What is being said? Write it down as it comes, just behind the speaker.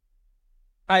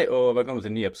Hei og velkommen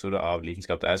til en ny episode av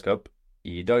Lidenskap til Eierskap.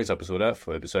 I dagens episode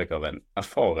får vi besøk av en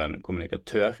erfaren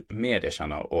kommunikatør,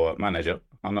 mediekjenner og manager.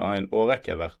 Han har en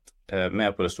årrekke vært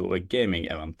med på det store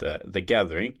gaming-eventet The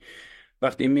Gathering.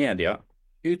 Vært i media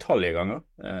utallige ganger,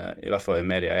 i hvert fall i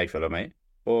media jeg følger med i.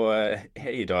 Og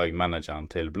er i dag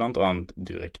manageren til blant annet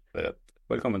Durek.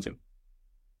 Velkommen, Sim.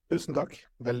 Tusen takk.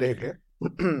 Veldig hyggelig.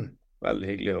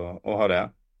 Veldig hyggelig å ha deg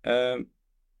her.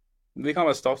 Vi kan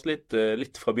vel starte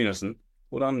litt fra begynnelsen.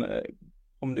 Hvordan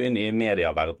kom du inn i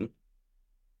medieverden?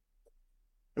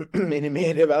 Inn i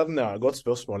medieverdenen, ja. Godt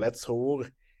spørsmål. Jeg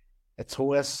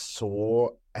tror jeg så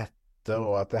etter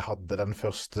og at jeg hadde den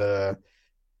første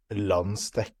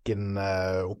landsdekkende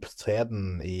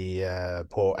opptreden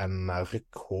på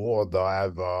NRK da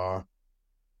jeg var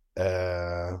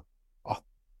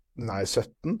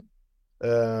 17.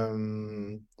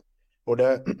 Og det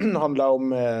handla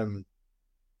om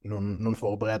noen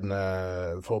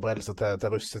forberedelser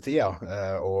til russetida,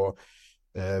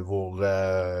 hvor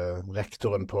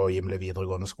rektoren på Gimle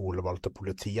videregående skole valgte å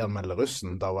politianmelde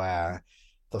russen. Da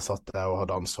satt jeg og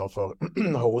hadde ansvar for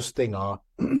hosting av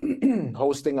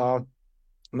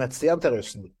nettsiden til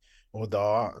russen. Og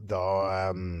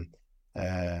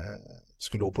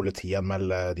skulle jo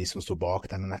politianmelde de som sto bak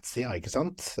denne nettsida, ikke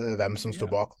sant? Hvem som sto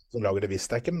bak som lagde det,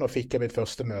 visste jeg ikke, men nå fikk jeg mitt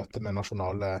første møte med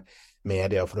nasjonale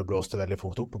medier, for det blåste veldig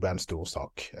fort opp og ble en stor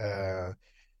sak.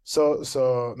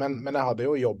 Men jeg hadde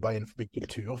jo jobbet innenfor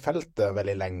kulturfeltet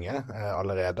veldig lenge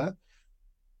allerede.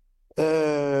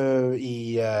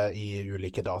 I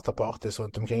ulike datapartys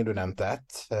rundt omkring. Du nevnte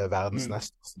verdens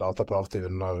nest største dataparty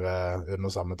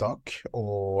under samme tak.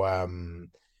 Og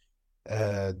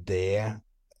det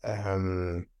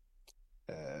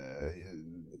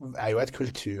er jo et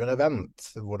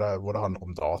kulturevent hvor det handler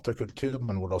om datakultur,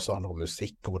 men hvor det også handler om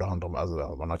musikk, og hvor det handler om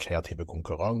man har kreative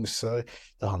konkurranser,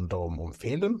 det handler om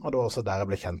film, og det var også der jeg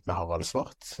ble kjent med Harald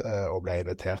Svart, og ble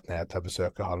invitert ned til å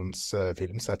besøke hans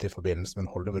filmsett i forbindelse med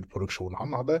en Hollywood-produksjon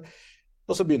han hadde,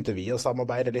 og så begynte vi å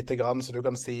samarbeide litt grann, så du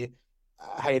kan si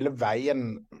hele veien,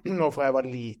 nå fra jeg var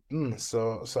liten, så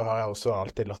har jeg også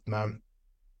alltid latt meg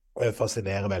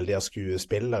fascinerer veldig av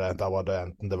skuespillere. Da var det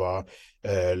enten det var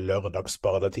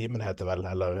lørdagsbarnetimen heter vel,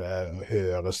 eller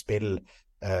hørespill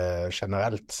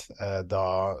generelt.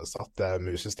 Da satt jeg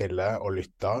musestille og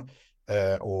lytta,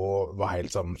 og var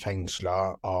helt sånn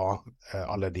fengslet av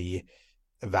alle de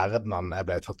verdenene jeg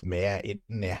ble tatt med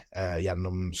inn i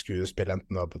gjennom skuespill,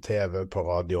 enten det var på TV, på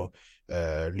radio,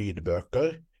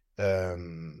 lydbøker.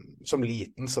 Som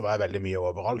liten så var jeg veldig mye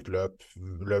overalt, løp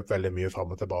veldig mye frem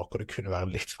og tilbake, og det kunne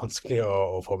være litt vanskelig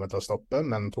å få meg til å stoppe,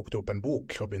 men tok det opp en bok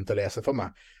og begynte å lese for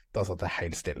meg. Da satt jeg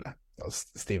helt stille. Da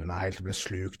stivnet jeg helt, ble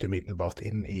slukt umiddelbart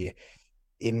inn i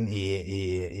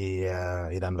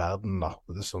den verden da,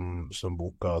 som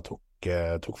boka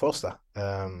tok for seg.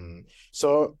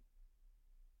 Så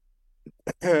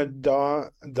da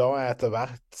jeg etter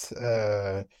hvert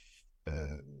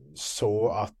så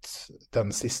at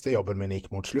den siste jobben min gikk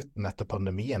mot slutten etter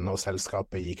pandemien, og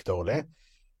selskapet gikk dårlig.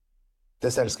 Det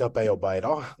selskapet jeg jobbet i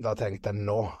da tenkte jeg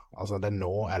nå, altså det er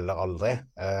nå eller aldri.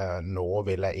 Nå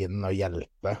vil jeg inn og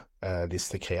hjelpe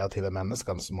disse kreative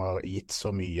menneskene som har gitt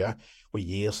så mye, og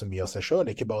gir så mye av seg selv,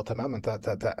 ikke bare til meg, men til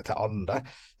alle.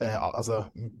 Altså,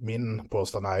 min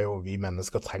påstand er jo, vi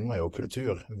mennesker trenger jo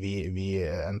kultur.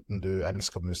 Enten du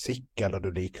elsker musikk, eller du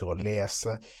liker å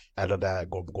lese, eller det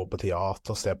går på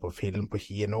teater, se på film, på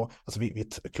kino. Altså,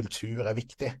 kultur er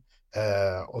viktig.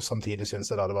 Og samtidig synes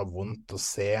jeg da det var vondt å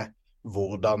se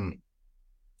hvordan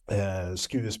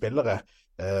skuespillere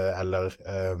eller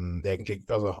egentlig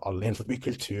altså alle innenfor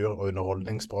kultur- og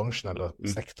underholdningsbransjen eller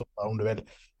sektor, om du vil,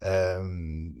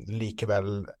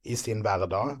 likevel i sin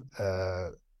hverdag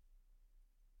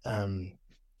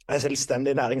er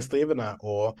selvstendig næringsdrivende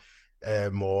og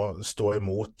må stå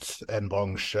imot en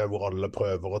bransje hvor alle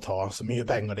prøver å ta så mye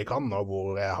penger de kan, og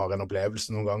hvor jeg har en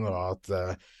opplevelse noen ganger at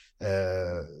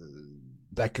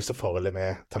det er ikke så farlig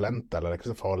med talent, eller det er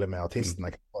ikke så farlig med artisten, det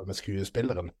er ikke så farlig med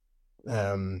skuespilleren.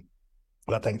 Og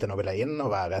da tenkte jeg, nå vil jeg inn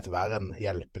og være et vern,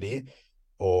 hjelpe de,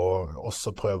 og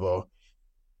også prøve å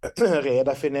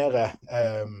redefinere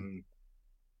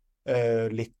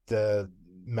litt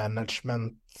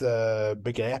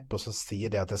management-begrep, og så sier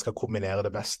de at jeg skal kombinere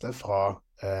det beste fra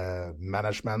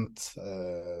management,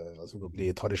 altså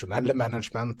de tradisjonelle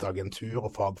management, agentur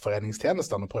og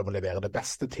fagforeningstjenestene, og prøve å levere det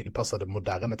beste tilpasset det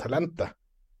moderne talentet.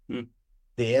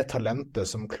 Det talentet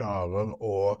som klarer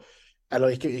å, eller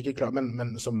ikke klarer,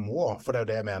 men som må, for det er jo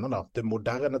det jeg mener da, det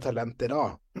moderne talentet i dag,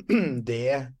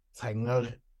 det trenger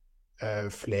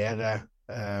flere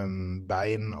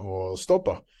bein å stå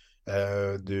på.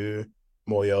 Du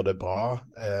må gjøre det bra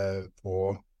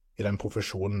i den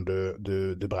profesjonen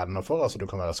du brenner for. Altså du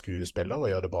kan være skuespiller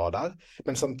og gjøre det bra der,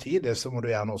 men samtidig så må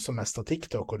du gjerne også mestre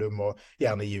TikTok, og du må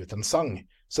gjerne gi ut en sang.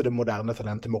 Så det moderne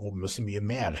talentet må romme så mye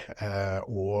mer,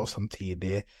 og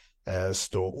samtidig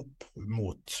stå opp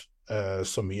mot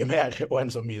så mye mer, og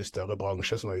en så mye større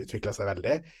bransje som har utviklet seg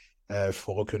veldig,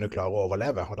 for å kunne klare å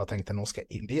overleve. Og da tenkte jeg, nå skal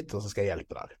jeg inn dit, og så skal jeg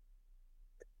hjelpe der.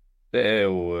 Det er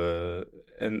jo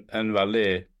en veldig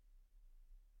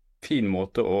fin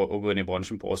måte å gå inn i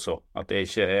bransjen på også. At det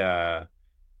ikke er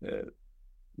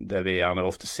det vi gjerne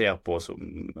ofte ser på som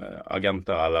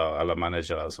agenter eller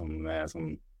managere som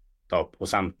tar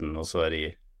prosenten, og så er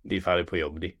de ferdig på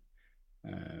jobb, de.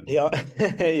 Ja,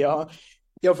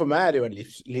 ja, for meg er det jo en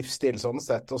livsstil sånn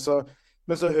sett.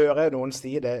 Men så hører jeg noen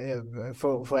si det,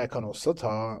 for jeg kan også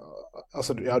ta,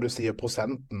 altså ja, du sier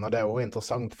prosenten, og det er også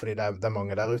interessant, fordi det er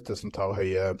mange der ute som tar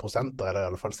høye prosenter, eller i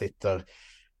alle fall sitter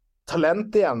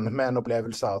talent igjen med en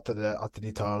opplevelse av at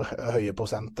de tar høye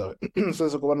prosenter. Så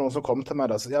var det noen som kom til meg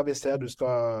da, så ja, vi ser du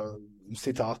skal,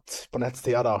 sitat på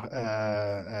nettsida da,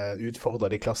 utfordre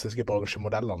de klassiske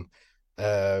bransjemodellene.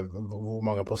 Hvor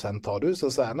mange prosent tar du? Så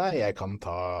sier jeg nei, jeg kan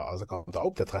ta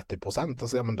opp til 30%. Og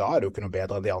så sier jeg, men da er det jo ikke noe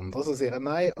bedre enn de andre. Så sier jeg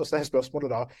nei, og så er spørsmålet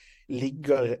da,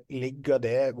 ligger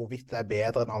det, hvorvidt det er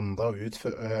bedre enn andre å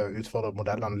utfordre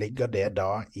modellene, ligger det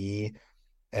da i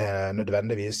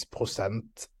nødvendigvis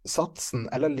prosentsatsen,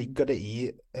 eller ligger det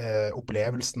i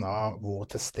opplevelsen av hvor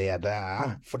til stede jeg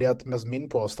er? Fordi at min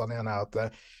påstand igjen er at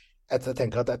jeg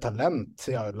tenker at et talent,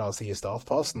 ja, la oss si i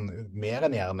startfasen, mer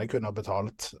enn gjerne kunne ha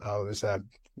betalt, hvis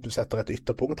du setter et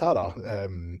ytterpunkt her da,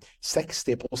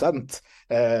 60%.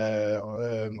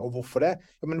 Og hvorfor det?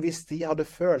 Ja, men hvis de hadde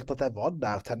følt at jeg var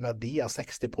der til en verdi av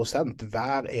 60%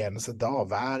 hver eneste dag,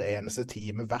 hver eneste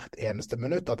time, hvert eneste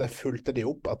minutt, at jeg fulgte de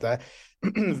opp, at jeg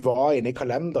var inne i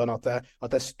kalenderen, at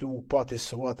jeg sto på, at de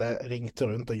så at jeg ringte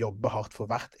rundt og jobbet hardt for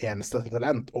hvert eneste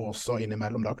talent, og også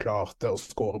innimellom da klarte å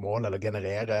score mål eller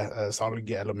generere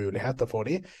salg eller muligheter for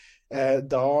de.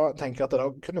 Da tenker jeg at det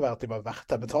da kunne være at de var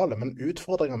verdt å betale, men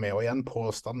utfordringen med, og igjen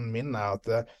påstanden min er at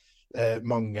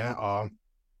mange av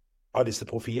disse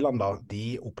profilene da,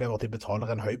 de opplever at de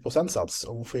betaler en høy prosentsats.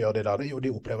 Og hvorfor gjør de da det? Jo,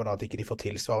 de opplever da at ikke de får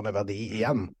tilsvarende verdi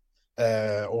igjen.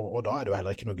 Og da er det jo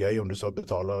heller ikke noe gøy om du så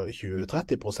betaler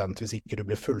 20-30% hvis ikke du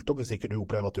blir fulgt opp, hvis ikke du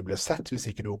opplever at du blir sett, hvis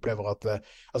ikke du opplever at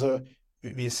altså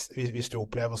hvis du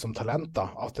opplever som talent da,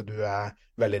 at du er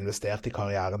veldig investert i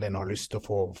karrieren din og har lyst til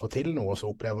å få til noe, så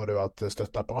opplever du at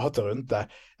støtteapparatet rundt deg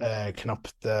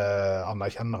knapt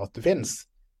anerkjenner at du finnes.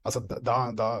 Altså,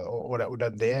 og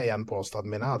det igjen påstanden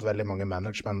min er at veldig mange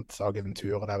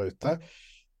managementagenturer der ute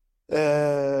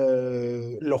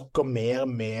lokker mer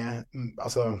med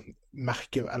altså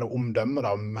eller omdømme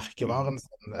da, merkevaren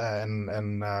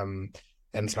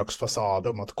en slags fasade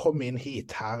om at kom inn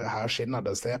hit, her skinner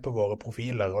det, se på våre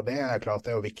profiler, og det er klart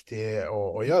det er jo viktig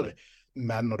å gjøre.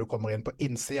 Men når du kommer inn på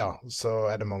innsida, så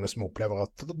er det mange som opplever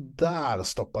at der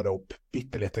stopper det opp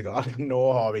bitte lite grann. Nå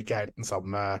har vi ikke helt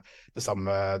det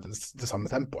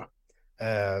samme tempoet.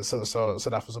 Så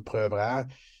derfor så prøver jeg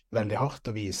veldig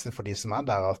hardt å vise for de som er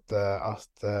der at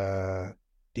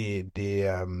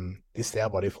de ser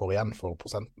hva de får igjen for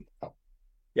prosenten.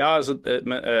 Ja, altså,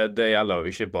 det gjelder jo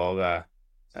ikke bare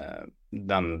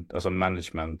altså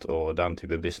management og den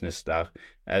type business der.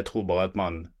 Jeg tror bare at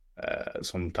man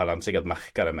som talent sikkert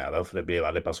merker det mer, for det blir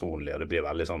veldig personlig, og det blir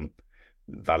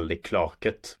veldig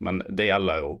klarket. Men det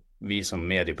gjelder jo vi som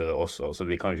mediebyrå også, så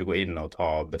vi kan jo ikke gå inn og ta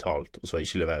betalt, og så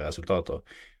ikke levere resultater.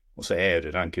 Og så er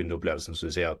det den kundeopplevelsen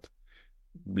som du sier at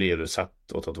blir du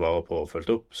sett og tatt vare på og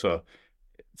fulgt opp, så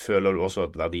føler du også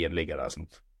at verdien ligger der.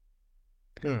 Sant?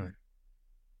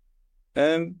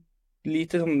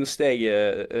 Lite sånn steg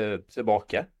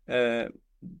tilbake.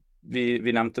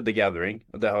 Vi nevnte The Gathering,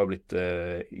 og det har blitt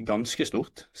ganske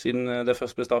stort siden det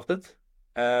først ble startet.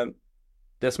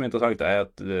 Det som er interessant er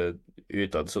at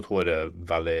utad så tror jeg det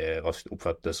veldig raskt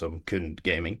oppfattes som kun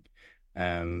gaming.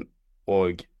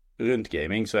 Og rundt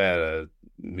gaming så er det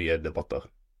mye debatter.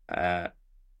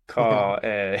 Hva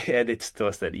er ditt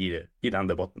ståsted i den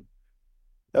debatten?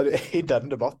 Ja, i den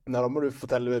debatten, da må du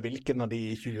fortelle hvilken av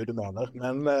de 20 du mener.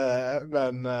 Men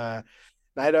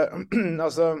nei,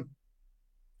 altså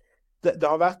det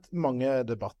har vært mange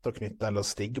debatter knyttet, eller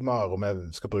stigmaer, om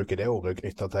jeg skal bruke det ordet,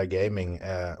 knyttet til gaming,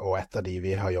 og et av de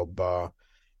vi har jobbet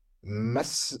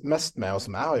mest med, og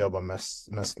som jeg har jobbet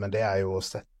mest med, det er jo å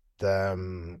sette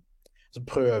så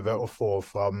prøve å få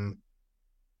fram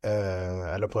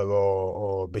eller prøve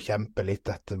å bekjempe litt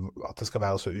dette at det skal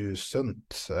være så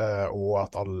usunt, og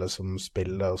at alle som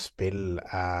spiller spill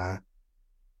er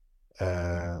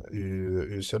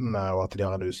usunne, og at de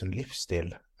har en usunn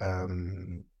livsstil.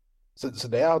 Så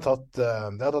det har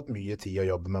tatt mye tid å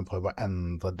jobbe med å prøve å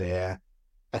endre det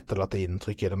etterlatte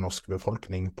inntrykket i den norske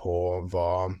befolkning på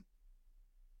hva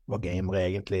gamere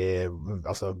egentlig,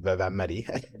 altså hvem er de?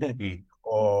 Mm.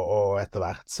 Og etter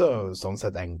hvert sånn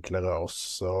sett enklere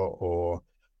også å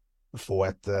få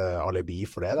et alibi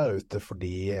for det der ute,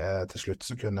 fordi til slutt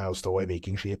så kunne jeg jo stå i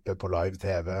Vikingskipet på live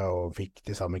TV og fikk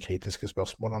de samme kritiske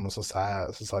spørsmålene, og så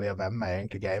sa de hvem er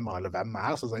egentlig gamer, eller hvem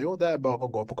er? Så sa jeg jo, det er bare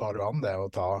å gå på Karl Johan det,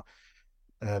 og ta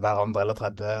hver andre eller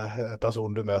tredje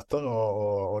person du møter,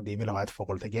 og de vil ha et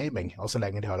forhold til gaming. Og så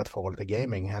lenge de har et forhold til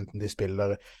gaming, enten de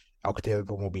spiller aktive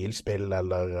på mobilspill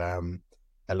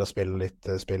eller spiller litt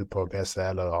spill på PC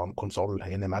eller annen konsoll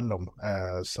innimellom,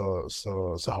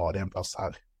 så har de en plass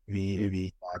her. Vi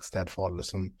er et sted for alle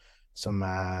som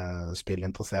er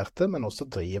spillinteresserte, men også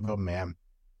driver med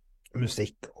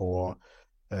musikk og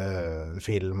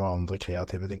film og andre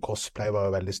kreative ting. Cosplay var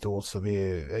jo veldig stort, så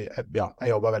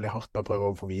jeg jobba veldig hardt med å prøve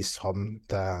å få vist fram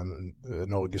til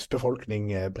Norges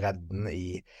befolkning bredden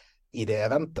i det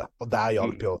eventet. Og der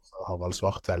hjalp Mm. jo også Harald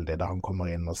Svart veldig, da han kommer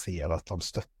inn og sier at han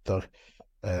støtter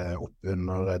opp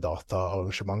under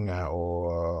dataarrangementet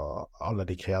og alle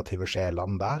de kreative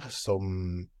sjelene der, som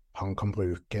han kan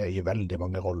bruke i veldig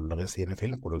mange roller i sine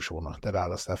filmproduksjoner. Det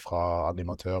være seg fra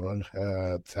animatører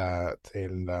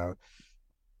til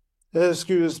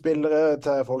skuespillere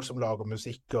til folk som lager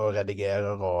musikk og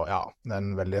redigerer, og ja, det er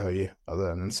en veldig høy, altså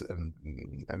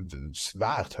en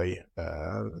svært høy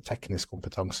teknisk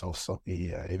kompetanse også i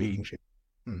Mm. Vikingskip.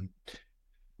 Mm.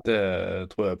 Det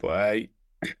tror jeg på. Jeg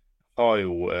har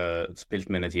jo spilt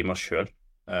mine timer sjøl,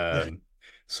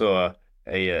 så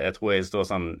jeg tror jeg står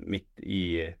sånn midt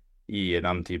i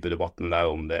den type debatten der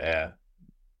om det er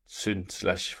sunt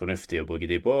slash fornuftig å bruke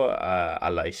tid på,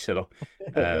 eller ikke, da.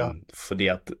 Ja. Fordi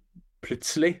at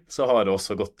plutselig så har det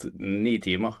også gått 9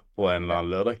 timer på en eller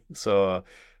annen lørdag, så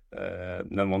det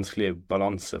er en vanskelig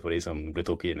balanse for de som blir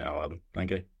trukket inn i den verden,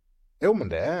 tenker jeg. Jo, men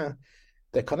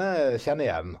det kan jeg kjenne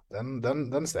igjen.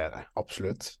 Den ser jeg,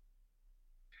 absolutt.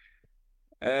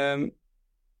 Eh,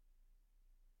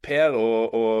 PR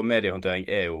og mediehåndtering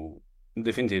er jo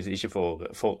definitivt ikke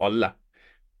for alle.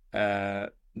 Eh,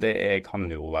 kan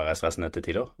jo være stressende til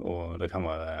tider, og det kan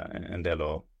være en del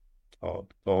å ta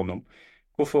hånd om.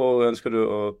 Hvorfor ønsker du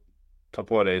å ta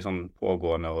på deg sånn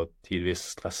pågående og tidvis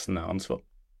stressende ansvar?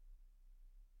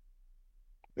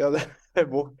 Ja, det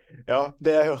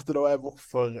jeg hørte da er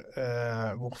hvorfor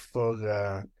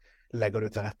legger du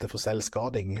til rette for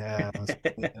selvskading?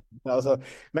 Altså,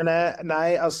 men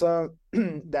nei, altså,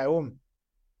 det er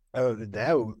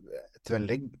jo et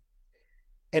veldig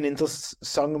en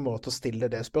interessant måte å stille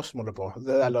det spørsmålet på,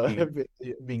 eller Mm.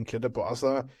 vinkle det på.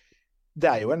 Altså, det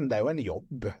er jo en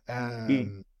jobb,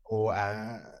 Mm. og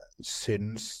jeg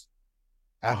syns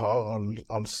jeg har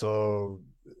altså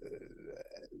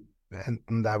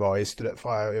enten det var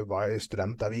fra jeg var i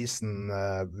studentavisen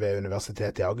ved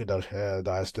Universitetet i Agder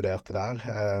da jeg studerte der,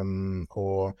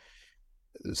 og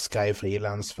skrev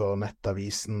frilans for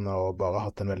nettavisen og bare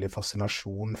hatt en veldig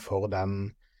fascinasjon for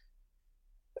den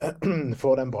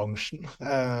bransjen,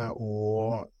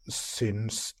 og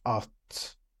syns at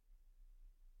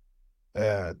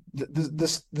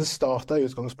det starta i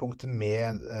utgangspunktet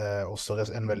med også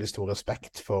en veldig stor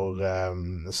respekt for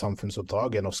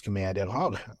samfunnsoppdraget norske medier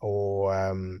har, og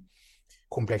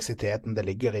kompleksiteten det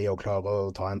ligger i å klare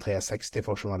å ta en 360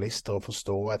 for journalister og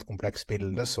forstå et komplekst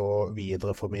bilde, så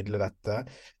videreformidle dette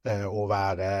og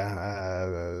være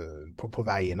på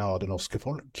vegne av det norske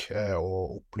folk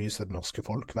og opplyse det norske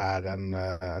folk, være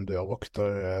en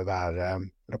dørvokter, være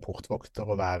rapportvokter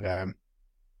og være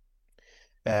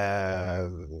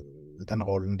den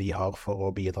rollen de har for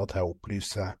å bidra til å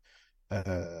opplyse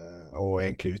og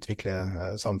egentlig utvikle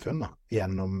samfunnet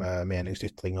gjennom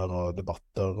meningsytringer og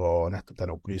debatter og nettopp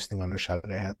den opplysningen og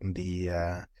nysgjerrigheten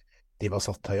de var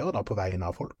satt til å gjøre da på vegne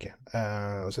av folket.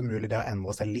 Så mulig det har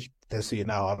endret seg litt, det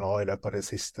synet jeg har nå i løpet av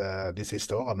de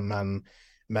siste årene,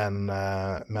 men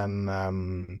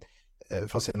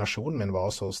fascinasjonen min var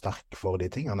så sterk for de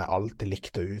tingene. Jeg alltid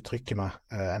likte å uttrykke meg,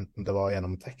 enten det var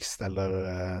gjennom tekst eller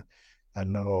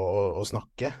å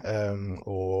snakke.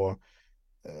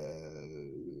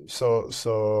 Så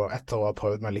etter å ha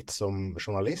prøvd meg litt som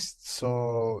journalist, så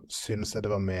synes jeg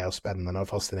det var mer spennende og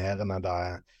fascinerende da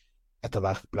jeg etter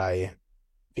hvert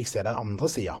fikk se den andre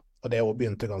siden. Og det også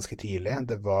begynte ganske tidlig.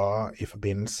 Det var i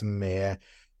forbindelse med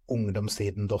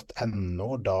ungdomstiden.no,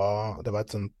 da det var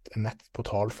en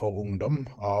nettportal for ungdom,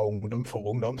 av ungdom for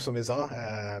ungdom, som vi sa.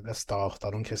 Det startet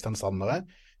av noen kristiansandere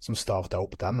som startet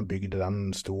opp den og bygde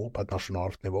den stor på et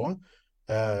nasjonalt nivå.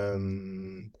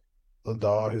 Og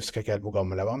da husker jeg ikke helt hvor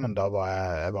gammel jeg var, men da var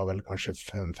jeg var vel kanskje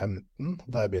 15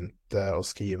 da jeg begynte å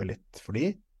skrive litt for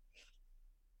de.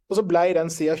 Og så ble den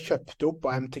siden kjøpt opp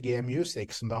av MTG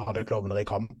Music, som da hadde Klovner i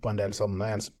kamp og en del sånne,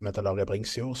 en som heter Larry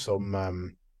Bringsjord,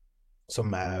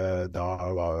 som da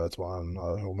var, jeg tror han,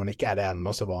 om han ikke er det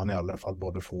ennå, så var han i alle fall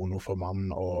både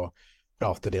fonoformann og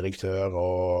platedirektør,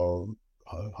 og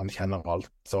han kjenner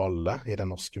alt og alle i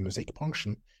den norske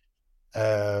musikkbransjen.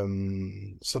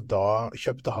 Så da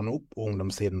kjøpte han opp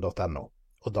ungdomssiden.no,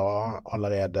 og da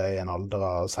allerede i en alder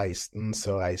av 16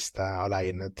 så reiste jeg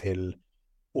alene til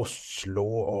Oslo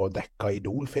og dekka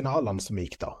Idol-finalene som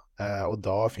gikk da. Og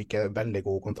da fikk jeg veldig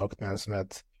god kontakt med en som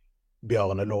het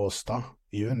Bjarne Låstad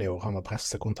junior. Han var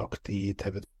pressekontakt i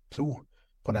TV 2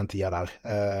 på den tida der.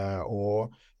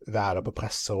 Og være på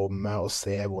presserommet og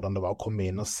se hvordan det var å komme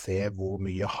inn og se hvor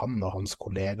mye han og hans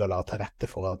kolleger la til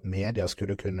rette for at media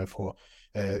skulle kunne få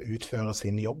utføre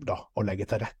sin jobb da, og legge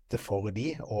til rette for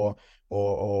de, og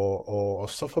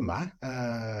også for meg.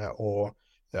 Og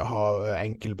ha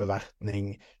enkel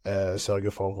bevertning,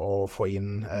 sørge for å få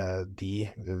inn de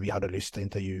vi hadde lyst til å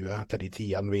intervjue til de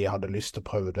tidene vi hadde lyst til å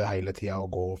prøve det hele tiden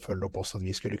og gå og følge opp oss at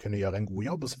vi skulle kunne gjøre en god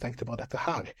jobb. Og så tenkte jeg bare dette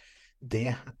her,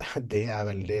 det er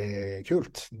veldig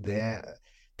kult.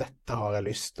 Dette har jeg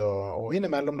lyst til og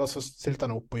innimellom da så stilte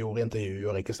han opp og gjorde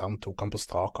intervjuer, ikke sant, tok han på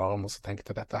strak arm, og så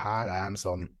tenkte jeg dette her er en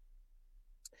sånn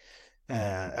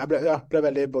jeg ble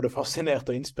veldig både fascinert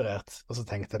og inspirert, og så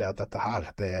tenkte jeg at dette her,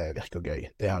 det virker gøy.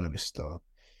 Det har jeg lyst til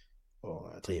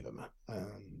å drive med.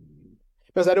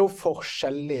 Men så er det jo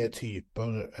forskjellige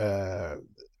typer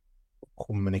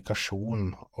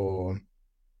kommunikasjon, og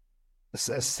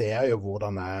jeg ser jo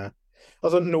hvordan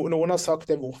altså noen har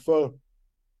sagt det, hvorfor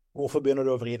begynner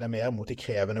du å vri deg mer mot de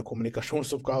krevende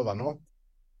kommunikasjonsoppgavene nå?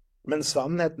 Men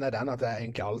sannheten er den at jeg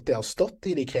egentlig alltid har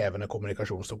stått i de krevende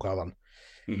kommunikasjonsoppgavene.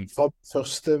 Fra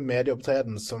første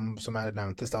medieopptreden som jeg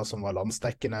nevnte i stad, som var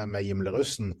landsdekkende med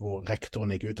Gimlerussen, hvor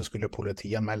rektoren gikk ut og skulle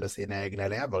politianmelde sine egne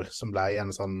elever, som ble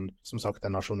en sånn, som sagt,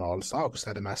 en nasjonal sak, så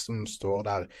er det mest som står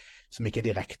der, som ikke er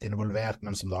direkte involvert,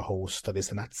 men som da hoster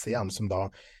disse nettsidene, som da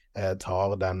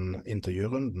tar den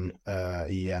intervjurunden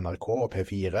i NRK og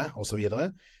P4 og så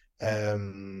videre.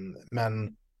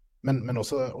 Men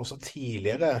også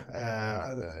tidligere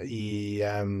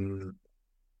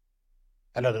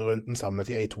eller rundt den samme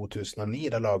tida i 2009,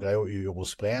 da laget jeg jo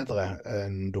Urospredere,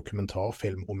 en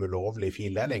dokumentarfilm om ulovlig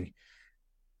fildeling,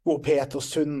 hvor Peter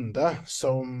Sunde,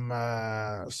 som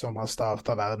har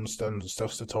startet verdens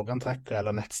største torrenttrekker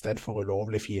eller nettsted for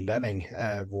ulovlig fildeling,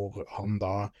 hvor han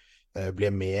da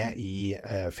blir med i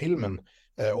filmen,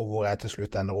 og hvor jeg til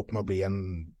slutt ender opp med å bli en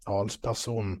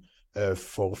talsperson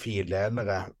for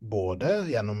fildelere, både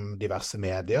gjennom diverse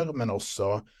medier, men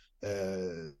også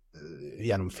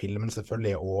gjennom filmen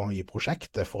selvfølgelig, og i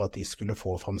prosjektet, for at de skulle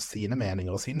få fram sine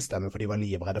meninger og sin stemme, for de var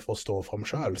livredde for å stå fram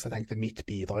selv. Så jeg tenkte mitt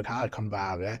bidrag her kan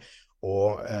være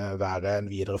å være en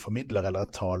videreformidler eller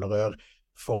et talerør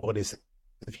for disse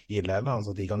fildelerne,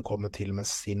 så de kan komme til med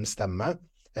sin stemme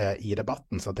i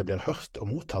debatten, så at det blir hørt og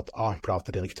mottatt av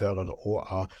platedirektører og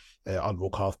av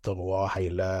advokater og av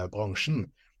hele bransjen.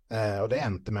 Og det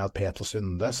endte med at Peter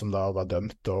Sunde, som da var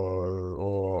dømt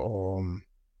og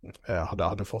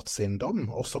hadde fått sin dom,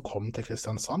 og så kom til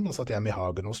Kristiansand og satt hjemme i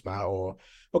hagen hos meg og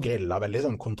grilla. Veldig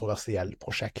sånn kontroversielt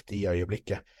prosjekt i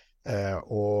øyeblikket.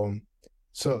 Og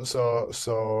så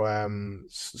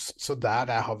der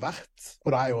jeg har vært, og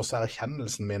da er jo også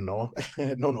erkjennelsen min nå,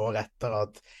 noen år etter,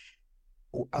 at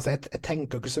altså jeg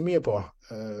tenker ikke så mye på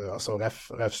altså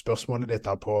ref spørsmålet ditt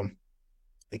da på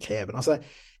det krevende. Altså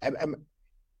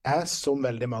jeg som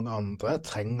veldig mange andre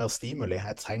trenger stimuli,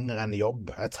 jeg trenger en jobb,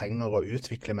 jeg trenger å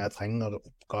utvikle meg, jeg trenger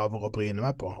oppgaver å bryne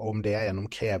meg på, og om det er gjennom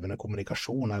krevende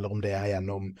kommunikasjon, eller om det er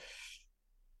gjennom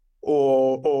å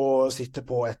sitte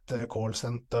på et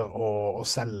callsenter og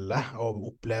selge, og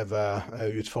oppleve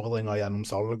utfordringer gjennom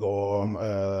salg,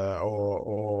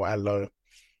 eller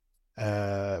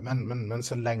men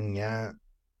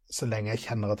så lenge jeg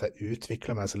kjenner at jeg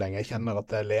utvikler meg, så lenge jeg kjenner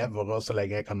at jeg lever, og så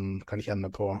lenge jeg kan kjenne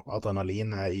på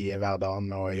adrenalinet i hverdagen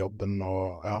og i jobben,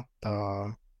 og ja,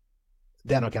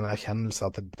 det er nok en erkjennelse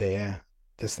at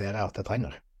det ser jeg at jeg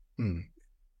trenger.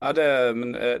 Ja,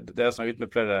 men det har snakket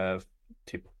med flere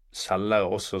typ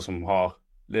selgere også som har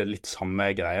det litt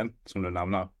samme greien som du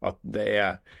nevner, at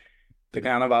det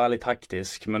kan gjerne være litt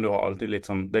hektisk, men du har alltid litt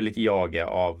sånn, det er litt jaget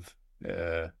av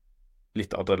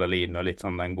litt adrenalin og litt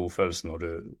sånn den godfølelsen når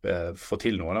du får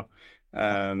til noe da.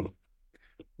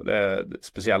 Og det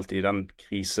spesielt i den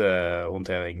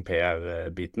krisehåndtering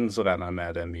PR-biten, så regner jeg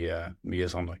med det mye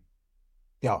sånn da.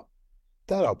 Ja,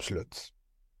 det er det absolutt.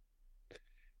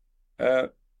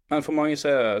 Men for mange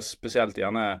så er det spesielt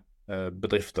gjerne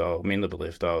bedrifter, mindre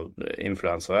bedrifter,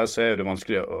 influensere, så er det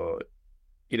vanskelig å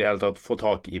i det hele tatt få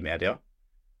tak i media.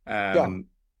 Ja,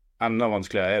 Enda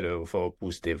vanskeligere er det å få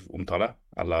positiv omtale,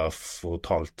 eller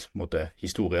fortalt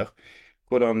historier.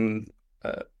 Hvordan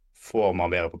eh, får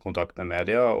man bedre på kontakt med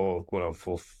media, og hvordan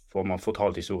får man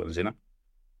fortalt historiene sine?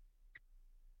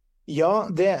 ja,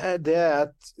 det er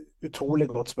et utrolig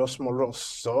godt spørsmål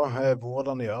også.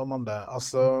 Hvordan gjør man det?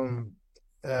 Altså,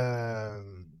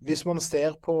 hvis man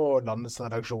ser på landets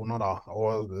redaksjoner, da,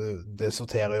 og det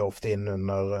sorterer jo ofte inn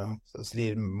under så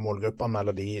de målgruppene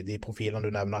eller de profilene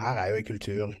du nevner her, er jo i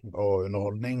kultur og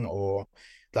underholdning, og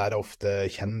da er det ofte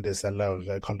kjendis-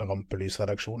 eller kall det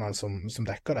rampelysredaksjonene som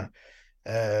dekker det.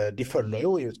 De følger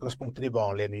jo i utgangspunktet de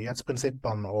vanlige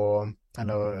nyhetsprinsippene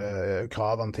eller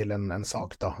kravene til en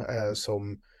sak, da,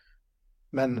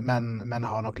 men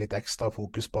har nok litt ekstra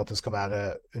fokus på at det skal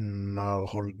være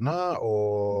underholdende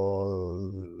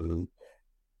og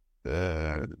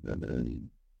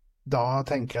da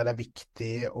tenker jeg det er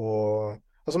viktig å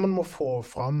Altså, man må få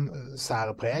fram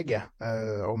særpreget,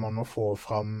 og man må få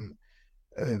fram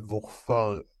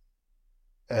hvorfor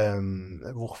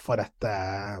hvorfor dette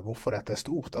er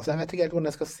stort. Altså, jeg vet ikke helt hvordan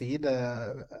jeg skal si det.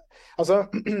 Altså,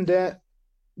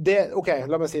 ok,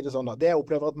 la meg si det sånn da. Det jeg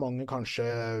opplever at mange kanskje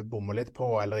bommer litt på,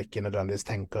 eller ikke nødvendigvis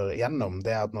tenker igjennom,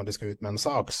 det er at når de skal ut med en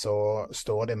sak, så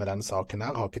står de med den saken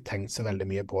der, har ikke tenkt så veldig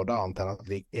mye på det, annet enn at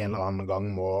de en eller annen gang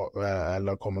må,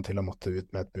 eller kommer til å måtte ut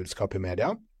med et budskap i media.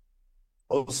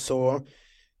 Og så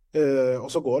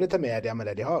går de til media med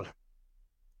det de har.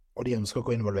 Og de ønsker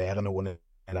ikke å involvere noen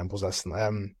i den prosessen.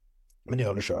 Men de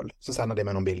gjør det selv. Så sender de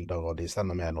med noen bilder, og de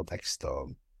sender med noen tekst.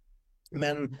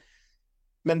 Men,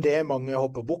 men det mange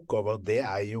hopper bukk over, det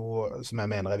er jo, som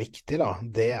jeg mener er viktig, da,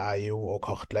 det er jo å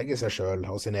kartlegge seg selv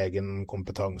og sin egen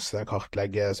kompetanse.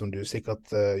 Kartlegge, som du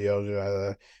sikkert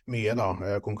gjør mye,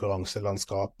 da,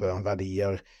 konkurranselandskapet,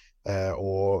 verdier,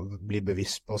 og bli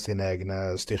bevisst på sine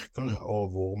egne styrker,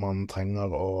 og hvor man trenger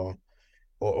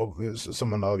som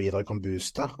man da videre kan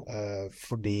booste.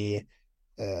 Fordi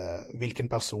hvilken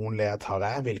personlighet har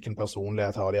jeg? Hvilken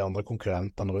personlighet har de andre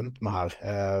konkurrentene rundt meg her?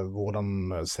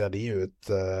 Hvordan ser de ut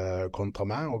kontra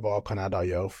meg? Og hva kan jeg da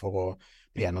gjøre for å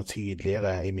bli enda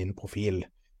tydeligere i min profil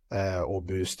og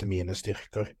booste mine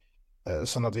styrker?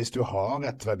 Sånn at hvis du har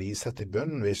et verdisett i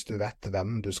bunnen, hvis du vet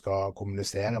hvem du skal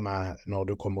kommunisere med når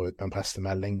du kommer ut med en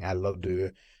pressemelding, eller du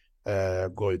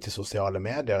går ut i sosiale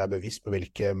medier, er bevisst på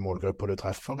hvilke målgrupper du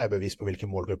treffer, er bevisst på hvilke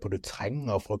målgrupper du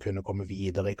trenger for å kunne komme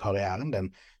videre i karrieren din,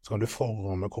 så kan du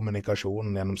forme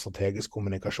kommunikasjonen gjennom strategisk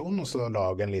kommunikasjon, og så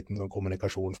lage en liten sånn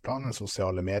kommunikasjonsplan, en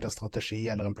sosiale medier-strategi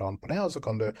eller en plan på det, og så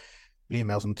kan du bli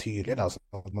mer sånn tydelig der,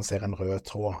 sånn at man ser en rød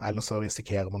tråd. Ellers så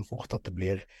risikerer man fort at det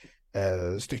blir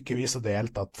stykkevis og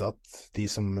delt, at de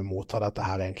som mottar dette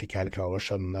her egentlig ikke helt klarer å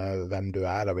skjønne hvem du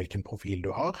er, eller hvilken profil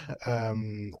du har.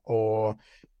 Og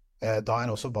da er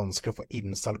det også vanskelig å få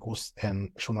innsalg hos en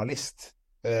journalist.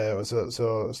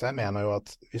 Så jeg mener jo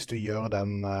at hvis du gjør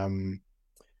den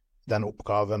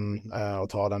oppgaven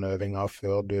og tar den øvinga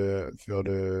før du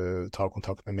tar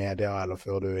kontakt med media, eller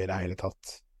før du i det hele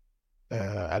tatt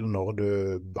eller når du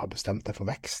har bestemt deg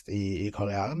for vekst i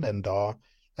karrieren din, da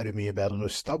er du mye bedre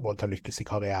rustet både til å lykkes i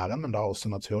karrieren, men da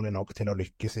også naturlig nok til å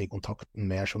lykkes i kontakten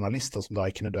med journalister som da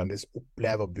ikke nødvendigvis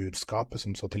opplever budskapet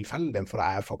som så tilfeldig, for det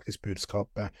er faktisk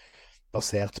budskapet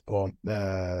basert på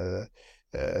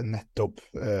nettopp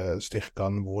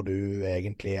styrkene hvor du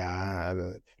egentlig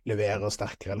leverer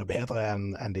sterkere eller bedre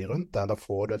enn de rundt deg. Da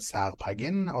får du et særpreg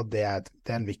inn, og det er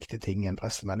en viktig ting i en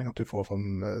pressemelding, at du får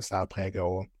frem særpreget,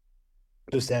 og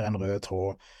du ser en rød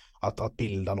tråd, at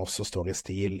bildene også står i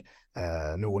stil.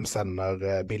 Noen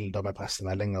sender bilder med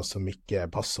pressemeldinger som ikke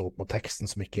passer opp mot teksten,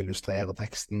 som ikke illustrerer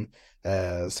teksten,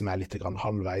 som er litt grann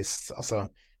halvveis. Altså,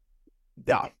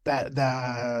 ja, ja.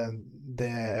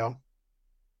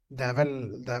 Det er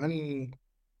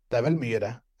vel mye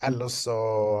det. Ellers så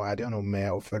er det jo noe med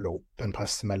å følge opp en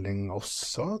pressemelding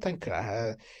også, tenker jeg.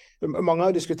 Mange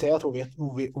har diskutert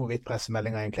hvorvidt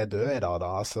pressemeldinger egentlig er døde i dag, da.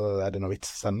 Altså, er det noe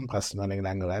vits å sende en pressemelding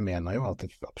lenger? Jeg mener jo at det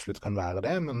absolutt kan være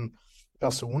det, men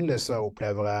personlig så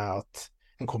opplever jeg at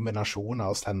en kombinasjon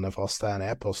av å sende fast en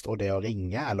e-post og det å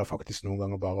ringe, eller faktisk noen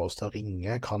ganger bare også å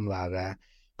ringe, kan være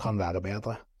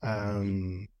bedre.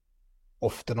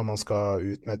 Ofte når man skal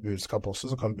ut med et budskap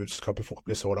også, så kan budskapet fort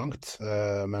bli så langt,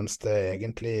 mens det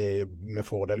egentlig med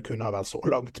fordel kunne ha vært så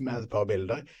langt med et par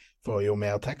bilder. For jo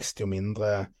mer tekst, jo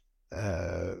mindre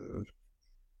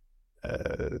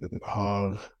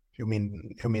jo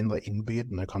mindre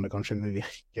innbydende kan det kanskje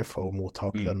virke for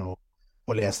mottakeren å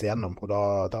lese gjennom, og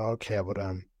da krever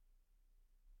det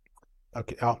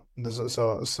ja,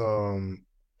 så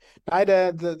nei,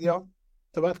 ja,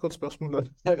 Det var et godt spørsmål.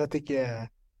 Jeg vet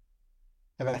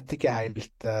ikke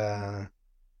helt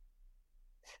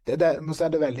men så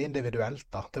er det veldig individuelt,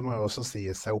 da. Det må jo også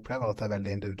sies. Jeg opplever at det er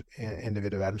veldig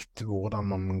individuelt hvordan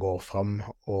man går fram,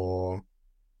 og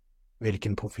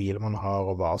hvilken profil man har,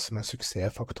 og hva som er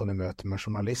suksessfaktoren i møte med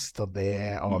journalister.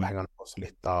 Det Mm. avhenger også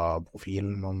litt av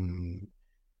profilen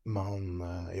man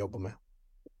jobber med.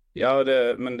 Ja,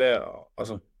 men det,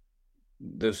 altså,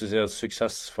 det som sier at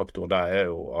suksessfaktor der er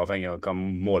jo avhengig av hva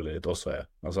målet ditt også er.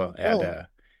 Altså, er det Ja,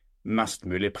 mest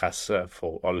mulig presse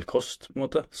for all kost, på en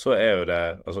måte, så er jo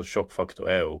det, altså sjokkfaktor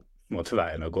er jo på en måte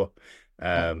veien å gå.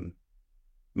 ja. Um,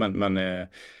 men hjelp.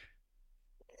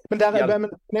 Men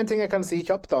en ting jeg kan si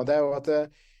kjapt, da, det er jo at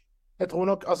jeg tror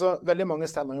nok, altså veldig mange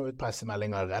sender jo ut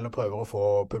pressemeldinger eller prøver å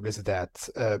få publisitet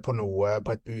på noe,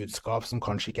 på et budskap som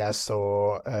kanskje ikke er så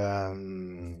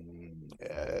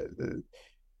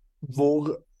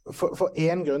hvor for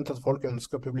en grunn til at folk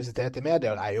ønsker publisitet i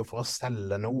medier, er jo for å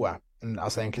selge noe.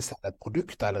 Altså egentlig selge et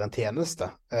produkt eller en tjeneste.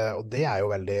 Og det er jo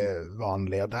veldig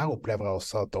vanlig. Og der opplever jeg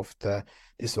også at ofte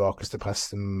de svakeste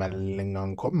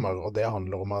pressemeldingene kommer. Og det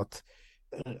handler om at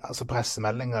altså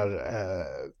pressemeldinger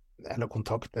eller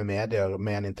kontakt med medier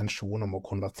med en intensjon om å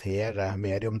konvertere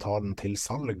medieomtalen til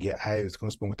salg, er i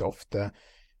utgangspunktet ofte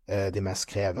de mest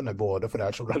krevende, både fordi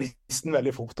at journalisten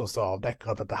veldig fort også avdekker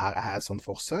at dette her er et sånt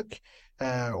forsøk,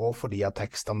 og fordi at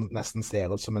tekstene nesten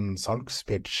ser ut som en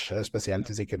salgspitch, spesielt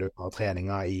hvis ikke du har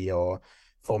treninga i å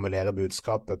formulere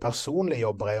budskapet. Personlig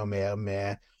jobber jeg jo mer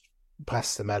med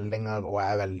pressemeldinger og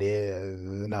er veldig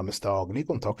nærmest daglig i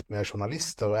kontakt med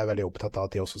journalister, og er veldig opptatt av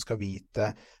at de også skal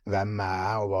vite hvem jeg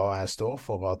er og hva jeg står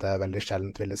for, og at jeg veldig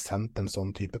sjeldent ville sendt en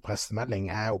sånn type pressemelding.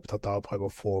 Jeg er opptatt av å prøve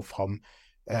å få fram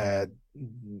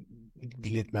de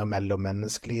litt mer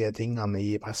mellommenneskelige tingene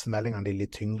i pressemeldingene, de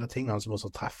litt tyngre tingene som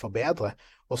også treffer bedre.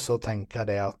 Og så tenker jeg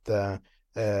det at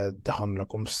det handler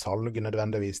ikke om salg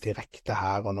nødvendigvis direkte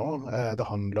her og nå. Det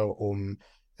handler om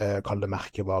kall det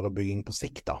merkevarebygging på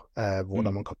sikt, da.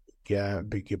 Hvordan man kan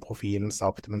bygge profilen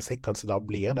sakte, men sikkert. Så da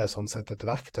blir det sånn sett et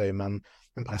verktøy, men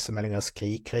pressemeldinger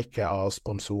skriker ikke av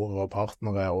sponsorer og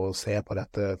partnere og ser på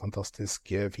dette fantastisk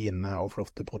fine og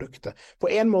flotte produktet. På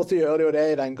en måte gjør det jo det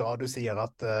i den grad du sier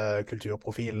at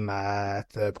kulturprofilen er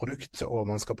et produkt, og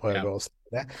man skal prøve Ja. å se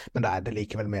det, men da er det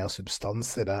likevel mer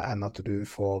substans i det enn at du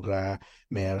får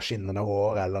mer skinnende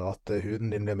hår, eller at huden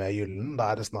din blir mer gyllen.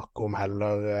 Da er det snakk om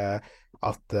heller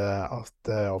at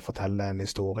å fortelle en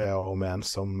historie om en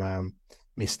som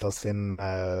mistet sin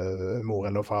mor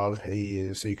eller far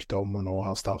i sykdom, og nå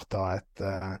har startet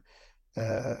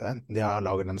enten de har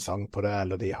laget en sang på det,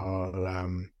 eller de har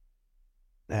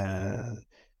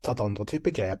tatt andre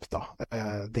typer grep, da.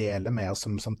 Dele mer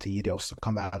som samtidig også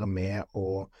kan være med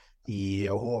å gi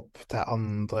håp til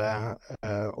andre,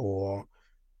 og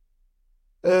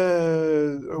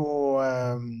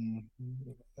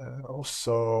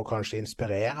også kanskje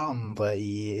inspirere andre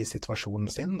i situasjonen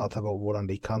sin, da, til hvordan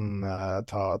de kan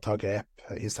ta grep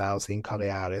i seg og sin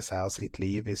karriere, i seg og sitt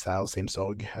liv, i seg og sin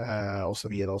sorg, og så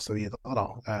videre, da.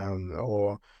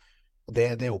 Og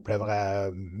det opplever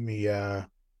jeg mye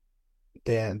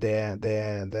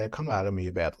det kan være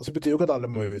mye bedre. Så betyr jo ikke at alle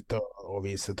må ut og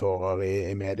vise tårer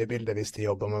i mediebildet hvis de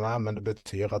jobber med meg, men det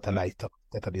betyr at jeg leter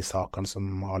etter de sakene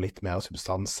som har litt mer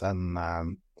substans enn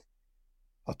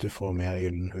at du får mer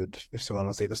gyllen hud, hvis du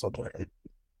kan si det sånn.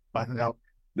 Men, ja.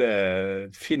 Det er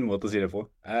en fin måte å si det på.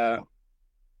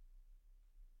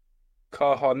 Hva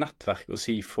har nettverk å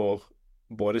si for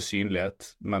både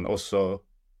synlighet, men også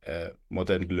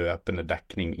måtte en løpende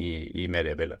dekning i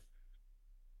mediebildet?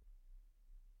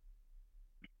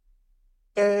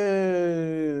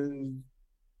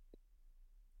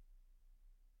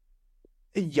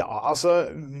 Ja,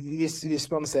 altså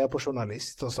hvis man ser på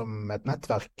journalister som et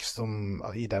nettverk, som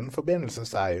i den forbindelse,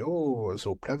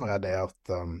 så opplever jeg det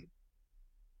at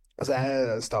altså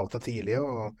jeg startet tidlig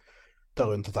og ta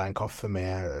rundt og ta en kaffe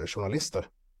med journalister.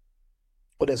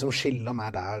 Og det som skiller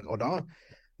meg der og da,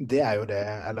 det er jo det,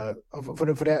 eller, for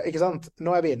det, ikke sant?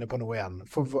 Nå er vi inne på noe igjen.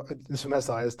 Som jeg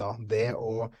sa i stad, det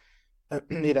å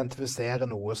identifisere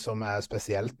noe som er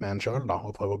spesielt med en selv, da,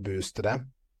 og prøve å booste det.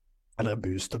 Eller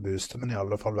booste, men i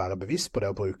alle fall være bevisst på det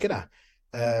og bruke det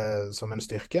som en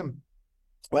styrke.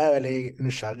 Og jeg er veldig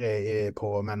nysgjerrig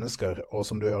på mennesker, og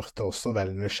som du hørte også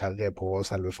veldig nysgjerrig på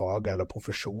selve faget eller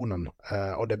profesjonen.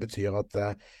 Og det betyr at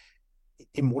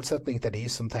i motsetning til de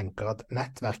som tenker at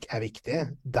nettverk er viktig,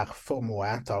 derfor må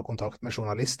jeg ta kontakt med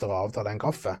journalister og avtale en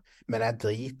kaffe, men jeg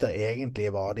driter egentlig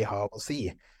i hva de har å si.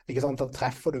 Ikke sant? Da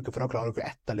treffer du ikke, for da klarer du ikke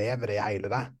å etterleve det i hele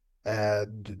deg.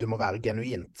 Du må være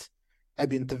genuint. Jeg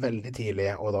begynte veldig tidlig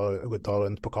å dra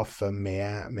rundt på kaffe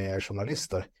med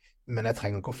journalister. men jeg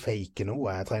trenger ikke å fake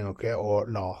noe. Jeg trenger ikke å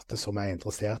late som jeg er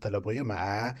interessert eller bryr meg.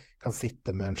 Jeg kan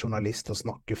sitte med en journalist og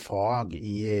snakke fag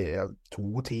i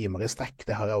 2 timer i strekk.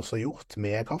 Det har jeg også gjort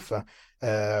med kaffe.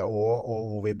 Og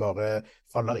hvor vi bare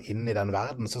faller inn i den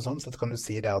verden. Så sånn sett kan du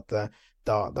si det at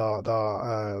og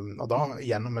da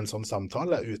gjennom en sånn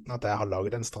samtale, uten at jeg har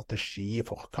laget en strategi i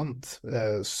forkant,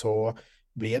 så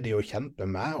blir de jo kjent med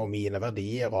meg og mine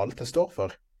verdier og alt jeg står for.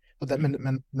 Men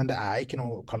det er ikke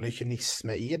noe kall det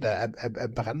kynisme i det. Jeg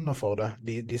brenner for det.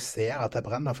 De ser at jeg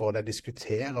brenner for det. Jeg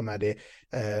diskuterer med de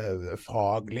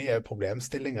faglige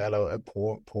problemstillinger eller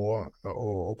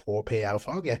på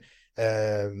PR-faget.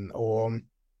 Og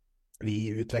vi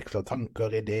utveksler tanker,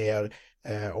 ideer,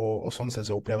 og sånn sett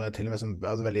så opplever jeg til og med som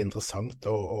altså, veldig interessant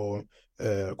og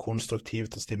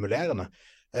konstruktivt og stimulerende.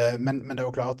 Men det er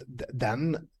jo klart,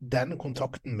 den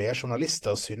kontakten med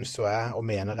journalister synes jo jeg og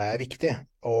mener jeg er viktig.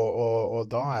 Og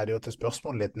da er det jo til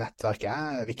spørsmålet litt, nettverk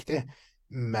er viktig,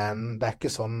 men det er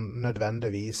ikke sånn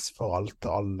nødvendigvis for alt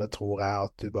og alle, tror jeg,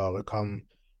 at du bare kan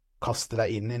kaste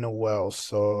deg inn i noe, og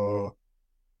så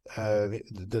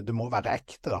det må være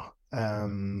ekte, da.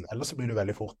 Ellers så blir du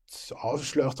veldig fort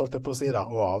avslørt, holdt jeg på å si, da,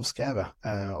 og avskrevet.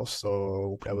 Og så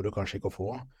opplever du kanskje ikke å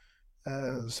få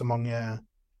så mange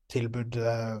tilbud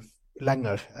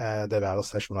lenger, det være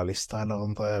seg journalister eller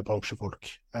andre bransjefolk.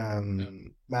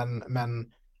 Men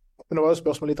det var jo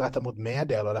spørsmål litt rettet mot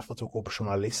medier, og derfor tok jeg opp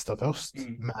journalister først.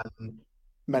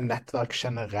 Men nettverk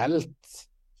generelt,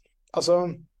 altså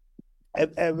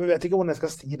jeg vet ikke hvordan jeg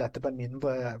skal si dette på en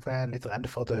mindre, for jeg er litt redd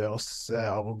for at det høres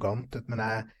arrogant ut, men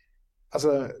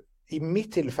altså, i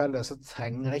mitt tilfelle så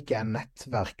trenger ikke jeg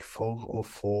nettverk for å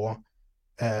få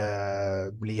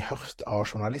bli hørt av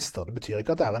journalister. Det betyr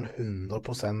ikke at det er en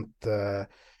 100%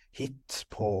 hit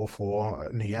på å få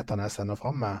nyhetene jeg sender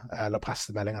frem med, eller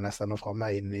pressemeldingene jeg sender frem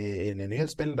med inn i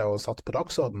nyhetsbildet og satt på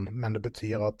dagsorden, men det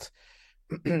betyr at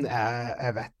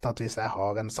jeg vet at hvis jeg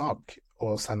har en sak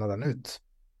og sender den ut,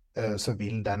 så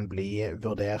vil den bli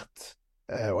vurdert,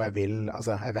 og jeg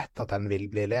vet at den vil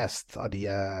bli lest av de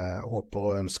jeg håper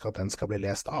og ønsker at den skal bli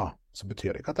lest av. Så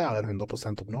betyr det ikke at det er en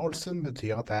 100% oppnåelse, det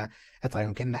betyr at jeg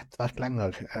trenger ikke nettverk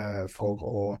lenger for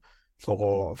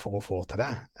å få til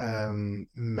det.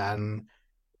 Men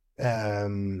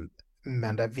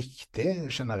det er viktig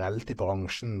generelt i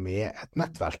bransjen med et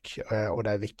nettverk, og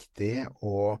det er viktig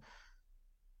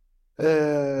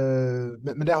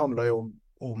men det handler jo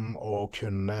om å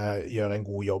kunne gjøre en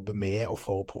god jobb med og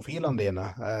for profilene dine.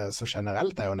 Så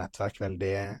generelt er jo nettverk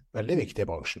veldig, veldig viktig i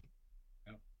bransjen.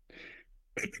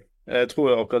 Jeg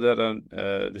tror akkurat det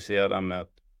du sier der med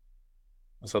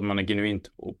at man er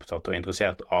genuint opptatt og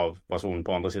interessert av personen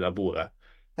på andre siden av bordet,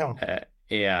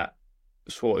 er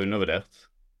så undervurdert,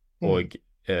 og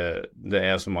det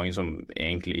er så mange som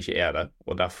egentlig ikke er det,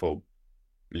 og derfor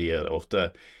blir det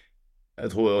ofte. Jeg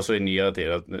tror også i nyere tid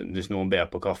at hvis noen ber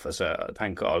på kaffe, så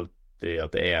tenker alltid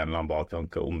at det er en eller annen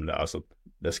baktanke om det. Altså,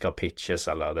 det skal pitches,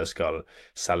 eller det skal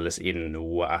selges inn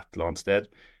noe et eller annet sted.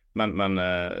 Men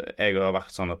jeg har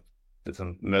vært sånn at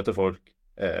møter folk.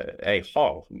 Jeg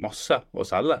har masse å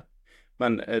selge,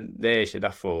 men det er ikke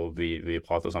derfor vi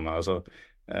prater sammen. Altså,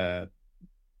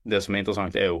 det som er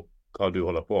interessant er jo hva du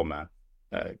holder på med,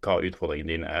 hva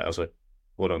utfordringen din er, altså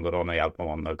hvordan går det an å hjelpe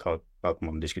hverandre, hva kan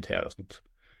man diskutere, sånt.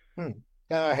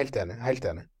 Jeg er helt enig, helt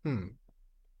enig.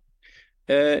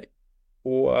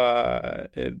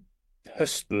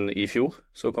 Høsten i fjor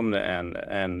så kom det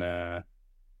en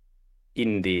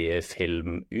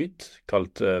indie-film ut,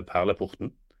 kalt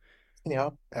Perleporten. Ja.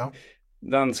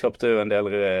 Den skapte jo en del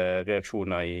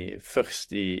reaksjoner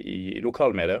først i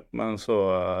lokalmedier, men så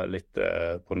litt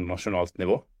på nasjonalt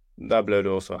nivå. Der ble du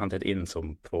også hentet inn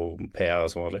som på PR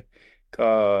som vanlig.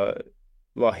 Hva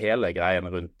var hele greien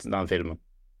rundt den filmen?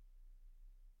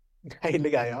 Hele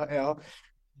greia, ja.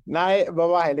 Nei, hva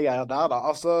var hele greia der da?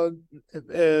 Altså,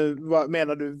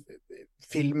 mener du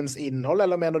filmens innhold,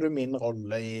 eller mener du min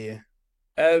rolle i...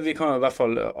 Vi kan i hvert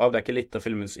fall avdekke litt av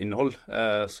filmens innhold,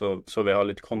 så vi har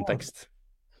litt kontekst.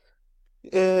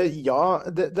 Ja,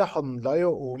 det handler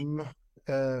jo om...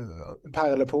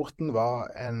 Perleporten var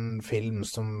en film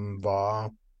som var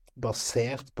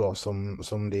basert på,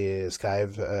 som de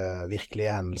skrev,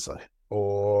 virkelige hendelser.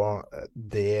 Og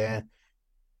det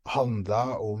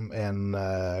handla om en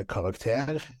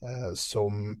karakter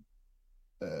som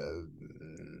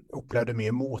opplevde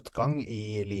mye motgang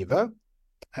i livet,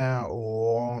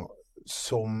 og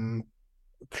som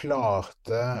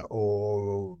klarte å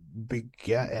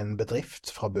bygge en bedrift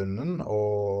fra bunnen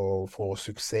og få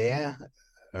suksess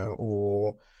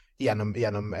og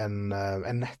gjennom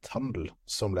en netthandel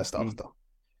som ble startet.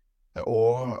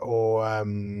 Og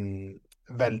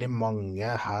veldig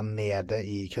mange her nede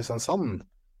i Kristiansand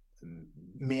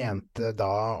mente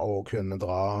da å kunne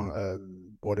dra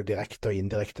både direkte og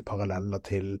indirekte paralleller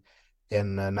til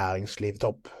en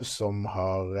næringslivtopp som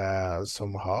har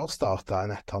starta en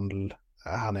netthandel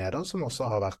her nede, som også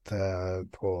har vært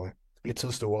på litt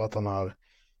så stor at han har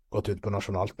gått ut på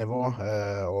nasjonalt nivå.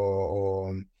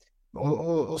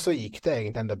 Og så gikk det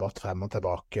egentlig en debatt frem og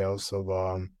tilbake, og så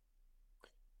var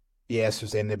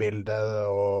Jesus inn i bildet,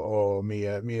 og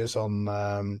mye sånn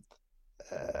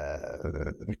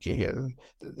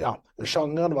ja,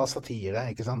 sjangeren var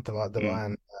satire, ikke sant?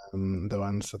 Mm. Det var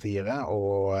en satire,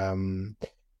 og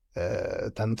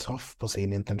den traff på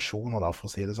sine intensjoner, da, for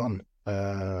å si det sånn.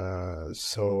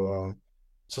 Så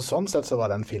sånn sett så var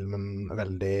den filmen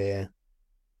veldig,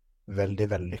 veldig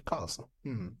vellykka, altså.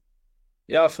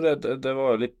 Ja, for det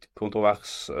var jo litt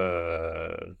kontrovers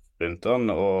rundt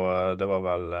den, og det var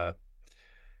vel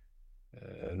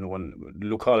noen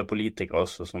lokale politikere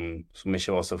også som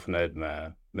ikke var så fornøyd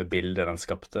med bildet den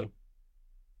skapte.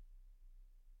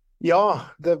 Ja,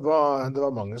 det var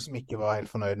mange som ikke var helt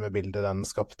fornøyd med bildet den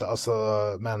skapte. Altså,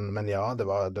 men ja, det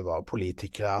var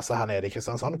politikere. Altså, her nede i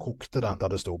Kristiansand kokte det da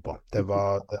det sto på. Det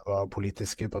var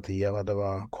politiske partier, og det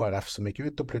var KrF som gikk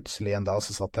ut, og plutselig en dag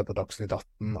så satt jeg på Dagsnytt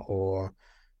 18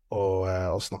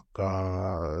 og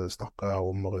snakka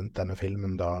om rundt denne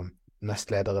filmen da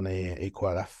nestlederen i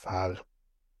KrF her,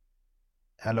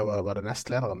 eller var det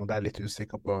nestlederen? Og det er jeg litt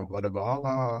usikker på hva det var.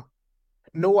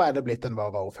 Nå er det blitt en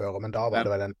varaordfører, men da var Ja.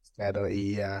 det vel en leder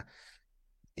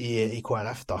i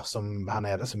KrF da, som her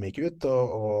nede som gikk ut,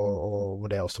 og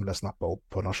det også ble snappet opp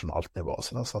på nasjonalt nivå.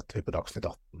 Så da satt vi på Dagsnytt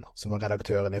 18. Så var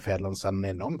redaktøren i Federlandsvennen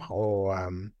innom, og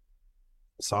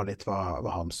sa litt hva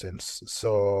han syns.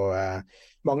 Så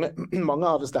mange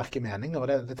hadde sterke meninger, og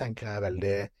det tenker jeg er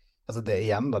veldig. Altså det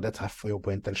igjen da, det treffer jo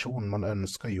på intensjonen. Man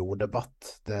ønsker jo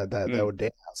debatt. Det er jo Mm.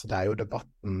 det. Altså det er jo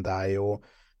debatten. Det er jo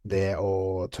det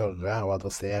å tørre å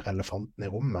adressere elefanten i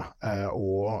rommet,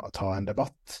 og ta en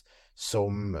debatt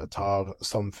som tar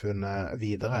samfunnet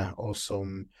videre, og så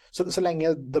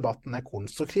lenge debatten er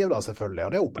konstruktiv, da, selvfølgelig.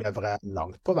 Og det opplever jeg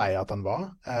langt på vei at han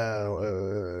var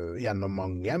gjennom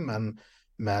mange,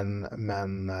 men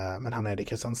her nede i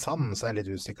Kristiansand så er jeg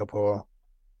litt usikker på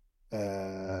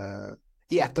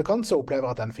i etterkant så opplever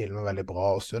jeg at den filmen er veldig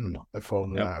bra og sunn Ja.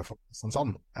 for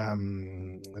Kristiansand.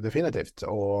 Definitivt.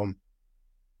 Og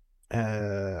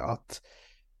at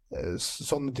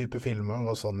sånne type filmer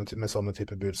og med sånne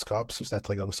type budskap som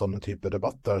setter i gang sånne type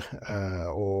debatter,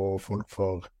 og folk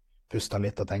får pusta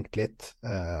litt og tenkt litt,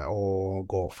 og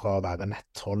går fra å være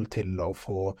nettroll til å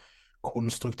få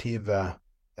konstruktive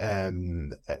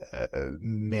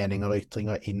meninger og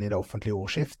ytringer inn i det offentlige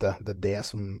ordskiftet. Det er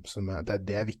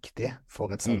det er viktig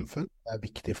for et Mm. samfunn. Det er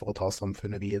viktig for å ta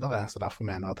samfunnet videre. Så derfor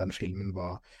mener jeg at den filmen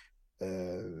var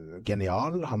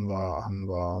genial.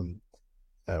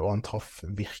 Og han traff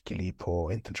virkelig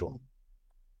på intensjonen.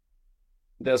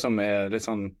 Det som er litt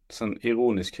sånn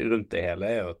ironisk rundt det hele,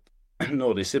 er jo at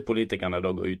når disse politikerne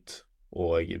da går ut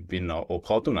og begynner å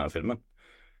prate om denne filmen,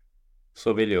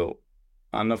 så vil jo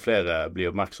enda flere bli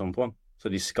oppmerksomme på den. Så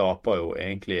de skaper jo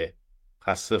egentlig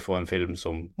presse for en film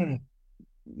som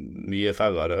mye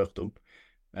færre hadde hørt om.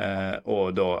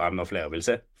 Og da enda flere vil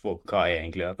se. For hva er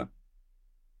egentlig dette?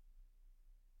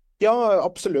 Ja,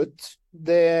 absolutt.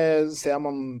 Det ser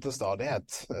man til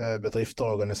stadighet. Bedrifter,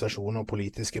 organisasjoner,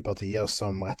 politiske partier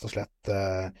som rett og slett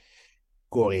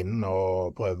går inn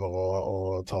og prøver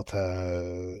å ta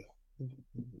til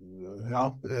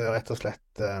ja, rett og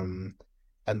slett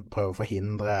prøve å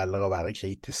forhindre eller å være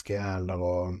kritiske, eller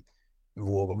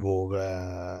hvor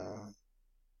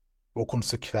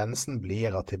konsekvensen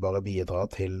blir at de bare bidrar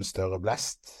til større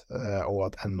blest, og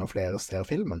at enda flere ser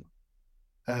filmen.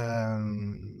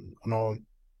 Og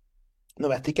nå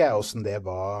vet ikke jeg hvordan det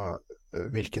var,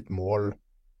 hvilket mål,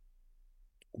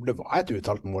 om det var et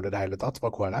uttalt mål i det hele tatt fra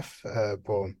KrF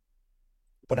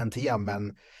på den tida,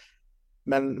 men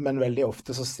veldig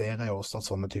ofte så ser jeg også at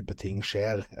sånne type ting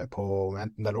skjer på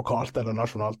enten det er lokalt eller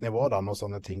nasjonalt nivå. Da, når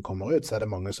sånne ting kommer ut, så er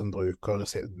det mange som bruker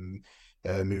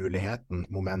muligheten,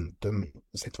 momentum,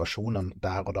 situasjonen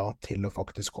der og da til å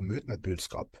faktisk komme ut med et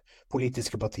budskap.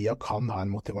 Politiske partier kan ha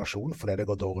en motivasjon fordi det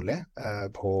går dårlig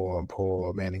på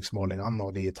meningsmålingene,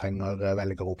 og de trenger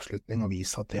velgeroppslutning og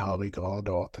vise at de har ryggrad,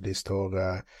 og at de står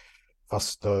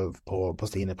fast på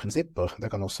sine prinsipper. Det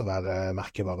kan også være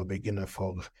merkevarebyggende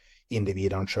for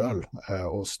individene selv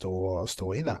å stå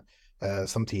i det.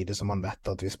 Samtidig som man vet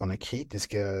at hvis man er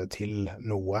kritiske til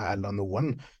noe eller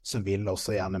noen, så vil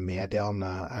også gjerne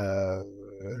mediene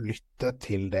lytte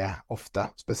til det ofte,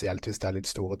 spesielt hvis det er litt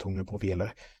store, tunge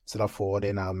profiler. Så da får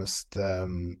de nærmest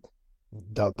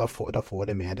da får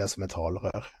det media som et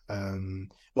talerør.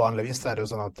 Vanligvis er det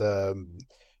jo sånn at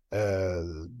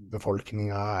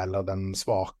befolkninga eller den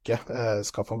svake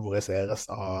skal favoriseres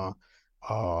av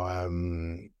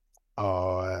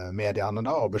mediene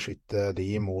da, og beskytte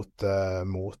de mot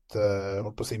holdt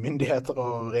på å si, myndigheter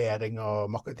og regjering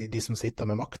og de som sitter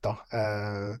med makta.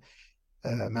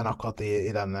 Men akkurat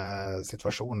i denne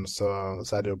situasjonen så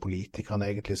er det jo politikerne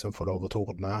egentlig som får lov å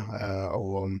tordne,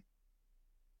 og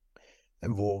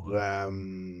hvor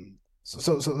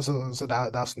så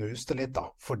der snus det litt, da,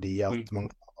 fordi Mm, at man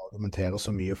argumenterer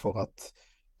så mye for at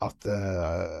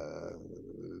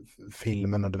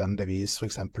filmen nødvendigvis for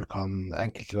eksempel kan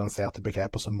enkelte lanserte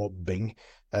begreper som mobbing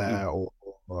mm, og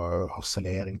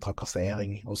harselering,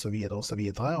 trakassering osv. Og så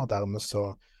videre, og dermed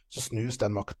så snus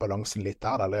den maktbalansen litt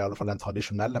der, eller i alle fall den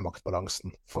tradisjonelle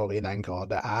maktbalansen. For i den grad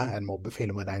det er en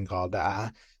mobbefilm, og i den grad det er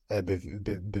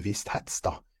bevisst hets,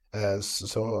 da,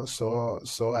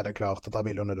 så er det klart at da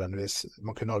vil jo nødvendigvis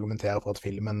man kunne argumentere for at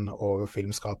filmen og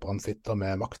filmskaperen sitter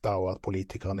med makta, og at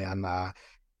politikerne igjen er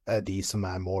de som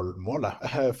er målet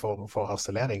for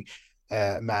harselering.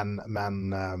 Men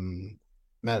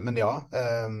ja.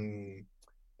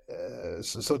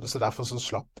 Så derfor så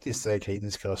slapp disse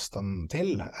kritiske røstene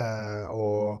til.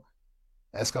 Og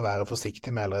jeg skal være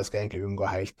forsiktig med, eller jeg skal egentlig unngå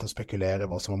helt å spekulere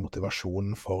hva som var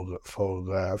motivasjonen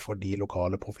for de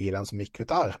lokale profilene som gikk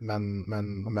ut der.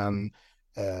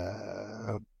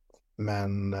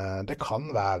 Men det kan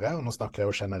være, og nå snakker jeg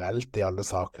jo generelt i alle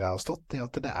saker jeg har stått i,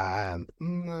 at det er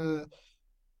enten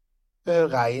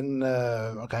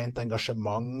rent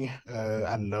engasjement,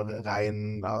 eller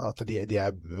at de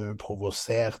er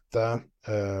provoserte,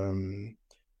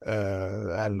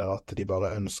 eller at de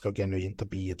bare ønsker genuint å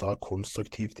bidra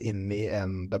konstruktivt inn i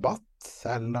en debatt,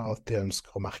 eller at de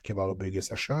ønsker å merkevarebygge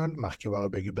seg selv,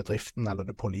 merkevarebygge bedriften eller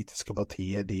det politiske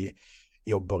partiet de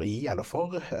jobber i eller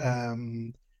for.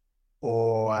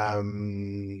 Og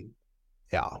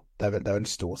ja, det er vel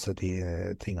stort sett de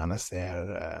tingene jeg ser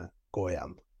gå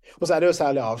igjen. Og så er det jo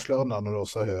særlig avslørende når du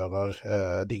også hører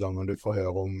de gangene du får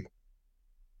høre om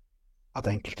at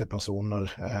enkelte personer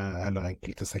eller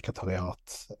enkelte sekretariat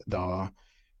da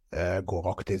går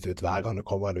aktivt ut hver gang det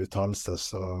kommer en uttalelse,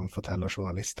 så forteller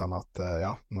journalistene at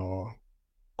ja, nå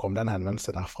kom det en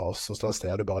henvendelse derfra oss, og så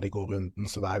ser du bare de går runden,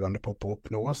 så hver gang det popper opp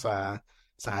noe, så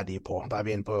er de på. Da er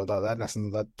vi inne på, da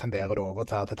tenderer det over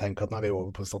til at jeg tenker at nå er vi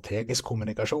over på strategisk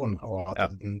kommunikasjon, og at ja.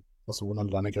 den personen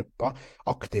eller denne gruppa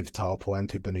aktivt tar på en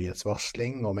type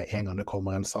nyhetsvarsling, og med en gang det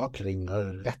kommer en sak,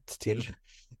 ringer rett til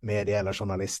medie eller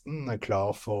journalisten,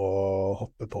 klar for å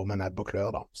hoppe på med nebb og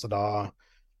klør, da. Så da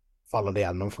faller det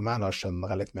gjennom for meg, da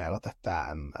skjønner jeg litt mer at dette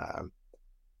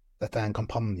er en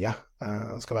kampanje.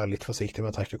 Jeg skal være litt forsiktig med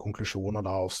å trekke konklusjoner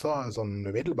da også, sånn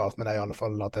umiddelbart, men det er i alle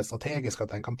fall at det er strategisk, at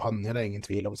det er en kampanje, det er ingen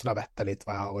tvil om, så da vet jeg litt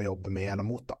hva jeg har å jobbe med eller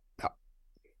mot, da. Ja.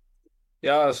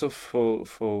 Ja, altså for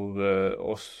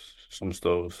oss som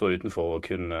står utenfor og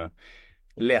kun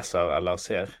leser eller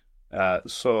ser,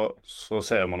 så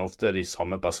ser man ofte de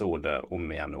samme personene om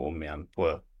igjen og om igjen på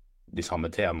de samme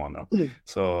temaene.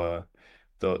 Så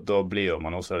da blir jo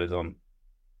man også litt sånn,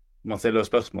 man stiller jo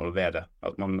spørsmål ved det,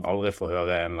 at man aldri får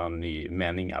høre en eller annen ny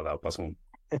mening eller person.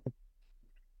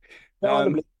 Ja,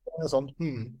 det Um, blir sånn.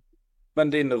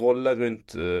 men din rolle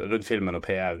rundt filmen og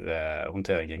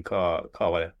PR-håndteringen, hva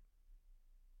var det?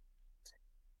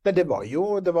 Men det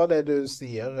var det du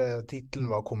sier, tittelen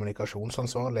var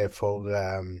kommunikasjonsansvarlig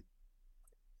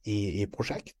i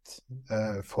prosjekt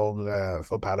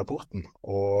for Perleporten,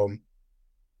 og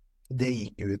det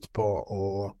gikk ut på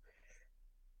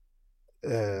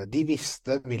de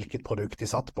visste hvilket produkt de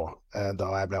satt på da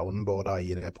jeg ble onboarda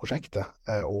i det prosjektet,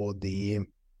 og de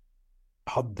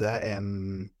hadde en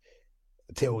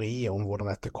teori om hvordan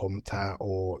dette kom til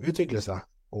å utvikle seg,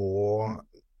 og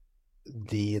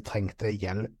de trengte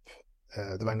hjelp.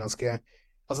 Det var en ganske,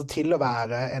 altså til å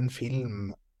være en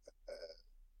film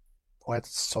på et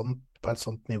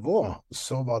sånt nivå,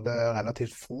 så var det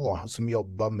relativt få som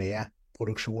jobbet med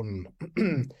produksjonen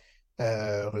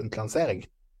rundt lansering.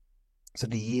 Så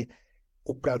de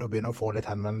opplevde å begynne å få litt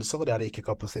henvendelser, og de hadde ikke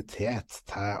kapasitet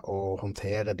til å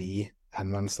håndtere de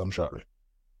henvendelsene selv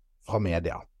fra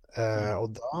media. Og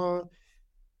da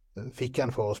fikk jeg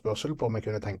en forespørsel på om jeg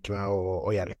kunne tenke meg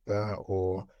å hjelpe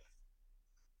og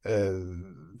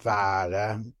være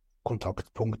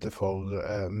kontaktpunktet for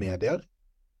medier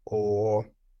og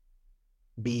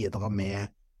bidra med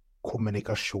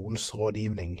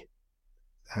kommunikasjonsrådgivning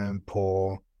på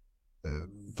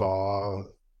hva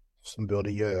som burde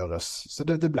gjøres. Så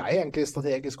det ble egentlig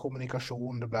strategisk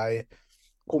kommunikasjon, det ble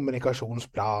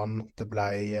kommunikasjonsplan, det ble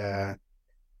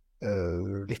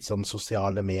litt sånn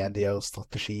sosiale medier,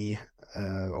 strategi,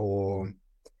 Og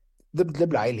det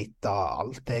ble litt av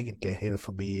alt, egentlig,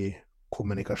 innenfor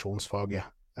kommunikasjonsfaget.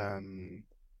 Men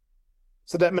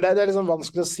det er liksom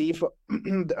vanskelig å si, for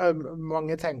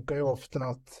mange tenker jo ofte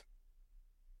at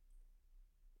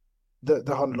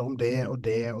det handler om det og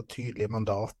tydelige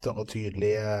mandater og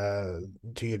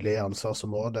tydelige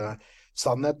ansvarsområder.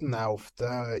 Sannheten er ofte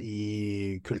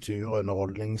i kultur- og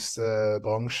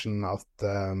underholdningsbransjen at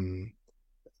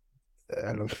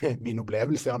eller min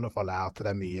opplevelse i alle fall er at det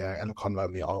er mye, eller kan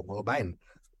være mye armer og bein.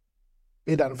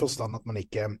 I den forstand at man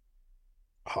ikke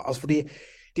har, altså fordi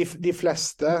de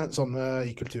fleste sånne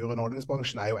i kultur- og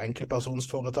underholdningsbransjen er jo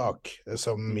enkeltpersonsforetak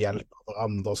som hjelper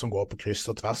hverandre, som går på kryss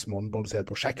og tvers med til et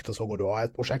prosjekt, og så går du av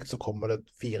et prosjekt, så kommer det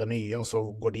 4 nye, og så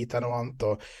går de til noe annet.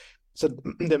 Så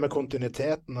det med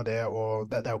kontinuiteten og det er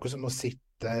jo ikke som å sitte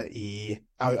i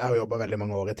Jeg har jobbet veldig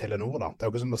mange år i Telenor, da. Det er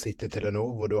jo ikke som å sitte i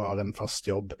Telenor hvor du har en fast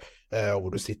jobb, og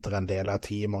hvor du sitter en del av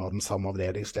teamet og har den samme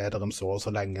avdelingslederen så og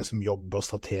så lenge, som jobber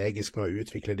strategisk med å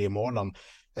utvikle de målene.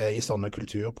 I sånne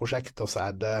kulturprosjekter så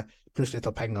er det plutselig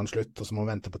tar pengene slutt, og så må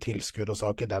man vente på tilskudd, og så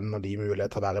har ikke den og de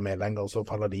mulighet til å være med lenger, og så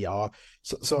faller de av.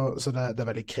 Så det er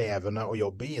veldig krevende å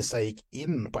jobbe i. Så jeg gikk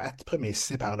inn på ett premiss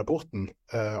i perleporten,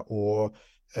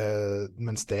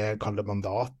 mens det kaller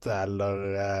mandatet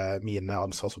eller mine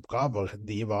ansvarsoppgaver,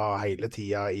 de var hele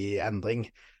tida i endring.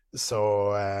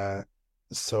 Så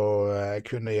jeg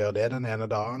kunne gjøre det den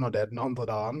ene dagen og det den andre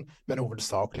dagen, men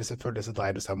hovedsakelig selvfølgelig så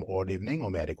dreier det seg om rådgivning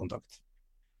og mediekontakt.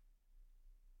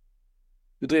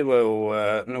 Du driver jo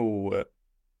nå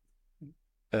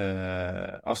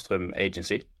Astrum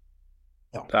Agency,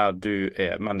 Ja. der du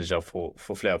er manager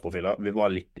for flere profiler. Vi var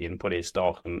litt inne på det i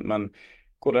starten, men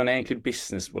hvordan er egentlig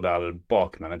businessmodellen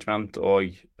bak management,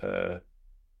 og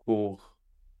hvor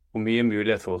mye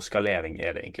mulighet for skalering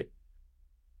er det egentlig?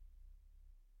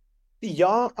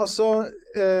 Ja, altså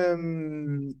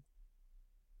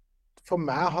for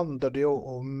meg handler det jo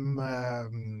om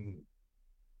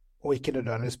og ikke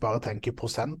nødvendigvis bare tenke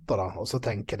prosenter, da. Og så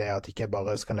tenke det at ikke jeg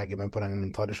bare skal legge meg på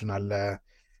den tradisjonelle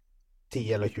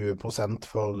 10 eller 20%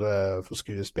 for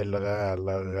skuespillere,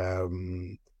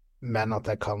 men at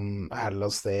jeg kan heller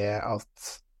se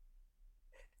at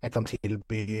jeg kan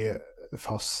tilby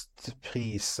fast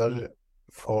priser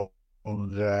for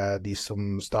de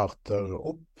som starter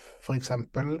opp, for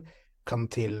eksempel. Kan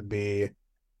tilby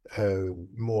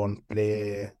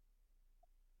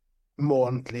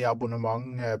månedlig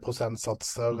abonnement,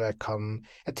 prosentsatser.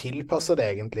 Jeg tilpasser det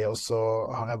egentlig, og så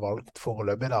har jeg valgt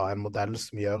foreløpig da en modell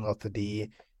som gjør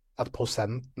at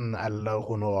prosenten eller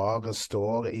honoraret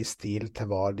står i stil til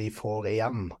hva de får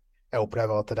igjen. Jeg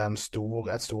opplever at det er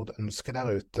et stort ønske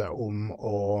der ute om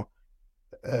å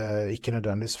ikke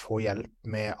nødvendigvis få hjelp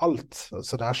med alt.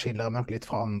 Så der skiller jeg meg litt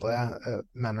fra andre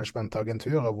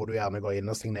managementagenturer, hvor du gjerne går inn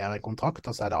og signerer en kontrakt,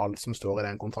 og så er det alt som står i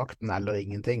den kontrakten, eller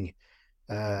ingenting.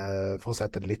 For å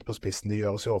sette det litt på spissen, det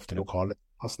gjøres jo ofte lokale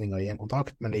tilpasninger i en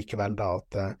kontrakt, men likevel da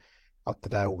at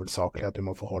det er hovedsakelig at du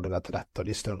må forholde deg til dette. Og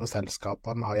de større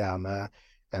selskapene har gjerne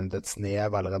et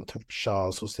snev eller en touch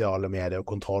av sosiale medier og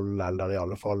kontroll, eller i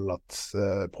alle fall at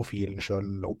profilen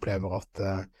selv opplever at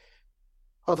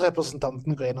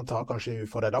representanten går inn og tar kanskje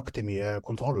ufordelaktig mye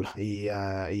kontroll i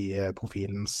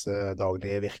profilens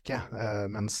daglige virke,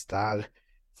 mens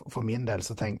for min del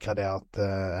så tenker jeg det at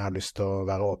jeg har lyst til å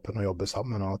være åpen og jobbe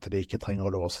sammen, og at de ikke trenger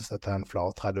å låse seg til en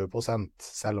flat 30%,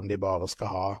 selv om de bare skal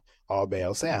ha A, B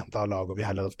og C. Da lager vi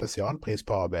heller en spesialpris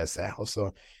på A, B, C, og så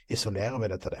isolerer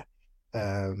vi det til det.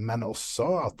 Men også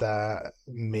at jeg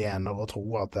mener og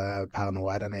tror at jeg per nå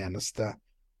er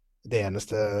det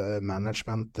eneste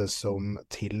managementet som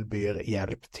tilbyr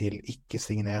hjelp til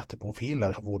ikke-signerte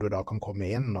profiler, hvor du da kan komme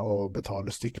inn og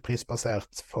betale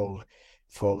stykkprisbasert for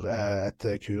et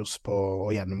kurs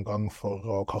og gjennomgang for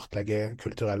å kartlegge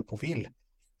kulturell profil,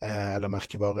 eller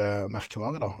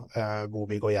merkevare da, hvor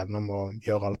vi går gjennom og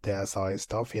gjør alt det jeg sa i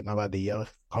stad, finner verdier,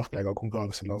 kartlegger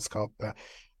konkurranselandskapet,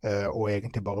 og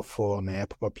egentlig bare får ned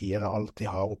på papiret alt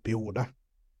de har oppi hodet.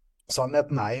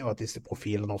 Sannheten er jo at disse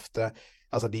profilene ofte,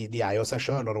 altså de er jo seg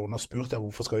selv, og noen har spurt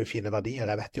hvorfor skal vi finne verdier.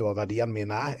 Jeg vet jo hva verdiene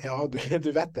mine er. Ja, du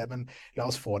vet det, men la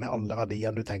oss få ned alle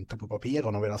verdiene du tenkte på papir,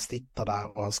 og når vi da sitter der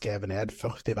og har skrevet ned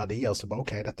 40 verdier, så bare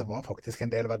ok, dette var faktisk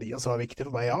en del verdier som var viktig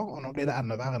for meg, ja, og nå blir det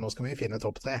enda verre, nå skal vi finne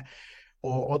topp 3.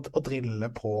 Og drille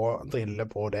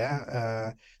på det,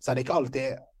 så er det ikke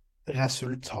alltid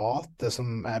resultatet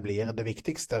som blir det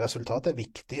viktigste. Resultatet er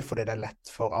viktig fordi det er lett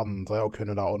for andre å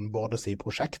kunne da onboardes i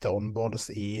prosjektet,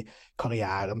 onboardes i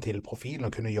karrieren til profilen,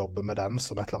 og kunne jobbe med den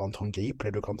som et eller annet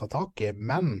håndgripelig du kan ta tak i.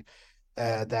 Men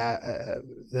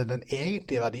Den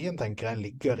egentlige verdien, tenker jeg,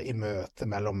 ligger i møtet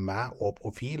mellom meg og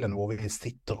profilen, hvor vi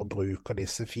sitter og bruker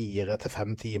disse 4 til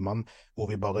 5 timene, hvor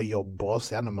vi bare jobber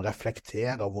oss gjennom,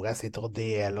 reflekterer, hvor jeg sitter og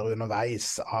deler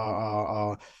underveis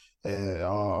av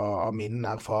min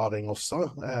erfaring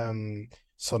også.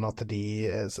 Sånn at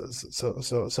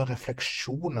så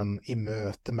refleksjonen i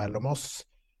møtet mellom oss,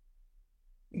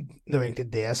 det er jo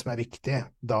egentlig det som er viktig.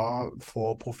 Da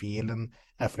får profilen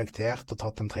reflektert og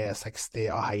tatt en 360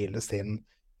 av hele sin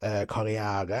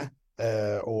karriere,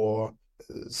 og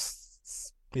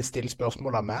blir stilt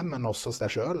spørsmål av meg, men også seg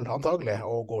selv, antagelig,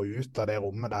 og gå ut av det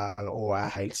rommet der og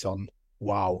er helt sånn,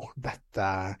 wow,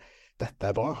 dette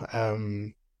er bra.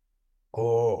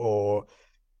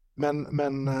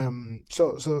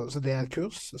 Så det er et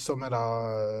kurs som jeg da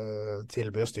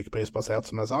tilbyr stykkprisbasert,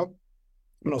 som jeg sa,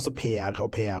 men også PR og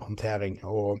PR-håndtering,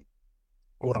 og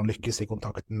hvordan lykkes i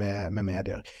kontakten med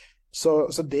medier.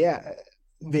 Så det,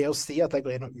 ved å si at jeg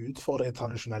går inn og utfordrer de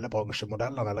tradisjonelle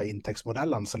bransjemodellene eller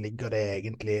inntektsmodellene, så ligger det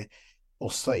egentlig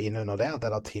også inn under det, at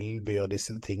jeg da tilbyr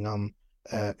disse tingene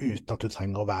uten at du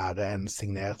trenger å være en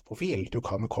signert profil. Du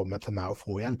kan komme til meg og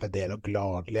få hjelp. Jeg deler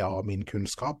gladelig av min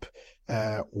kunnskap,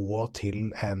 og til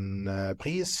en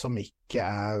pris som ikke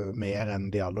er mer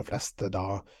enn de aller fleste da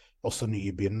også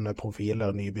nybegynnende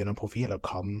profiler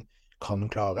kan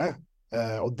klare.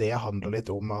 Og det handler litt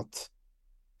om at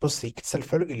på sikt,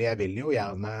 selvfølgelig, jeg vil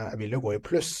jo gå i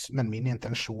pluss, men min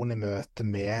intensjon i møte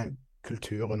med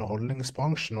kultur- og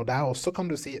underholdningsbransjen, og der også kan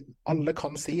du si, alle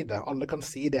kan si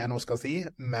det jeg nå skal si,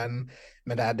 men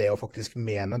det er det å faktisk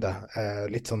mene det,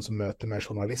 litt sånn som møte med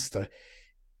journalister.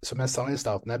 Som jeg sa i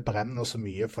starten, jeg brenner så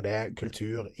mye for det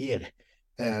kultur gir.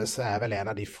 Så er jeg vel en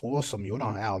av de få som jo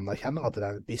da, jeg anerkjenner at det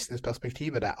er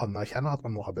businessperspektivet, jeg anerkjenner at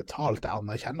man må ha betalt, jeg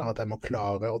anerkjenner at jeg må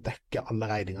klare å dekke alle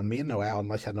regningene mine, og jeg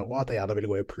anerkjenner også at jeg gjerne vil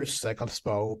gå i pluss, jeg kan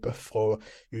spare opp for å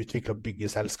utvikle og bygge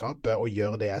selskapet og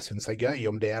gjøre det jeg synes er gøy,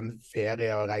 om det er en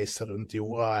ferie og reise rundt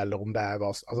jorda, eller om det er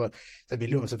altså, jeg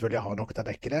vil jo selvfølgelig ha nok til å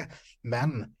dekke det, men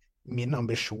min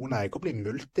ambisjon er ikke å bli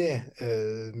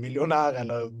multimillionær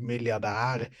eller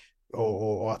milliardær,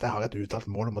 og at jeg har et uttalt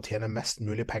mål om å tjene mest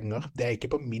mulig penger. Det er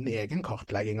ikke på min egen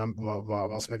kartlegging av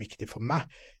hva som er viktig for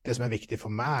meg. Det som er viktig for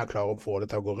meg er å klare å få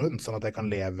det til å gå rundt, sånn at jeg kan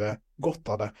leve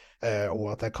godt av det, og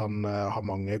at jeg kan ha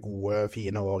mange gode,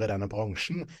 fine år i denne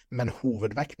bransjen. Men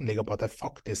hovedvekten ligger på at jeg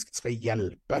faktisk skal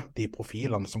hjelpe de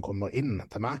profilene som kommer inn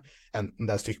til meg, enten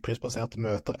det er stykkprisbaserte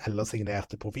møter eller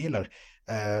signerte profiler,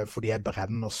 fordi jeg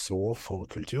brenner så for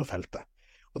kulturfeltet.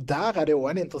 Og der er det jo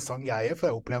en interessant greie, for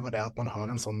jeg opplever det at man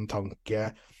har en sånn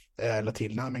tanke eller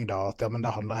tilnærming da, at ja, men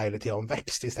det handler hele tiden om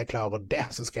vekst. Hvis jeg klarer det,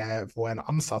 så skal jeg få en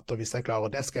ansatt, og hvis jeg klarer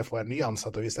det, skal jeg få en ny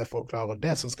ansatt, og hvis jeg klarer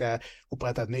det, så skal jeg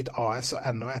opprette et nytt AS og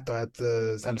enda et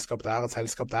selskap der, og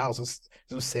så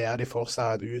ser de for seg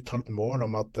et uttalt mål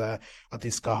om at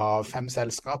de skal ha 5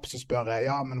 selskap. Så spør jeg,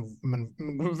 ja, men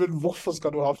hvorfor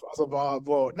skal du ha, altså,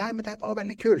 nei, men det er bare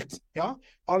veldig kult. Ja,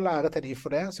 all ære til de for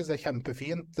det, synes jeg er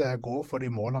kjempefint, gå for de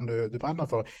målene du brenner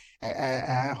for.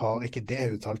 Jeg har ikke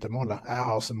det uttalte målet. Jeg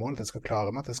har som mål at jeg skal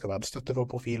klare meg, at jeg skal være støtte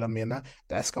for profilene mine,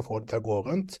 at jeg skal få det til å gå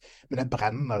rundt, men jeg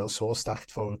brenner så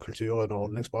sterkt for kultur- og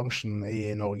underholdningsbransjen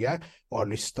i Norge, og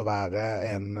har lyst til å være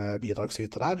en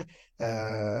bidragsyter der,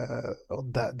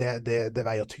 og det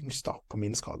veier tyngst da, på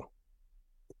min skala.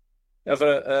 Ja,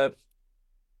 for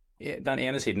den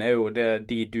ene siden er jo det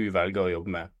de du velger å jobbe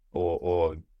med,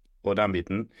 og den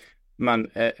biten,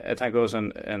 men jeg tenker også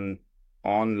en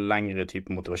annen lengre type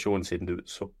motivasjon, siden du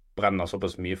brenner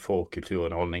såpass mye for kultur og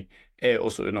underholdning, er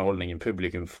også underholdningen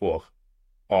publikum får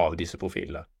av disse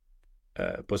profilene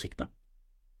på siktene.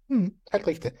 Helt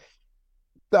riktig.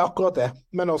 Det er akkurat det,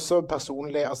 men også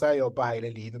personlig. Altså, jeg jobber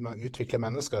hele livet med å utvikle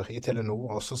mennesker i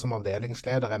Telenor, også som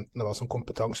avdelingsleder, enten det var som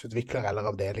kompetanseutvikler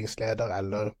eller avdelingsleder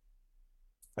eller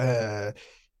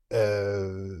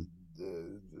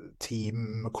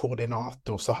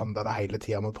teamkoordinator, så handler det hele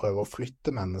tiden om å prøve å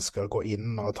flytte mennesker, gå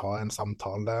inn og ta en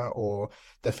samtale og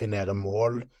definere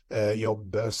mål,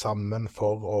 jobbe sammen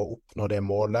for å oppnå det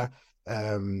målet,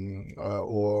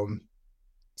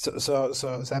 så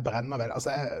jeg brenner vel,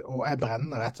 altså jeg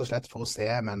brenner rett og slett for å se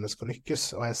mennesker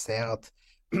lykkes, og jeg ser at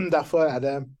derfor er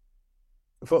det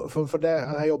For det,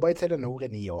 jeg jobbet i Telenor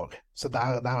i 9 år, så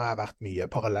der har jeg vært mye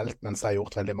parallelt mens jeg har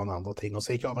gjort veldig mange andre ting. Og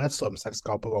så gikk jeg over et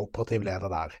strømselskap og var operativ leder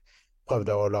der.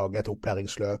 Prøvde å lage et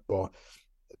opplæringsløp og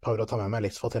prøvde å ta med meg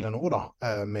litt fra Telenor da,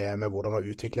 med hvordan å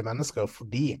utvikle mennesker,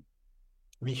 fordi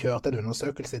vi kjørte en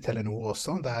undersøkelse i Telenor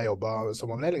også, der jeg jobbet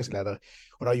som avdelingsleder,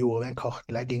 og da gjorde vi en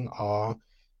kartlegging av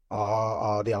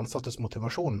av de ansattes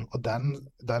motivasjon, og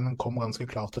den kom ganske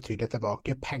klart og tydelig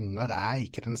tilbake. Penger er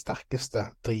ikke den sterkeste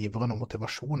driveren og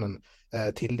motivasjonen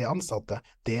til de ansatte.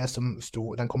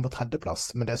 Den kom på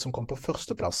tredjeplass, men det som kom på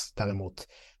førsteplass derimot,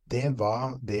 det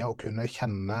var det å kunne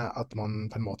kjenne at man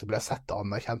på en måte ble sett og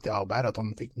anerkjent i arbeidet, at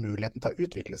man fikk muligheten til å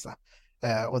utvikle seg.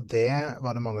 Og det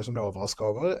var det mange som ble overrasket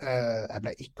over. Jeg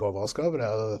ble ikke overrasket over det.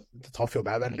 Det traff jo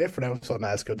meg veldig, for det er jo sånn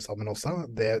jeg er skrudd sammen også.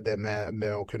 Det med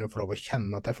å kunne få lov å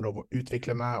kjenne at jeg får lov å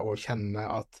utvikle meg, og kjenne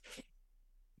at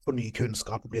for ny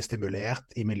kunnskap blir stimulert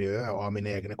i miljøet og av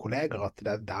mine egne kolleger, at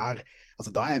det er der,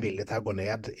 altså da er jeg villig til å gå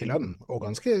ned i lønn, og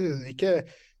ganske,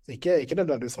 ikke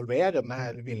nødvendigvis halvere, men jeg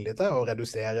er villig til å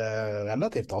redusere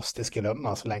relativt drastisk i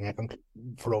lønna, så lenge jeg kan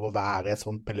få lov å være i et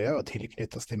sånt miljø og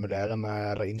tilknytte stimulerende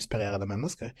eller inspirerende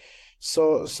mennesker.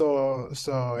 Så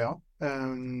ja,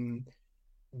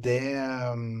 det,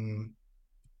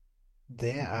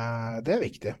 det er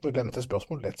viktig. Jeg glemte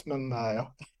spørsmålet litt, men ja.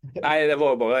 Nei, det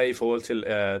var bare i forhold til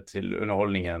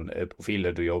underholdningen,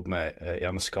 profiler du jobber med,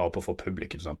 gjerne skaper for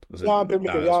publikum, sant? Altså, Ja,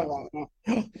 publikum, ja.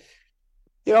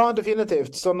 Ja,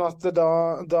 definitivt. Sånn at da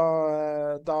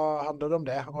handler det om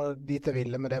det. Og dit jeg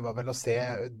ville med det var vel å se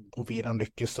profilene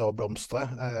lykkes og blomstre,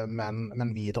 men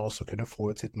videre også kunne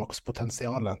få ut sitt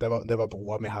makspotensial. Det var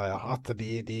broa mi her, ja. At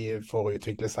de får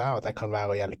utvikle seg, at jeg kan være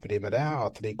og hjelpe dem med det,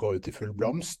 at de går ut i full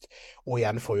blomst, og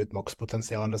igjen få ut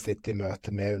makspotensialet sitt i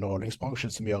møte med underholdningsbransjen,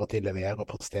 som gjør at de leverer og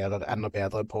presterer enda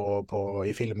bedre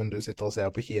i filmen du sitter og ser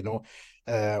på kino,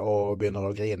 og begynner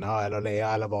å grine eller le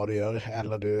eller hva du gjør,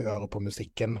 eller du hører på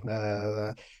musikken,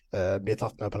 blir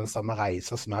tatt med på den samme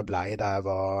reisa som jeg ble da jeg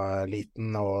var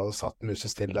liten og satt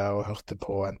musestille og hørte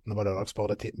på enten det var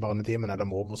lørdagsbarnetimen eller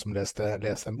mormor som leste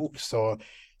en bok, så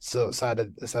er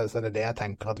det jeg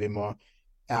tenker at jeg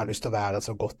har lyst til å være et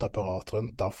så godt apparat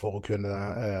rundt da, for å kunne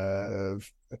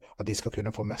at de skal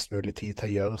kunne få mest mulig tid til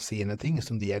å gjøre sine ting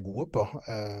som de er gode på,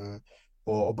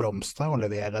 og blomstre og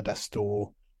levere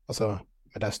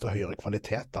med desto høyere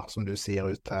kvalitet, da, som du sier,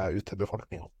 ut til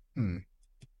befolkningen.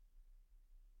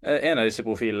 En av disse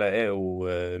profilene er jo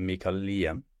Mikael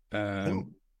Lien.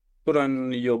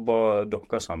 Hvordan jobber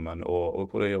dere sammen,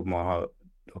 og hvordan jobber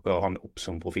dere han opp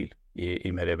som profil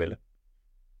i mediebildet?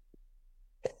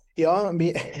 Ja,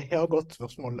 godt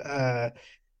spørsmål.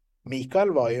 Mikael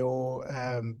var jo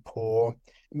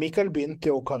Mikael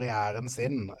begynte jo karrieren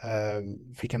sin,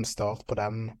 fikk en start på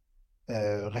den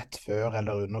rett før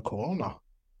eller under korona.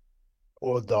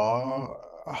 Og da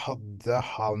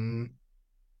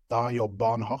jobbet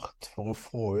han hardt for å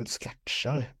få ut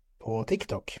sketsjer på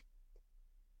TikTok.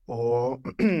 Og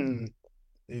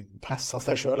presset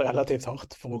seg selv relativt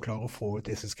hardt for å klare å få ut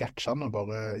disse sketsjene, og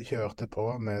bare kjørte på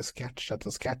med sketsj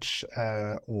etter sketsj,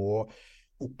 og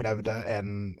opplevde en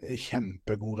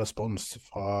kjempegod respons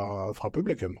fra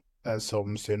publikum, som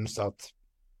synes at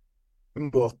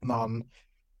måten han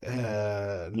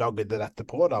lagde dette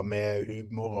på, da, med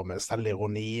humor og med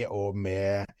selvironi og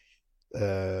med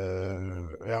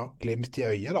glimt i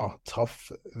øyet, da,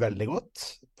 traff veldig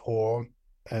godt på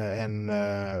en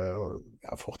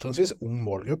fortrinnsvis ung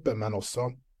målgruppe, men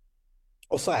også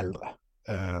eldre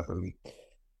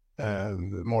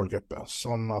målgruppe.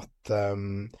 Sånn at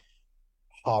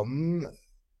han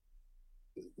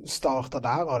startet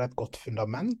der, hadde et godt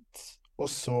fundament, og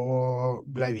så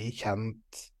ble vi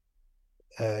kjent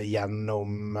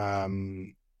gjennom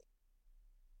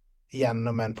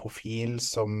en profil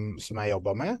som jeg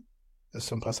jobbet med,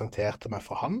 som presenterte meg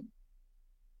for han.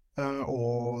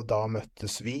 Og da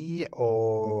møttes vi,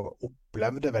 og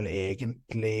opplevde vel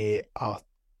egentlig at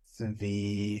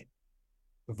vi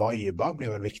viba,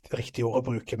 blir vel riktig ord å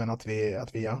bruke, men at vi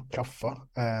klaffa,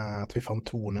 at vi fant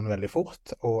tonen veldig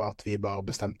fort, og at vi bare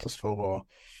bestemte oss for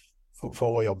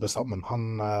å jobbe sammen. Han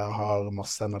har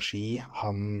masse energi,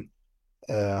 han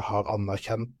har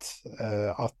anerkjent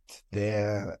at det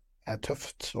er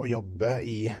tøft å jobbe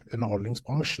i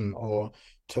underholdningsbransjen, og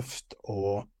tøft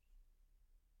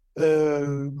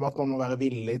at man må være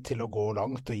villig til å gå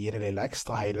langt og gi det lille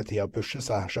ekstra hele tiden, pushe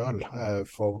seg selv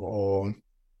for å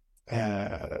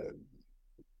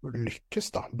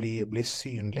lykkes, da, bli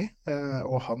synlig,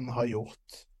 og han har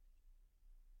gjort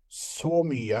så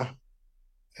mye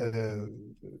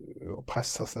og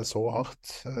presser seg så hardt,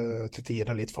 til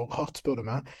tider litt for hardt, spør du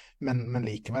meg, men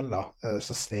likevel da,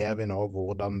 så ser vi nå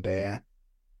hvordan det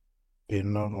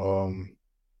begynner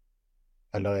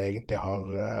eller egentlig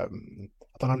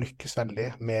at han har lykkes veldig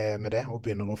med det, og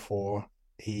begynner å få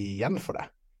igjen for det,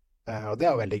 og det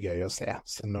er jo veldig gøy å se.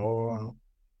 Så nå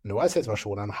er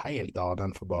situasjonen helt annet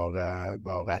enn for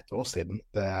bare et år siden.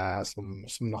 Det er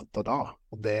som natt og dag,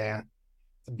 og det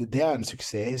er en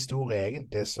suksesshistorie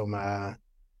egentlig som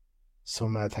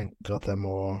som jeg tenker at jeg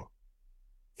må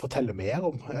fortelle mer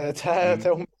om Mm.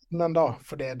 til omverdenen da,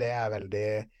 for det er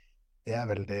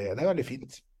veldig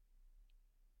fint.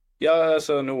 Ja,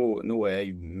 altså nå er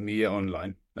jeg mye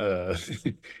online.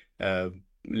 Eh,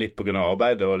 litt på grunn av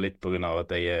arbeid og litt på grunn av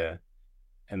at jeg er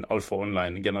en altfor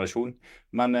online generasjon.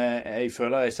 Men jeg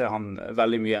føler jeg ser han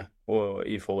veldig mye, og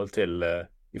i forhold til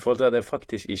at jeg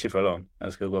faktisk ikke følger han.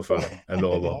 Jeg skal gå og følge han, jeg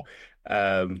lover.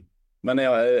 Um, men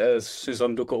jeg syns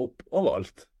han dukker opp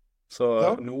overalt. Så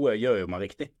Ja, noe gjør jo meg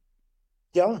riktig.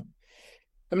 ja.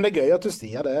 Men det er gøy at du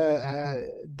sier det.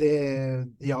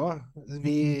 Ja,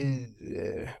 vi,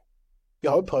 eh, vi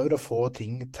har jo prøvd å få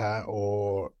ting til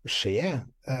å skje.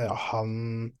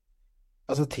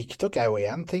 Altså TikTok er jo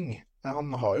én ting.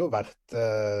 Han har jo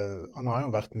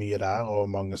vært mye der, og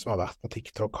mange som har vært på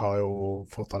TikTok har jo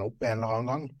fått han opp en eller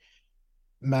annen gang.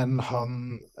 Men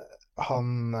han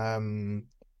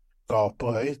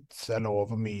gaper høyt, jeg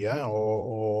lover mye,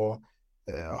 og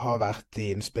har vært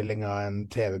i innspilling av en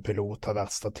TV-pilot, har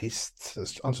vært statist.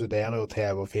 Han studerer jo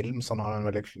TV og film, så han har en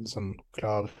veldig sånn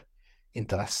klar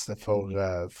interesse for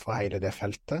hele det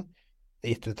feltet.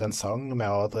 Gitt ut en sang med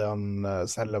Adrian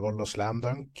Sellevold og Slam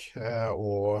Dunk,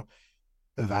 og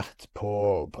vært på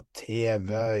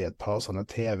TV i et par sånne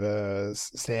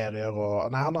TV-serier. Og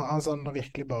nei, han har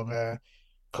virkelig bare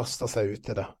kasta seg ut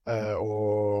i det.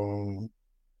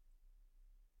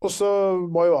 Og så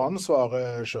må jo han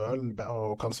svare sjøl,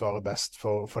 og kan svare best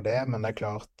for det, men det er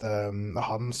klart,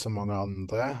 han som mange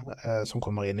andre som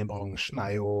kommer inn i bransjen,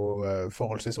 er jo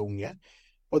forholdsvis unge.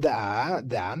 Og det er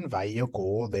en vei å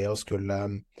gå, det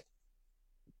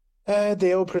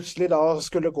å plutselig da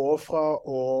skulle gå fra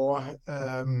å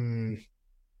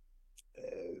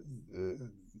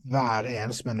være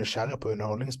en som er nysgjerrig på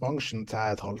underholdningsbransjen, til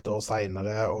et halvt år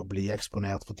seinere å bli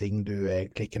eksponert for ting du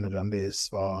egentlig ikke nødvendigvis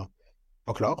var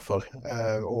klar for.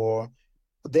 Og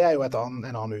det er jo en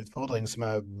annen utfordring som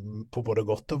er på både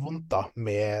godt og vondt da,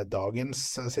 med dagens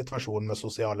situasjon med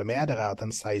sosiale medier, er at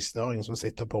en 16-åring som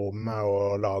sitter på rommet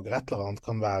og lager et eller annet,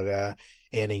 kan være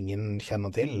en ingen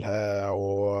kjenner til,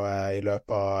 og i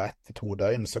løpet av 1 til 2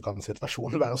 døgn så kan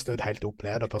situasjonen være snudd helt opp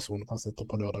ned, og personen kan sitte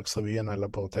på Lørdagsrevyen eller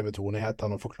på TV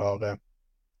 2-nyhetene og forklare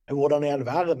hvordan i all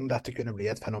verden dette kunne bli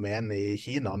et fenomen i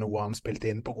Kina, noe han spilte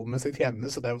inn på rommet sitt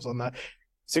hjemme. Så det er jo sånne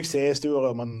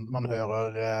suksesshistorier man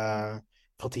hører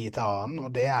fra tid til annen,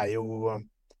 og det er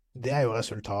jo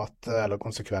resultatet eller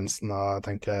konsekvensen av,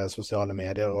 tenker jeg, sosiale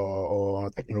medier og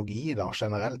teknologi da,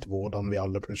 generelt, hvordan vi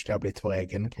alle plutselig har blitt vår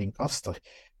egen kringkaster,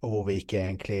 og hvor vi ikke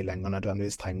egentlig lenger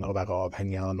nødvendigvis trenger å være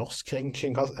avhengig av norsk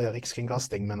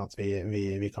rikskringkasting, men at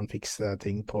vi kan fikse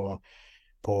ting på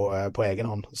egen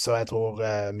hånd. Så jeg tror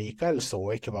Mikael så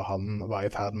ikke hva han var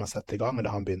i ferd med å sette i gang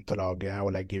da han begynte å lage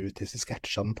og legge ut disse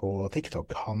sketsjene på TikTok.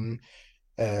 Han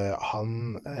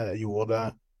gjorde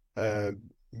det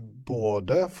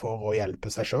både for å hjelpe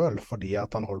seg selv, fordi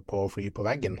at han holdt på å fly på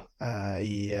veggen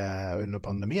under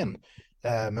pandemien,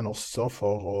 men også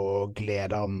for å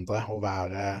glede andre og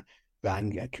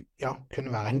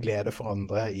kunne være en glede for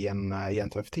andre i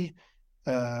en tøff tid.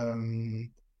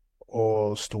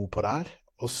 Og sto på der.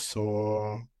 Og så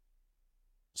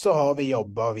har vi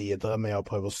jobba videre med å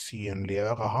prøve å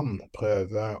synliggjøre han,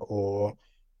 prøve å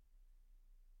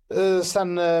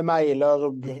sende mailer,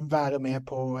 være med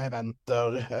på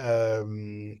eventer.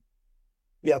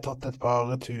 Vi har tatt et par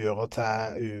turer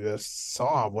til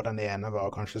USA, hvor den ene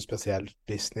var kanskje spesielt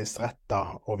businessretta,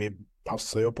 og vi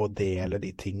passer jo på å dele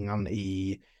de tingene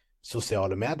i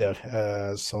sosiale medier,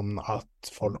 sånn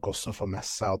at folk også får med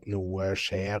seg at noe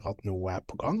skjer, at noe er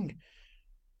på gang.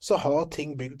 Så har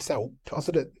ting bygd seg opp.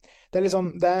 Altså det er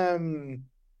liksom det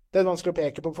er vanskelig å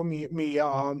peke på, for mye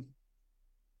av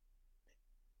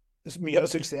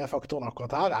suksessfaktoren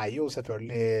akkurat her er jo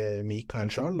selvfølgelig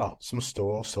Mikael selv da, som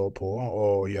står så på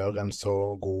og gjør en så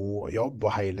god jobb,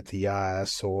 og hele tiden er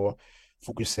så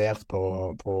fokusert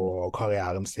på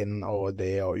karrieren sin og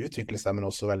det å utvikle seg, men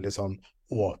også veldig sånn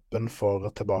åpen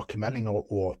for tilbakemeldinger og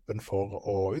åpen for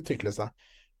å utvikle seg.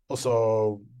 Og så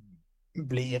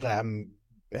blir jeg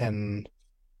en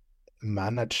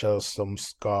manager som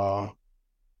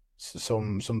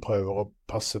prøver å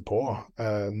passe på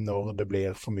når det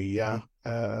blir for mye,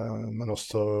 men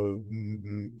også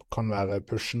kan være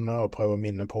pushende og prøve å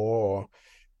minne på og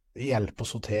hjelpe å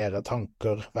sortere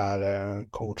tanker, være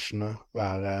coachende,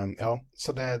 ja, så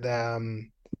det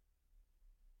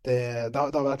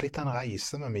har vært litt en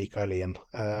reise med Mikael Lien.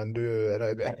 Du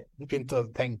begynte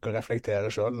å tenke og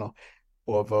reflektere selv nå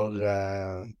over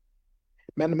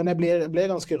men jeg blir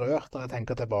ganske rørt når jeg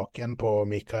tenker tilbake igjen på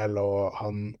Mikael og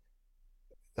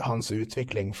hans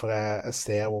utvikling, for jeg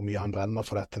ser hvor mye han brenner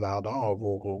for dette hver dag, og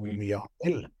hvor mye han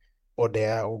vil. Og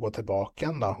det å gå tilbake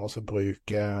igjen, da, og så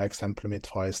bruke eksempelet mitt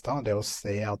fra i stad, det å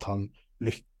se at han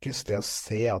lykkes, det å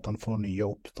se at han får nye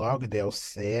oppdrag, det å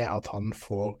se at han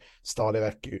får stadig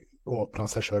vekk åpne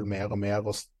seg selv mer og mer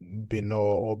og begynne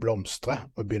å blomstre,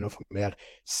 og begynne å få mer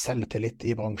selvtillit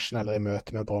i bransjen eller i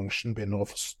møte med bransjen, begynne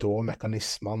å forstå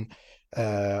mekanismene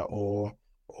og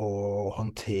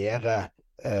håndtere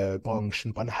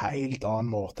bransjen på en helt annen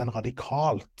måte enn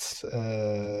radikalt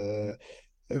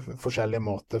forskjellige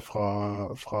måter fra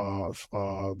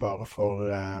bare for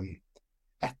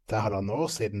etter halvannet år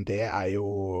siden. Det er jo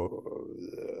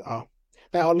ja,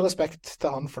 med all respekt til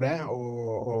han for det,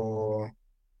 og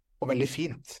veldig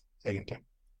fint, egentlig.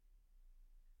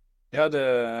 Ja, det,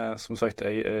 som sagt,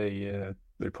 jeg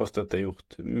vil påstå at det er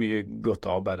gjort mye godt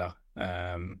arbeid der.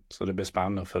 Så det blir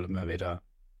spennende å følge med videre.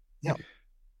 Ja.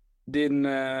 Din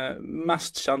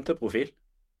mest kjente profil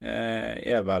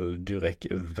er vel Durek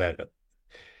Verret.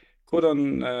 Hvordan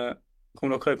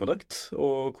kom dere i kontakt,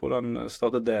 og hvordan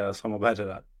startet det samarbeidet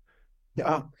der?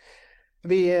 Ja,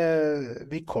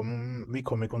 vi kom i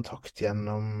kontakt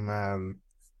gjennom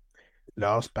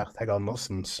Lars Bertheg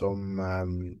Andersen, som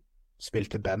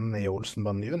spilte band i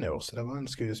Olsenband Junior, så det var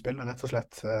en skuespiller rett og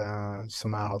slett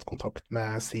som jeg har hatt kontakt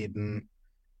med siden,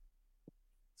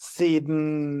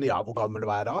 ja, hvor gammel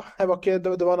var jeg da?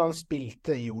 Det var da han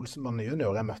spilte i Olsenband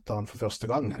Junior, jeg møtte han for første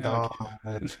gang. Ja,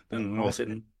 okay. Det er noen år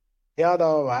siden. Ja,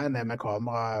 da var jeg nede med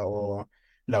kameraet og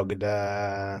lagde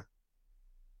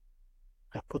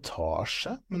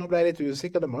reportasje, men nå ble jeg litt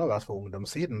usikker, det må ha vært for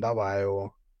ungdomssiden. Da var jeg jo,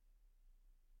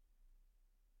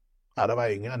 ja, da var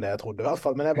jeg yngre enn det jeg trodde i hvert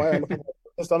fall, men jeg var i alle fall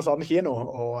på Kristiansand kino,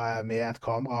 og med et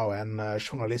kamera og en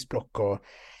journalistblokk, og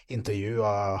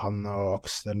intervjuet han og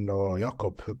Aksel og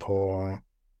Jakob for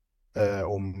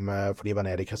de var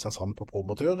nede i Kristiansand på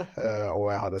promotur, og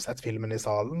jeg hadde sett filmen i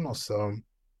salen, og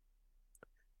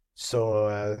så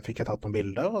fikk jeg tatt noen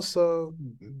bilder, og så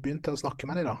begynte jeg å snakke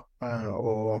med dem da.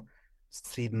 Og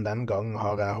siden den gang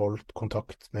har jeg holdt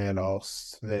kontakt med Lars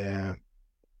ved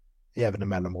jevne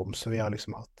mellomrom, så vi har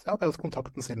liksom vi har hatt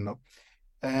kontakten siden da.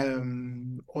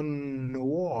 Og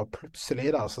nå plutselig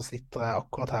da, så sitter jeg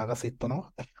akkurat her jeg sitter nå,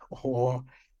 og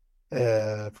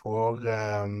får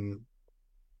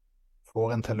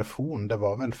en telefon. Det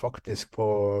var vel faktisk på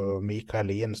Mikael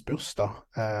Liens bursdag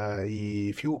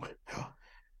i fjor, ja.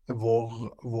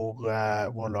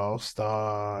 Hvor Lars da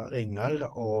ringer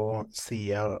og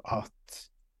sier at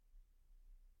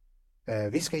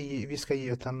vi skal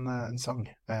gi ut en sang.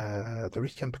 Det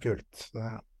blir kjempekult. Så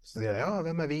sier jeg, ja,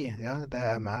 hvem er vi? Ja, det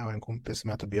er meg og en kompis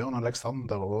som heter Bjørn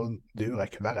Alexander og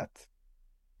Durek Verret.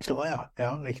 Så ja,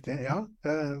 riktig. Ja,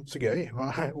 så gøy.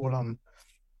 Hvordan?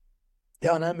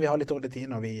 Ja, nei, vi har litt dårlig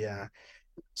tid når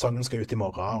sangen skal ut i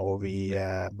morgen, og vi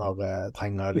bare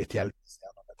trenger litt hjelp med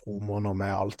promoen og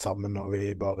med alt sammen, og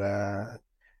vi bare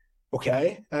ok.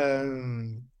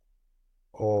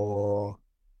 Og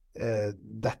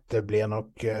dette blir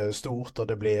nok stort, og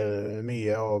det blir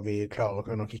mye, og vi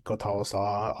klarer nok ikke å ta oss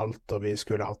av alt, og vi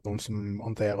skulle hatt noen som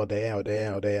håndterer det og det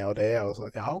og det og det, og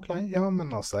så, ja, ok, ja, men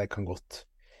altså, jeg kan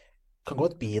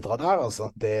godt bidra der,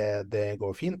 altså. Det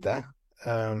går fint, det.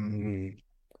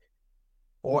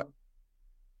 Og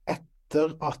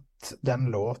etter at den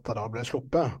låta da ble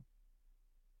sluppet,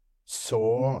 så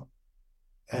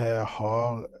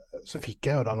fikk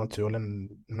jeg jo da naturlig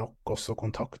nok også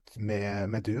kontakt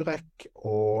med Durek,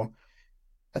 og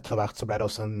etter hvert så ble det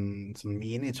også en sånn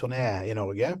miniturné i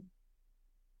Norge,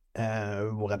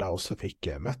 hvor jeg da også fikk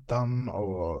møtt han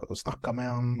og snakket med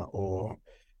han, og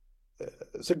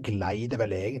så glei det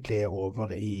vel egentlig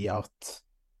over i at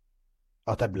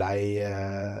jeg ble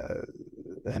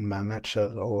en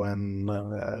manager og en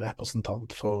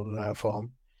representant for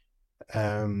han.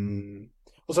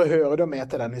 Og så hører det med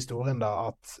til den historien da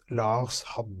at Lars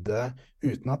hadde,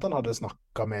 uten at han hadde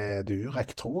snakket med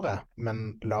Durek, tror jeg,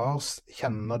 men Lars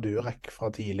kjenner Durek fra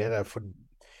tidligere, for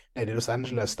nede i Los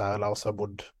Angeles, der Lars har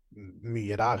bodd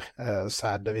mye der,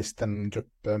 så er det visst en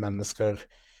gruppe mennesker,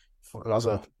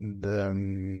 altså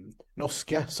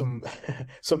norske, som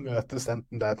møtes,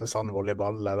 enten det er til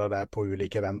sandvolleyball eller det er på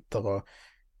ulike eventer, og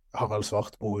Harald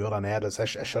Svart bor jo der nede, så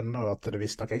jeg skjønner at det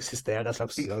visst nok eksisterer et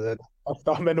slags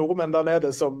med nordmenn der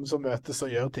nede som møtes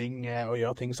og gjør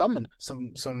ting sammen,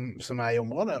 som er i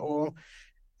området. Og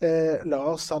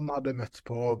Lars, han hadde møtt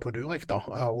på Durek da,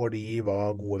 og de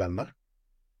var gode venner.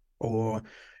 Og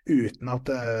uten at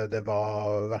det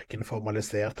var hverken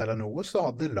formalisert eller noe, så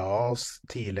hadde Lars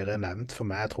tidligere nevnt for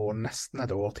meg, jeg tror nesten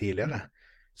et år tidligere,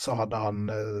 så hadde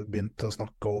han begynt å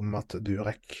snakke om at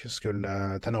Durek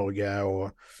skulle til Norge,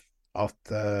 og at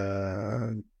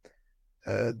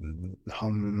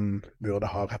han burde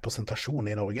ha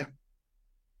representasjon i Norge.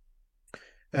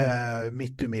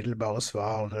 Mitt umiddelbare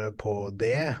svar på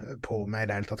det, på meg i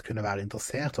det hele tatt kunne være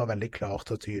interessert, var veldig klart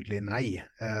og tydelig nei.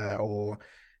 Og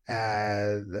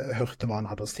jeg hørte hva han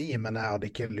hadde å si, men jeg hadde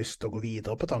ikke lyst til å gå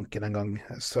videre på tanken engang.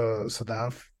 Så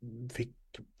fikk,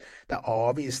 der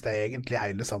avviste jeg egentlig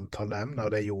hele samtaleemnet,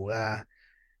 og det gjorde jeg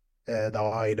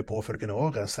da i det påfølgende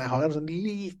året. Så jeg har en sånn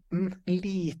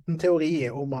liten teori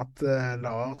om at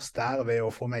Lars der, ved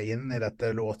å få meg inn i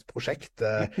dette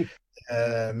låtprosjektet,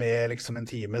 med liksom en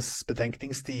times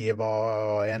betenkningstid,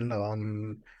 var et eller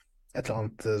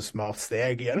annet smart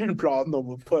steg i en plan om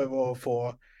å prøve å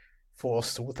få oss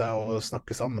to til å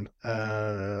snakke sammen,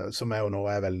 som jeg jo nå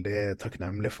er veldig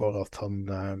takknemlig for at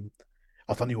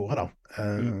han gjorde da.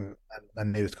 Mm.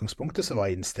 Men i utgangspunktet så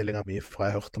var innstillingen min fra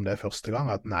jeg hørte om det første gang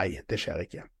at nei, det skjer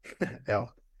ikke. Ja.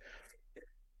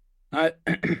 Nei,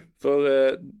 for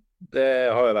det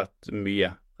har jo vært mye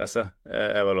presse,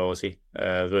 jeg var lov å si,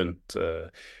 rundt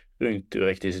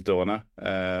Durek de siste årene.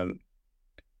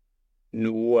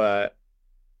 Noe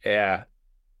er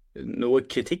Noe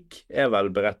kritikk er vel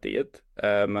berettiget,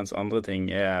 mens andre ting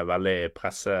er veldig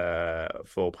presse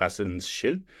for pressens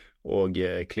skyld og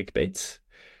clickbaits.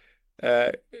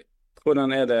 Eh,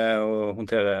 Hvordan er det å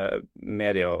håndtere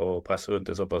media og presse rundt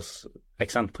en såpass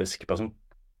eksentrisk person?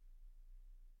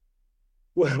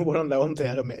 Hvordan det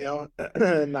håndterer meg? Ja,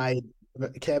 nei,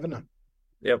 krevende.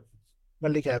 Ja.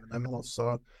 Veldig krevende, men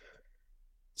også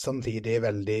samtidig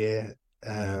veldig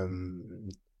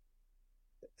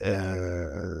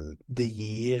det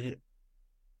gir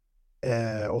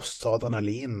oss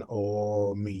adrenalin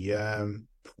og mye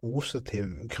positiv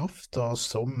kraft, og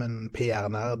som en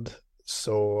PR-nerd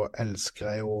så elsker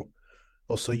jeg jo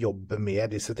også å jobbe med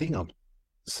disse tingene.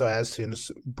 Så jeg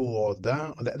synes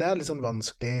både, og det er litt sånn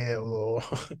vanskelig å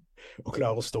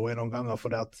klare å stå i noen ganger,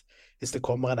 for det at hvis det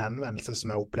kommer en henvendelse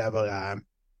som jeg opplever er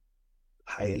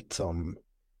helt sånn,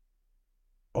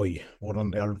 oi,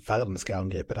 hvordan i all verden skal jeg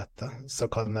angripe dette? Så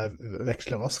kan jeg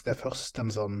veksle raskt. Det er først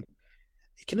en sånn,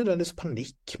 ikke nødvendigvis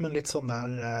panikk, men litt sånn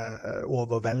der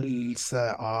overveldelse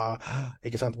av,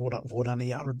 ikke sant, hvordan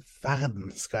i all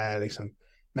verden skal jeg liksom,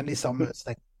 men i samme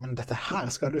stek, men dette her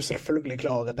skal du selvfølgelig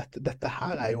klare, dette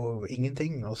her er jo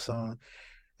ingenting, og så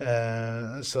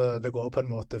det går på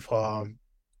en måte fra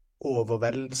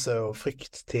overveldelse og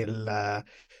frykt til og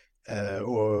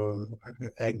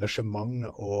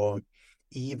engasjement og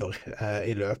iver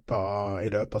i løpet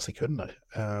av sekunder.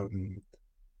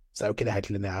 Så er jo ikke det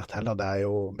helt lineært heller, det er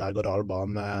jo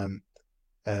berg-og-dal-bane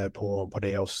på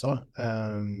det også.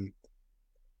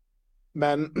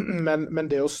 Men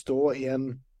det å stå i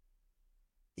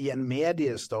en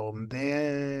mediestorm,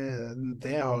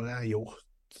 det har jeg gjort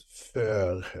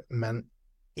før, men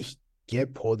ikke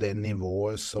på det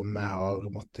nivået som jeg har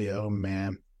måttet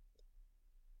gjøre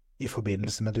i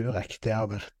forbindelse med Durek.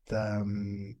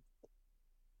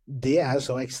 Det er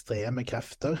så ekstreme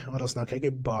krefter, og da snakker jeg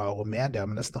ikke bare om media,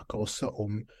 men jeg snakker også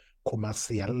om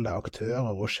kommersielle aktører,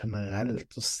 og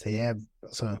generelt å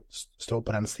stå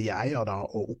på den siden jeg gjør da,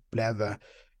 og oppleve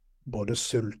både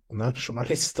sultne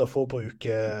journalister, for å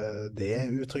bruke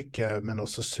det uttrykket, men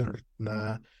også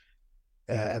sultne,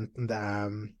 enten det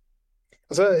er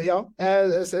ja,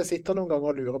 jeg sitter noen ganger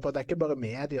og lurer på at det er ikke bare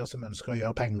medier som ønsker å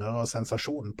gjøre penger og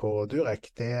sensasjon på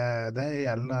Durek. Det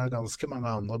gjelder ganske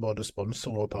mange andre, både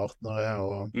sponsorer og partnere,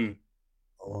 og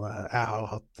jeg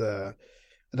har hatt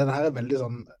denne her er veldig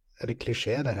sånn, er det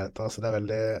klisjé det heter? Altså det er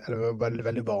veldig,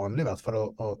 veldig vanlig i hvert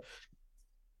fall å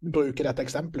bruke dette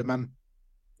eksempelet,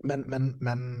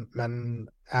 men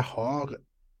jeg har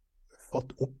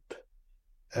fått opp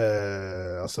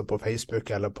altså på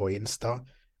Facebook eller på Insta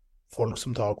folk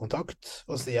som tar kontakt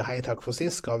og sier hei, takk for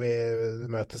sist, skal vi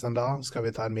møtes en dag, skal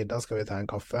vi ta en middag, skal vi ta en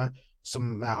kaffe,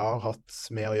 som jeg har hatt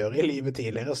med å gjøre i livet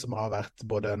tidligere, som har vært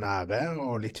både nære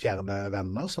og litt fjerne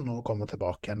venner, som nå kommer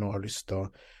tilbake igjen og har lyst til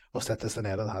å sette seg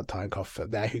ned og ta en kaffe.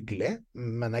 Det er hyggelig,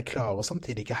 men jeg klarer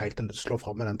samtidig ikke helt å slå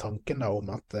fram med den tanken da, om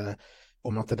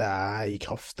at det er i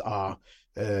kraft av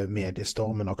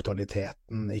mediestormen,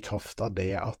 aktualiteten, i kraft av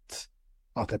det at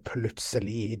jeg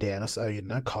plutselig i deres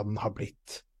øyne kan ha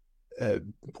blitt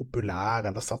populær,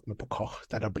 eller satt meg på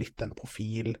kart, eller blitt en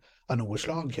profil av noe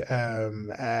slag.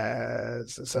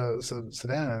 Så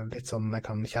det er litt sånn jeg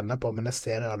kan kjenne på, men jeg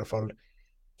ser i alle fall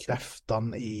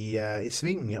kreftene i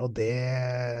sving, og det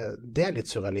er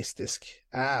litt surrealistisk.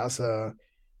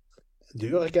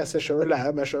 Durek er seg selv, jeg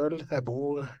er meg selv, jeg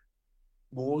bor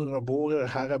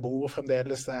her jeg bor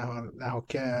fremdeles, jeg har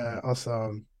ikke,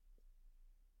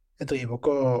 jeg driver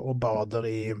ikke og bader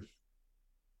i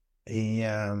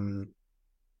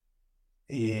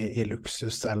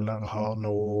luksus, eller har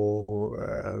noe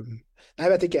Nei,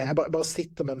 jeg vet ikke, jeg bare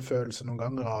sitter med en følelse noen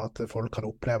ganger av at folk kan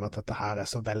oppleve at dette her er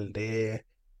så veldig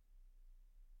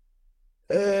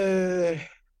eh,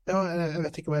 ja, jeg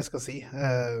vet ikke hva jeg skal si,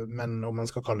 men om man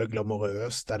skal kalle det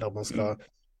glamorøst, eller om man Mm. skal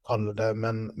kalle det,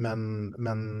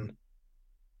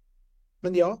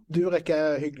 men ja, Durek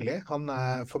er hyggelig.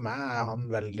 For meg er han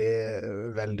veldig,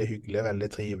 veldig hyggelig, veldig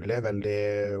trivelig, veldig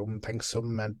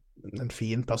omtenksom, en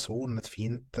fin person, et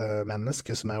fint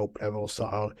menneske som jeg opplever også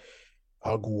har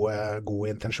gode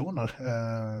intensjoner.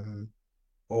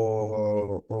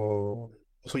 Og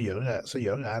så gjør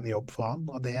jeg en jobb for han,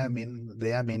 og det er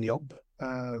min jobb.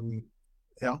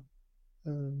 Ja.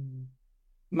 Um,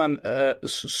 Men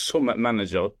som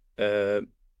manager,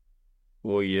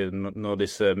 og når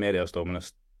disse mediestormene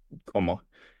kommer,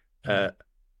 mm.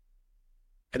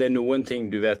 er det noen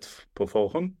ting du vet på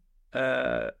forhånd?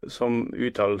 Som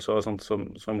uttalelser og sånt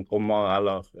som kommer,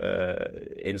 eller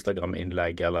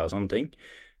Instagram-innlegg eller sånne ting?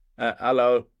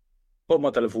 Eller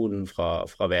kommer telefonen fra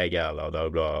VG eller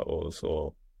Dagbladet, og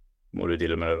så må du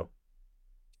deale med det da?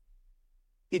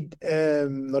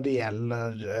 Når det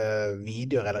gjelder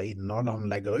videoer eller innhold han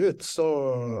legger ut, så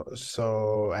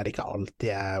er det ikke alltid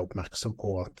jeg er oppmerksom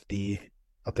på at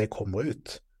det kommer ut.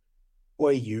 Og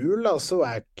i jula så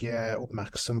er jeg ikke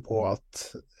oppmerksom på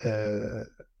at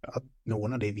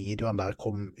noen av de videoene der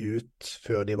kom ut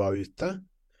før de var ute.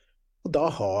 Og da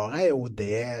har jeg jo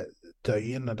det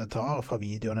døgnet det tar fra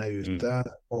videoen er ute,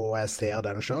 og jeg ser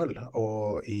den selv.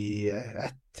 Og i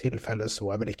ett tilfelle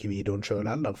så jeg vel ikke videoen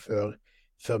selv heller,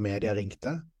 før media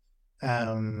ringte.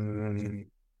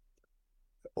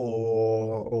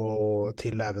 Og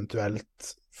til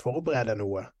eventuelt forberede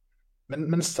noe.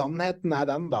 Men sannheten er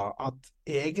den da, at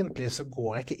egentlig så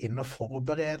går jeg ikke inn og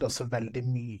forbereder så veldig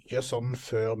mye sånn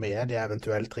før media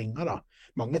eventuelt ringer da.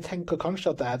 Mange tenker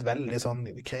kanskje at det er et veldig sånn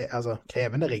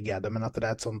krevende rigg er det, men at det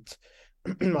er et sånt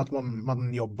at man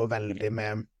jobber veldig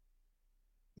med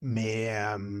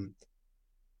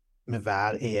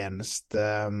hver eneste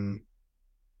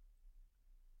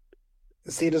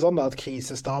si det sånn da, at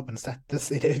krisestaben settes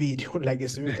i det videoen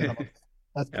legges ut, eller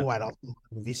at på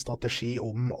en viss strategi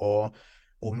om å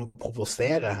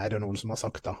provosere, er det noen som har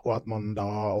sagt da, og at man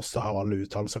da også har alle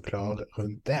uttalelser klar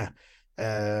rundt det.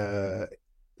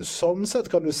 Sånn sett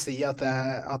kan du si at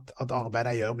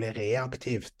arbeidet jeg gjør blir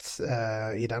reaktivt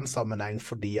i den sammenheng,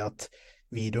 fordi at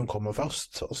videoen kommer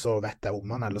først, og så vet jeg om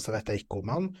han, eller så vet jeg ikke om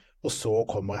han, og så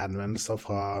kommer henvendelser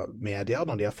fra media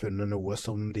når de har funnet noe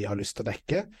som de har lyst til å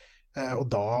dekke. Og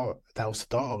det er også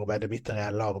da mitt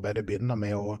reelle arbeidet begynner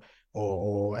med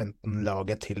å enten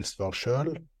lage et tilsvar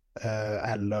selv,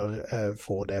 eller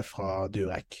få det fra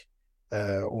Durek.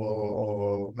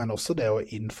 Men også det å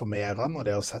informere han, og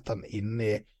det å sette han inn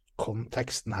i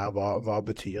konteksten her, hva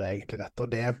betyr egentlig dette?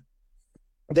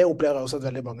 Og det opplever jeg også at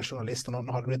veldig mange journalister, nå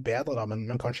har det blitt bedre da, men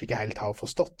kanskje ikke helt har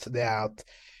forstått, det er at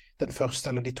den første,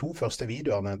 eller de 2 første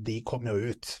videoene, de kom jo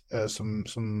ut som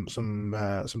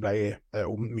ble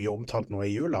mye omtalt nå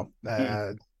i jula.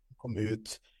 Kom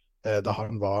ut da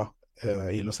han var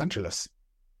i Los Angeles.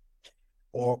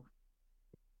 Og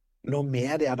når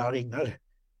media da ringer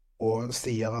og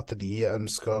sier at de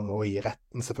ønsker å gi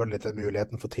retten selvfølgelig til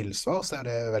muligheten for tilsvar, så er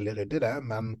det veldig ryddig det,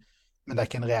 men det er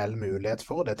ikke en reell mulighet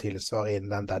for det tilsvaret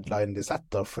innen den deadline de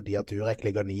setter, fordi at Durek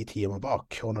ligger 9 timer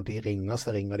bak, og når de ringer,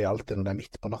 så ringer de alltid når det er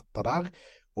midt på natta der,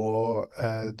 og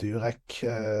Durek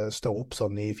står opp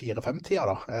sånn i 4-5-tida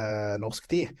da, norsk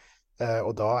tid,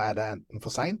 og da er det enten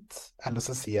for sent, eller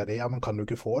så sier de, ja, men kan vi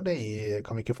ikke få det i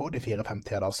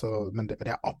 4-5-tida da, men det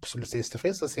er absolutt siste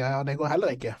frist, så sier jeg, ja, det går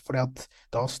heller ikke, fordi at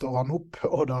da står han opp,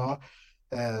 og da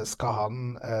skal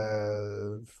han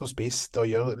få spist og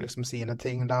gjøre liksom sine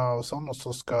ting da og sånn, og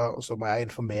så må jeg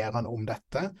informere han om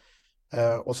dette,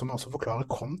 og så må jeg også forklare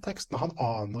konteksten. Han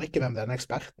aner ikke hvem den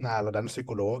eksperten er, eller den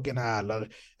psykologen er, eller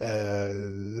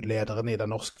lederen i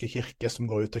den norske kirke som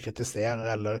går ut og kritiserer,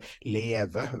 eller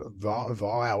Leve.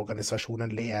 Hva er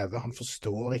organisasjonen Leve? Han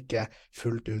forstår ikke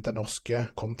fullt ut den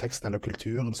norske konteksten eller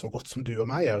kulturen så godt som du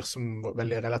og meg gjør, som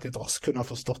veldig relativt raskt kunne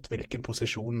ha forstått hvilken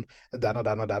posisjon den og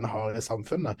den har i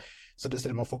samfunnet. Så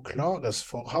det må forklares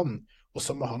for han, og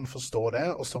så må han forstå det,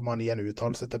 og så må han gi en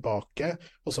uttalelse tilbake,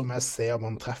 og så må jeg se om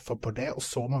han treffer på det, og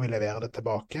så må vi levere det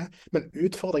tilbake. Men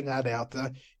utfordringen er det at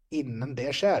innen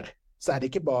det skjer, så er det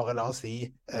ikke bare, la oss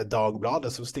si, Dagbladet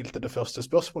som stilte det første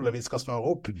spørsmålet vi skal svare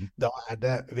opp. Da er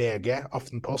det VG,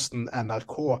 Aftenposten,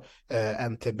 NRK,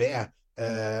 NTB,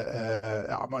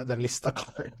 ja, den lista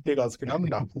kan bli ganske lang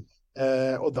da.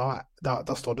 Og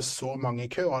da står det så mange i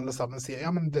kø, og alle sammen sier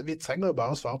ja, men vi trenger jo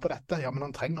bare å svare på dette. Ja, men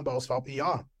han trenger bare å svare på ja.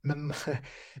 Men,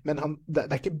 det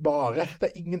er ikke bare, det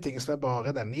er ingenting som er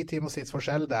bare. Det er 9 timers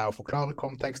tidsforskjell. Det er å forklare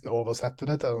konteksten, oversette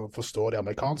det til å forstå det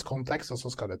amerikansk kontekst, og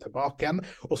så skal det tilbake igjen,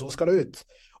 og så skal det ut.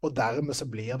 Og dermed så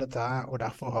blir det til, og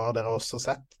derfor har dere også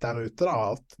sett der ute da,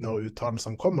 at når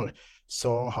uttalelsene kommer,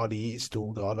 så har de i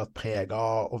stor grad vært preget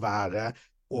av å være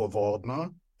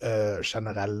overordnet,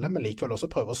 generelle, men likevel også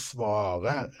prøve å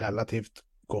svare relativt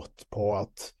godt på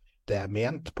at det er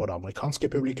ment på det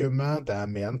amerikanske publikummet, det er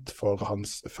ment for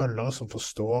hans følgere som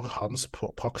forstår hans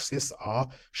praksis av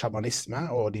sjamanisme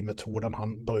og de metodene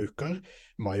han bruker.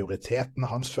 Majoriteten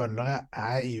av hans følgere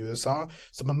er i USA,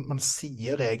 så man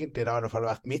sier egentlig, det har i hvert fall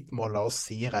vært mitt mål, å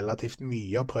si relativt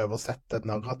mye og prøve å sette et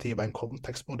narrativ og en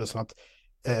kontekst på det, sånn at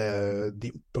de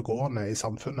oppegående i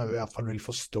samfunnet i hvert fall vil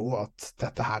forstå at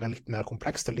dette her er litt mer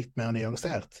komplekst og litt mer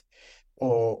nyansert.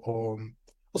 Og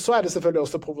så er det selvfølgelig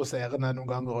også provoserende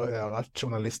noen ganger å høre at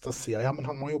journalister sier ja, men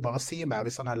han må jo bare si mer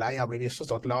hvis han er lei av å bli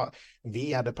misforstått. Vi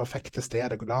er det perfekte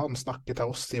stedet. La han snakke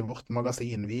til oss i vårt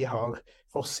magasin. Vi har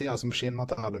forsider som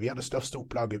skinnmateriale. Vi har det største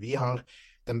opplaget. Vi har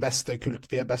vi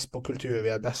er best på kultur,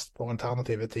 vi er best på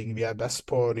alternative ting, vi er best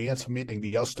på nyhetsformidling,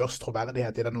 vi har størst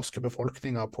troverdighet i den norske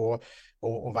befolkningen på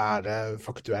å være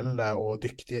faktuelle og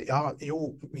dyktige. Ja,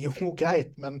 jo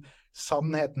greit, men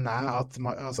sannheten er at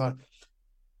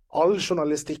all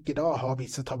journalistikk i dag har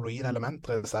visse tabloide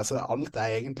elementer, så alt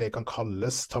er egentlig kan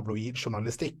kalles tabloid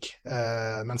journalistikk,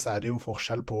 men så er det jo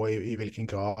forskjell på i hvilken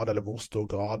grad eller hvor stor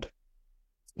grad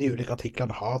de ulike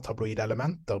artiklene har tabloide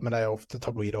elementer, men det er ofte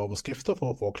tabloide overskrifter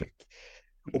for å få klikk.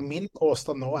 Og min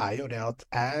påstand nå er jo det at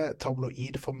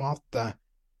tabloidformatet,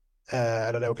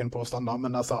 eller det er jo ikke en påstand da,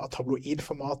 men altså at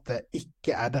tabloidformatet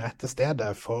ikke er det rette stedet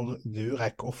for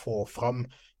Durek å få fram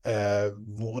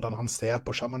hvordan han ser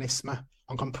på sjamanisme.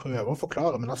 Han kan prøve å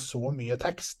forklare, men det er så mye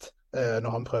tekst når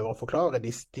han prøver å forklare.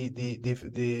 De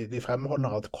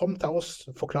fremholder at kom til oss,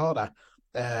 forklar det.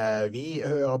 Vi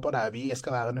hører på det, vi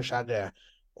skal være nysgjerrige.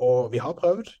 Og vi har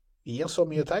prøvd, vi gir så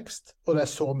mye tekst, og det er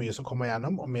så mye som kommer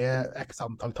gjennom, og med x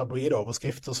antall tabloide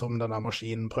overskrifter som denne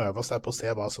maskinen prøver seg på å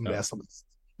se hva som leser mest.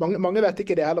 Mange vet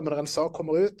ikke det heller, men når en sak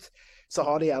kommer ut, så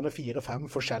har de gjerne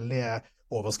 4-5 forskjellige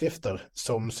overskrifter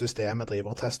som systemet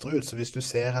driver og tester ut. Så hvis du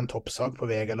ser en toppsak på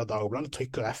VG eller Dagbladet,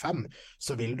 trykker F5,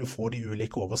 så vil du få de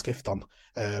ulike overskriftene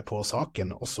på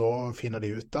saken. Og så finner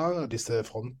de ut av, disse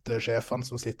frontsjefene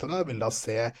som sitter der, vil da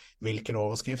se hvilken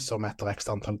overskrift som etter x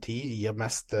antall tid gir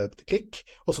mest klikk,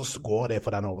 og så går det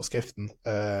for den overskriften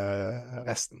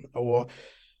resten. Og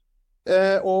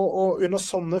under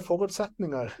sånne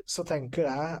forutsetninger så tenker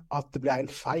jeg at det blir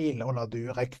helt feil å la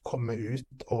Durek komme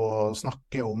ut og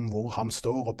snakke om hvor han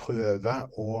står og prøve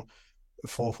å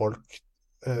få folk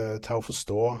til å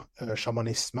forstå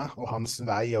sjamanisme og hans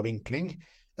vei og vinkling.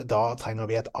 Da trenger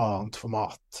vi et annet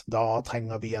format. Da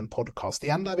trenger vi en podcast.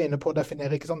 Igjen er vi inne på å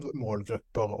definere ikke sant,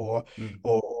 målgrupper og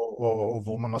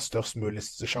hvor man har størst mulig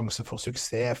sjanse for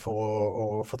suksess for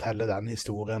å fortelle den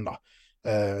historien da.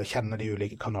 Kjenne de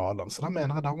ulike kanalene. Så da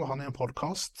mener jeg da må han i en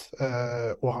podcast,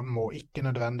 og han må ikke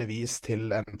nødvendigvis til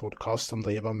en podcast som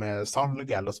driver med salg,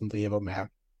 eller som driver med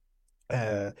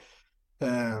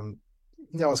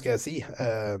ja, hva skal jeg si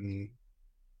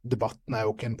debatten er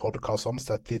jo ikke en podcast sånn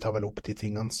sett, de tar vel opp de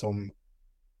tingene som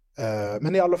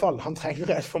men i alle fall, han trenger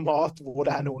et format hvor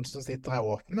det er noen som sitter her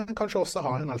åpne, men kanskje også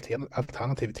har en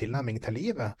alternativ tilnærming til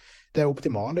livet. Det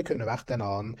optimale kunne vært en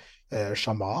annen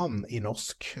sjaman i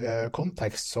norsk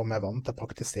kontekst som er vant til å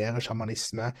praktisere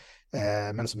sjamanisme,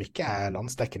 men som ikke er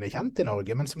landsdekkende kjent i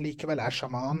Norge, men som likevel er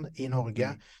sjaman i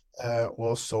Norge,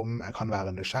 og som kan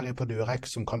være nysgjerrig på Durek,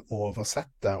 som kan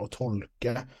oversette og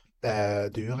tolke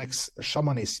Dureks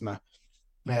sjamanisme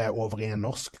over i en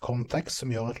norsk kontekst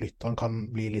som gjør at lytteren kan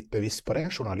bli litt bevisst på det,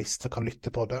 journalister kan lytte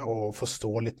på det og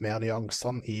forstå litt mer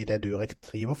nyansene i det Durek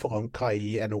driver, forankret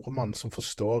i en nordmann som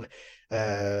forstår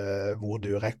hvor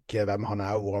Durek, hvem han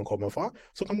er og hvor han kommer fra.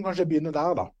 Så kan man kanskje begynne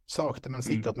der da, sakte men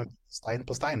sikkert med stein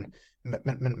på stein,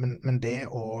 men det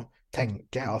å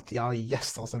tenke at ja,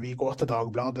 yes, altså vi går til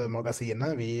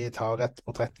Dagbladet-magasinet, vi tar et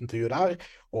portrettintervju der,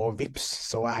 og vips,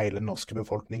 så er hele den norske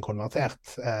befolkning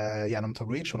konvertert gjennom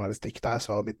tabloidjournalistikk. Der er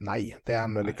svaret mitt nei. Det er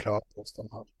en veldig klar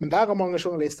påstand her. Men der har mange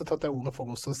journalister tatt det ordet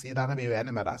for oss og sier, der er vi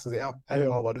uenige med deg. Så sier ja, jeg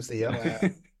hører hva du sier.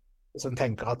 Så jeg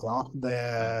tenker at ja, det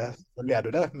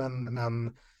leder du det,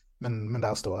 men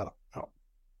der står jeg da. Ja,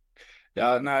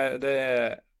 ja nei, det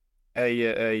er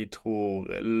Jeg tror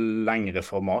lengre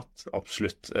format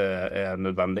absolutt er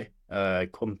nødvendig.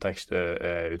 Kontekst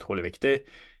er utrolig viktig.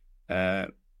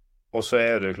 Og så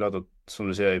er det klart at, som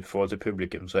du sier, i forhold til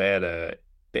publikum, så er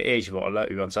det er ikke for alle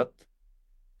uansett.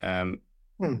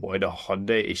 Mm. Og det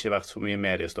hadde ikke vært så mye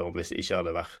mediestorm hvis det ikke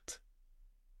hadde vært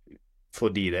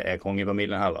fordi det er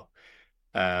kongefamilien heller.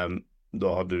 Da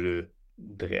hadde du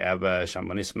drevet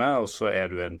sjamanisme, og så er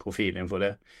du en profil innenfor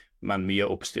det. Men mye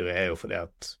av oppstyret er jo fordi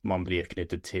at man blir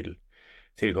knyttet til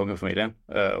kongefamilien.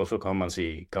 Og så kan man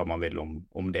si hva man vil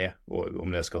om det, og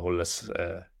om det skal holdes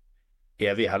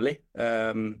evig hellig.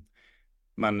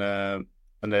 Men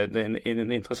det er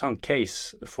en interessant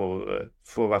case for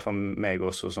i hvert fall meg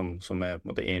også, som er på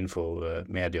en måte innenfor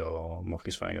media og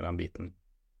markedsføring og den biten.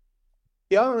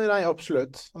 Ja, nei,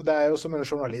 absolutt. Og det er jo som en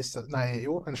journalist,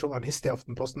 en journalist i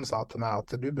Aftenposten sa til meg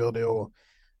at du burde jo,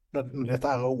 når dette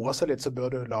her roer seg litt, så bør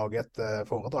du lage et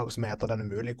foredrag som heter Den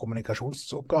umulige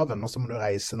kommunikasjonsoppgaven, og så må du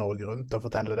reise Norge rundt og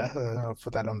fortelle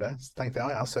om det. Så tenkte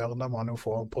jeg, ja, søren, da må han jo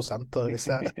få prosenter hvis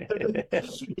jeg...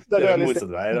 Det er jo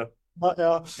motsatt vei, da.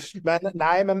 Ja,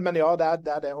 men ja, det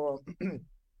er det å...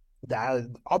 Det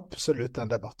er absolutt en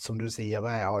debatt, som du sier.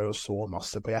 Jeg har jo så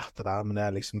masse på hjertet der, men det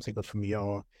er liksom sikkert for mye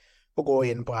å gå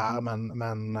inn på her. Men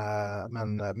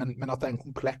at det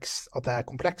er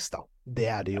kompleks, da. Det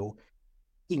er det jo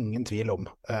ingen tvil om.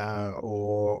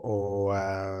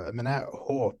 Men jeg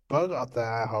håper at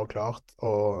jeg har klart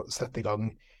å sette i gang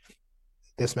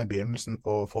det som er begynnelsen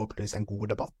på forhåpentligvis en god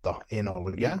debatt da, i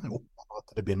Norge. Jeg opplever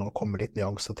at det begynner å komme litt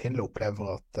nyanser til. Jeg opplever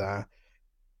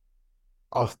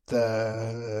at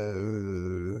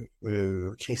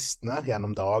kristne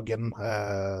gjennom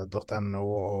dagen.no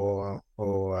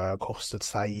og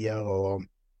Korsets seier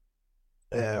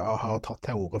har tatt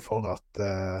til orde for at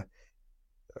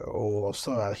og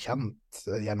også erkjent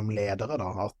gjennom ledere da,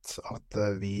 at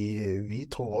vi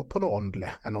tror på noe åndelig,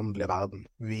 en åndelig verden.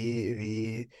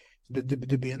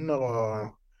 Du begynner å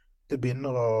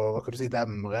hva kan du si,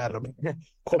 demre eller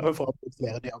komme fra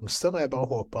flere nyanser, og jeg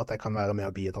bare håper at jeg kan være med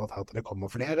og bidra til det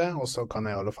kommer flere, og så kan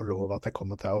jeg i alle fall love at jeg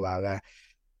kommer til å være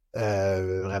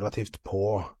relativt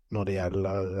på når det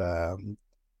gjelder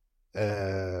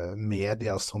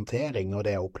medias håndtering, og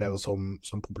det jeg opplever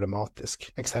som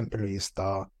problematisk. Eksempelvis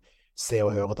da Se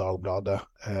og Høre Dagbladet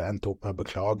endte opp med å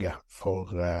beklage for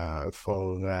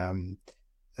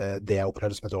det jeg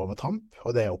opplevde som et overtramp,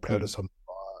 og det jeg opplevde som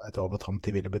et overtramp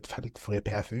de ville blitt felt for i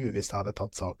PFU hvis de hadde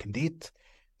tatt saken dit,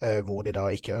 hvor de da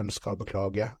ikke ønsket å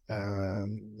beklage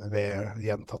ved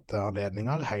gjentatte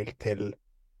anledninger, helt til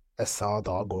jeg sa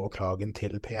da går klagen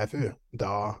til PFU.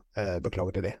 Da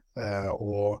beklagde de.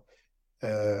 Og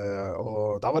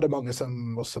da var det mange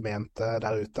som også mente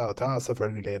der ute at ja,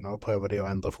 selvfølgelig, nå prøver de å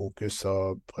endre fokus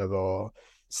og prøve å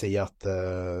si at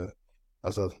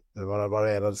altså, hva var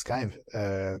det de skrev?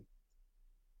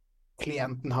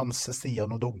 Klienten hans sier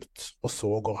noe dumt, og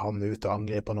så går han ut og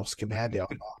angriper norske medier.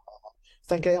 Så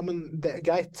tenker jeg, ja, men det er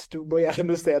greit, du må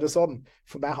gjerne se det sånn.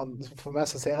 For meg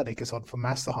så ser jeg det ikke sånn. For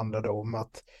meg så handler det om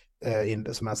at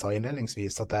som jeg sa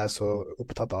innledningsvis, at jeg er så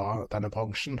opptatt av denne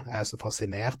bransjen. Jeg er så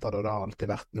fascinert av det, og det har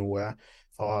alltid vært noe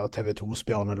fra TV 2s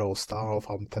Bjarne Låstad og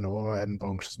frem til nå, en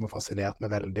bransje som har fascinert meg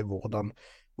veldig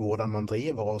hvordan man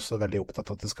driver, og også veldig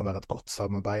opptatt av at det skal være et godt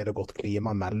samarbeid og godt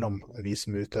klima mellom vi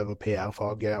som utøver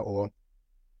PR-faget og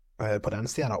på den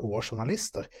siden og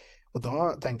journalister. Og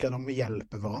da tenker jeg at vi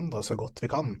hjelper hverandre så godt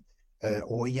vi kan.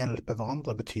 Og hjelpe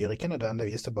hverandre betyr ikke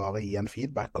nødvendigvis å bare gi en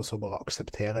feedback og så bare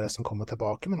akseptere det som kommer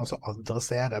tilbake, men også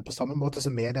adressere. På samme måte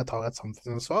som media tar et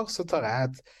samfunnsansvar, så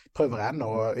prøver jeg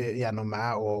nå gjennom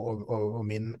meg og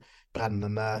mitt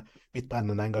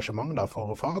brennende engasjement da,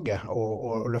 for faget,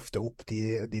 og løfte opp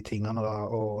de tingene da,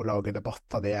 og lage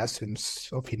debatt av det jeg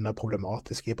synes og finner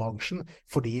problematisk i bransjen,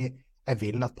 fordi jeg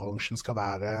vil at bransjen skal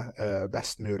være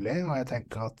best mulig, og jeg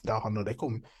tenker at da handler det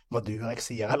ikke om hva Durek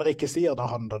sier eller ikke sier, da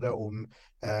handler det om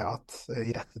at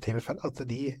i dette tilfellet at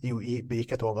de jo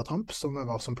begikk et overtramp, som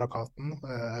var som plakaten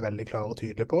er veldig klar og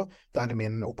tydelig på. Da er det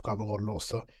min oppgave og rolle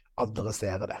også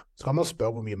adressere det. Så kan man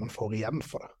spørre hvor mye man får igjen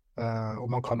for det. Og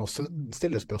man kan også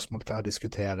stille spørsmål til å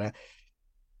diskutere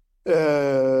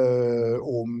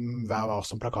om Vær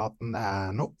varsom-plakaten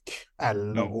er nok,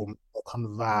 eller om det kan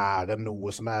være noe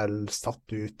som er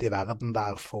satt ut i verden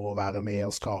der for å være med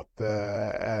og skape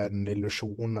en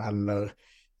illusjon, eller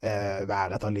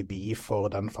være et alibi for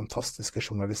den fantastiske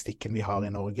journalistikken vi har i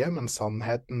Norge. Men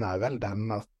sannheten er vel den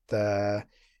at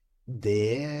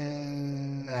det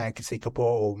er jeg ikke sikker på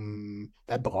om...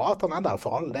 Det er bra at han er der,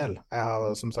 for all del. Jeg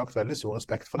har som sagt veldig stor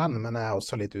respekt for den, men jeg er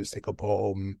også litt usikker på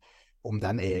om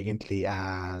den egentlig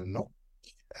er nok.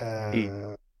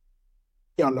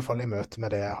 I alle fall i møte med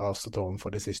det jeg har stått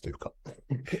overfor de siste uka.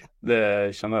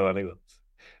 Det kjenner jeg veldig godt.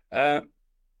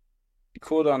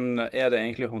 Hvordan er det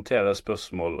egentlig å håndtere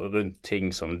spørsmål rundt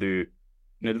ting som du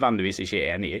nødvendigvis ikke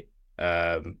er enig i?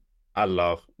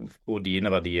 eller hvor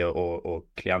dine verdier og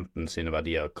klienten sine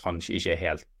verdier kanskje ikke er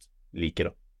helt like,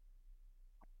 da?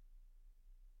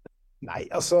 Nei,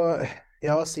 altså,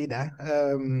 ja, si det.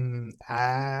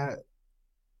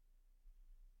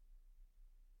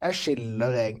 Jeg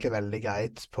skiller egentlig veldig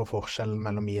greit på forskjellen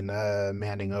mellom mine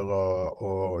meninger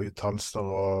og uttalelser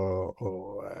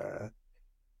og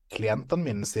klientene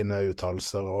mine sine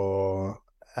uttalelser, og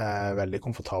er veldig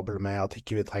komfortabel med at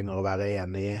ikke vi trenger å være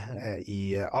enige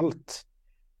i alt.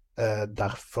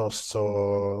 Derfor så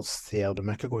ser det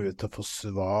meg ikke gå ut til å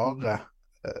forsvare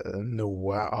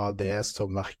noe av det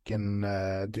som hverken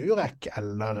Durek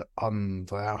eller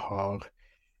andre har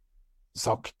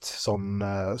sagt sånn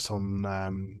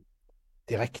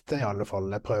direkte, i alle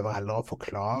fall. Jeg prøver heller å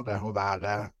forklare og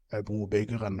være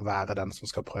brobyggeren, være den som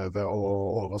skal prøve å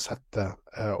oversette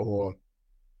og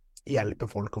hjelpe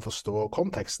folk å forstå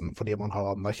konteksten, fordi man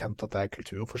har anerkjent at det er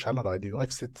kulturforskjeller da, i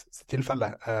Durek sitt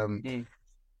tilfelle.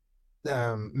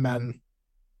 Men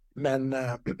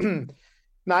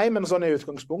nei, men sånn i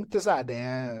utgangspunktet så er det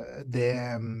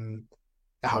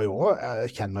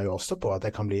jeg kjenner jo også på at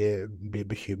jeg kan bli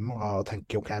bekymret og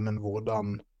tenke, ok, men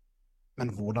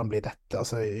hvordan blir dette,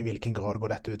 altså i hvilken grad går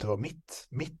dette utover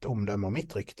mitt omdømme og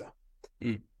mitt rykte?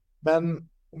 Men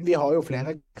vi har jo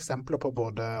flere eksempler på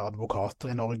både advokater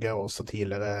i Norge og også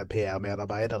tidligere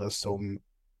PR-medarbeidere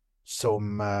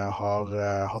som har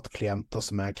hatt klienter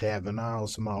som er krevende, og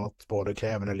som har hatt både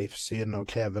krevende livssyn og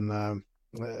krevende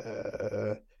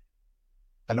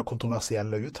eller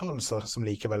kontroversielle uttalelser som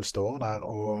likevel står der,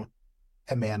 og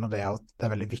jeg mener det at det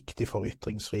er veldig viktig for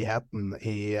ytringsfriheten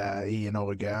i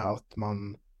Norge at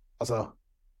man, altså,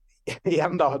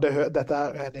 igjen da, det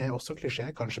er også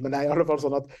klisjé kanskje, men det er i alle fall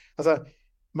sånn at, altså,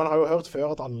 man har jo hørt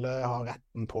før at alle har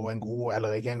retten på en god, eller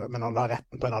ikke, men alle har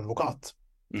retten på en advokat.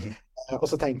 Og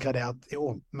så tenker jeg det at jo,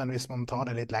 men hvis man tar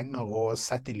det litt lenger og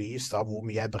setter i lys av hvor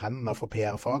mye jeg brenner for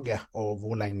PR-faget, og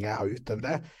hvor lenge jeg har utøvd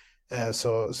det,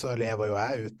 så lever jo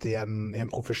jeg ute i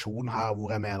en profesjon her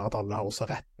hvor jeg mener at alle har også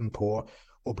retten på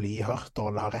å bli hørt, og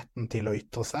alle har retten til å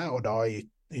ytre seg, og da i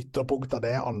ytterpunkt av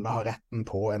det, alle har retten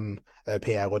på en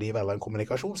PR-rådgiver eller en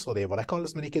kommunikasjonsrådgiver. Det er ikke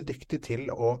alle som er like dyktig til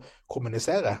å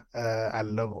kommunisere,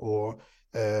 eller å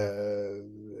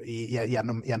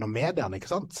gjennom mediene, ikke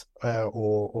sant?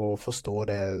 Og forstå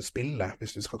det spillet,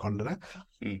 hvis vi skal kalle det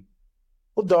det.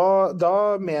 Og da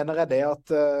mener jeg det at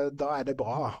da er det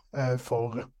bra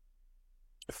for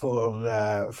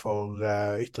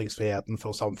ytringsfriheten,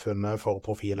 for samfunnet, for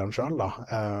profilene selv, da.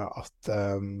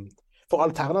 For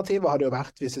alternativet hadde jo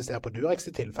vært, hvis vi ser på Dureks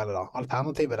tilfelle, da,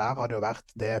 alternativet der hadde jo vært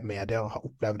det medier har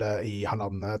opplevd i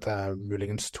halvannet til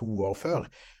muligens 2 år før,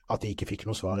 at de ikke fikk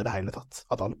noe svar i det hele tatt.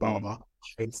 At alt bare var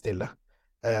helt stille,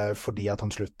 fordi at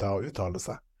han sluttet å uttale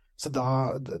seg. Så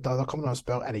da kan man jo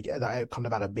spørre, kan det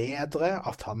være bedre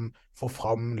at han får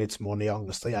fram litt små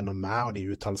nyanser gjennom meg og de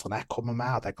uttalelsene jeg kommer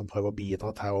med, at jeg kan prøve å bidra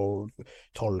til å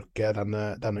tolke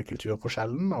denne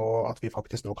kulturforskjellen, og at vi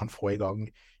faktisk nå kan få i gang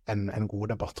en god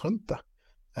debatt rundt det.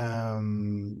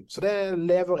 Så det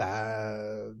lever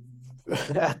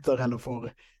jeg etter eller for.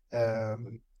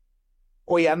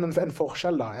 Og igjen en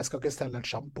forskjell da, jeg skal ikke selge et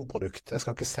shampoo-produkt, jeg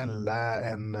skal ikke selge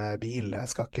en bil, jeg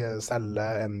skal ikke selge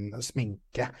en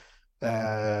sminke,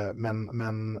 men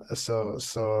så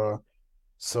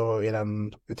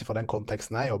utifra den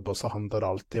konteksten jeg jobber, så handler det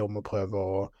alltid om å prøve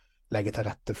å legge til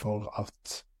rette for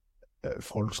at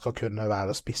folk skal kunne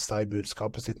være spisset i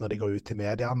budskapet sitt når de går ut i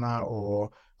mediene,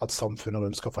 og at samfunnet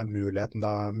rundt skal få en mulighet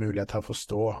til å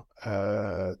forstå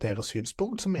deres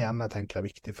synspunkt, som igjen jeg tenker er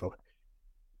viktig for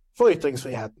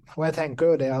ytringsfriheten. Og jeg tenker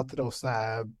jo det at det også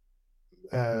er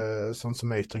sånn som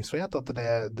med ytringsfrihet, at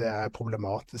det er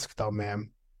problematisk da med,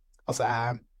 altså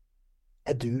er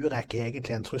Durek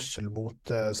egentlig en trussel mot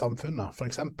samfunnet, for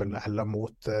eksempel, eller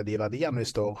mot de verdiene vi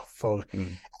står for,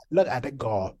 eller er det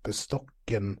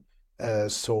gapestokken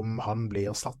som han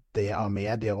blir satt i av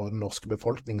medier og den norske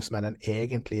befolkning som er den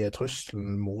egentlige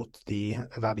trusselen mot de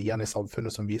verdiene i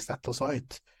samfunnet som vi setter så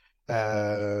høyt?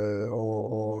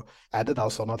 Og er det da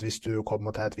sånn at hvis du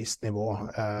kommer til et visst nivå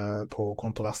på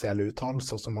kontroversielle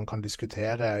uttalelser som man kan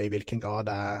diskutere i hvilken grad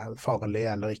det er farlig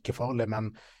eller ikke farlig, men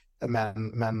er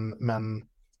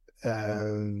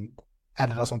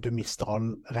det da sånn at du mister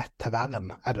all rett til vern?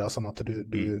 Er det da sånn at du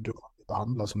kan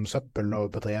behandle som søppel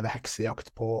og bedreve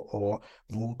heksejakt på, og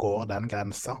hvor går den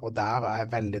grensa? Og der er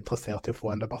jeg veldig interessert i å få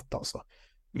en debatt, altså.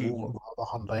 Hva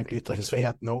handler egentlig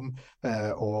ytringsfriheten om,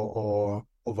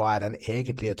 og hva er den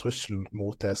egentlige trusselen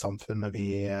mot det samfunnet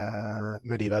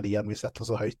med de verdiene vi setter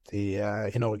så høyt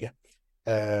i Norge?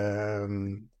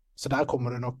 Så der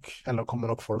kommer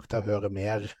nok folk til å høre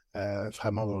mer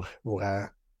fremover, hvor jeg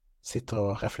sitter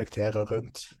og reflekterer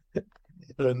rundt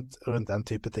den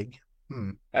type ting.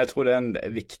 Mm. Jeg tror det er en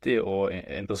viktig og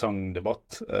interessant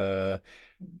debatt,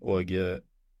 og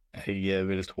jeg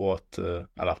vil tro at,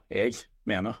 eller jeg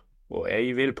mener, og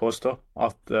jeg vil påstå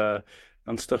at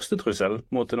den største trusselen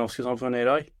mot det norske samfunnet i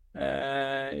dag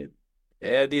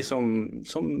er de som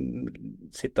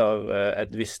sitter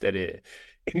et visst sted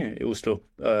i Oslo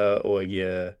og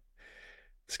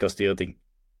skal styre ting.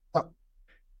 Ja.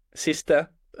 Siste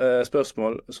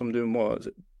spørsmål som du må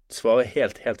svare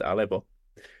helt ærlig på.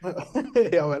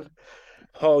 Ja vel.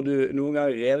 Har du noen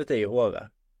gang revet deg i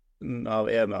håret av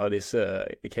en av disse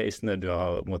casene du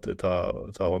har måttet ta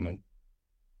hånd om?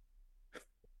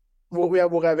 Hvor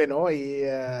er vi nå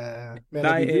mener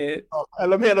Nei, du?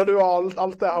 Eller mener du alt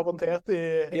jeg har håndtert i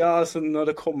ja, altså når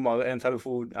det kommer en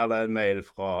telefon eller en mail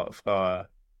fra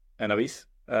en avis,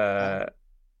 Ja.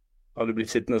 har du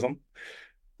blitt sittende sånn?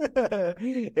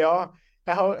 Ja,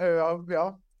 jeg har ja,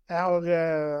 jeg har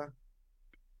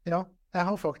ja, jeg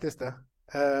har faktisk det.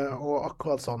 Og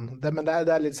akkurat sånn. Men det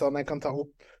er litt sånn, jeg kan ta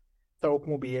opp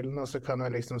mobilen, og så kan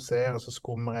jeg liksom se, og så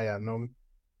skummer jeg gjennom.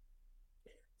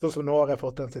 Sånn som nå har jeg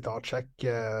fått en sitatsjekk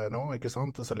nå, ikke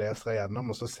sant? Og så leser jeg gjennom,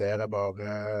 og så ser jeg bare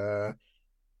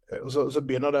så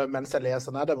begynner det, mens jeg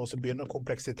leser nedover, så begynner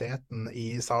kompleksiteten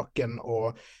i saken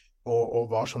og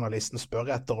hva journalisten spør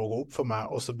etter å gå opp for meg,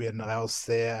 og så begynner jeg å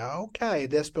se, ok,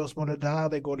 det spørsmålet der,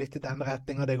 det går litt i den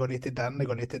retningen, det går litt i den, det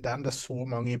går litt i den, det er så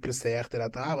mange implisert i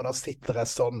dette her, og da sitter jeg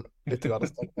sånn, litt grann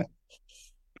og tenker,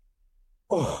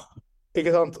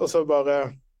 ikke sant? Og så bare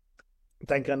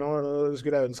tenker jeg nå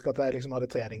skulle jeg ønske at jeg liksom hadde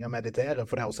trening å meditere,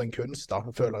 for det er også en kunst da,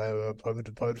 føler jeg har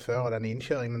prøvd før av den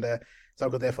innkjøringen, men så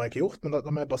akkurat det får jeg ikke gjort, men da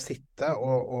må jeg bare sitte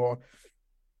og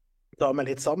ta meg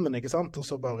litt sammen, ikke sant? Og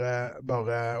så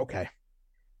bare ok,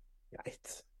 greit.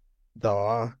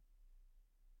 Da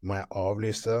må jeg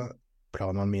avlyse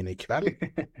planene mine i kveld,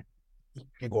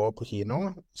 ikke gå på kino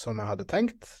som jeg hadde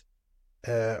tenkt,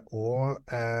 og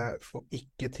få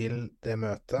ikke til det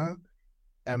møtet.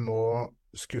 Jeg må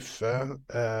skuffe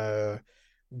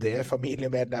det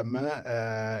familiemedlemmet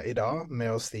i dag med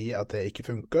å si at det ikke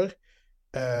funker,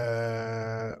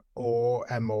 og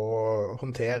jeg må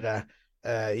håndtere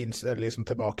liksom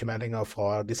tilbakemeldinger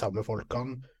fra de samme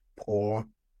folkene på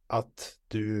at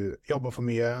du jobber for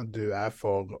mye, du er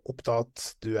for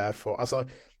opptatt, du er for, altså,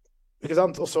 ikke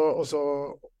sant? Og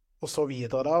så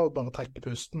videre da, og bare trekke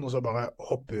pusten, og så bare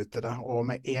hoppe ut i det, og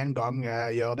med en gang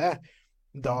jeg gjør det,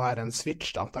 da er det en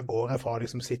switch da. Da går jeg fra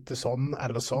liksom sitte sånn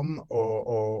eller sånn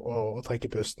og trekke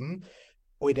pusten.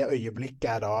 Og i det øyeblikket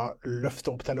jeg da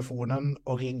løfter opp telefonen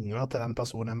og ringer til den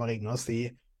personen jeg må ringe og si,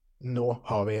 nå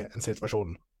har vi en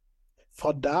situasjon.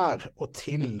 Fra der og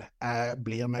til jeg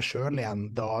blir meg selv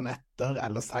igjen dagen etter,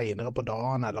 eller senere på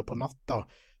dagen eller på natta,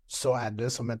 så er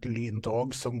det som et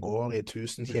lyntog som går i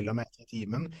 1000 kilometer i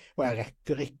timen, og jeg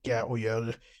rekker ikke å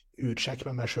gjøre utsjekk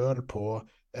med meg selv på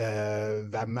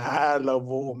hvem jeg er, eller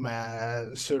om jeg er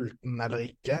sulten eller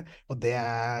ikke. Og det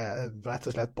er rett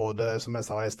og slett både, som jeg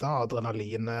sa i sted,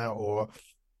 adrenalinet og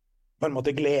på en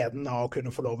måte gleden av å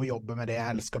kunne få lov å jobbe med det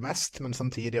jeg elsker mest, men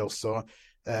samtidig også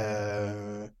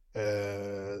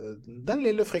den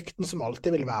lille frykten som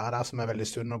alltid vil være der, som er veldig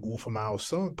sunn og god for meg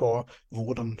også, på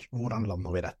hvordan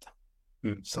lander vi dette.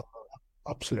 Så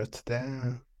absolutt, det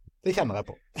kjenner jeg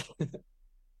på.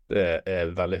 Det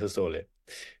er veldig forståelig.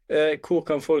 Hvor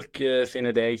kan folk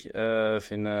finne deg,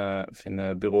 finne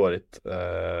byrået ditt?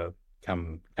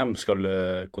 Hvem skal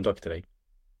kontakte deg?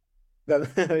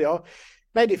 Ja,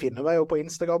 nei, de finner meg jo på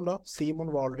Instagram da.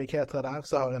 Simon Valvik heter jeg der,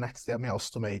 så har jeg nettsted med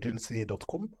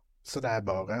astromagency.com, så det er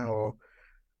bare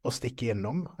å stikke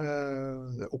innom.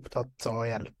 Opptatt av å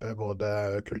hjelpe både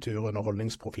kultur- og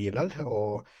underholdningsprofiler,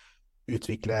 og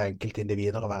utvikle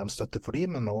enkeltindivider og være en støtte for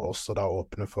dem, men nå også da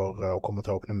åpne for, og komme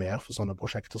til å åpne mer for sånne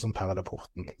prosjekter som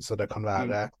Perleporten. Så det kan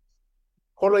være,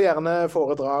 holder gjerne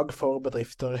foredrag for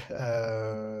bedrifter,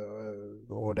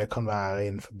 og det kan være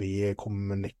innenfor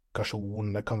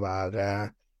kommunikasjon, det kan være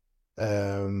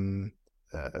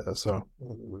altså,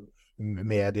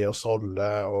 mediers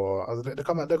rolle, og altså, det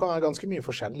kan være ganske mye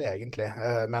forskjellig egentlig,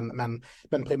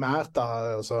 men primært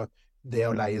da, altså, det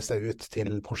å leie seg ut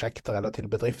til prosjekter eller til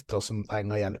bedrifter som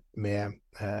trenger hjelp med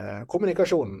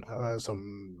kommunikasjon,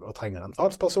 og trenger en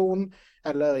talsperson,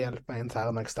 eller hjelp med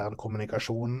intern og ekstern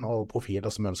kommunikasjon og profiler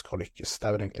som ønsker å lykkes. Det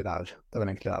er vel egentlig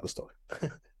der det står.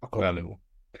 Veldig god.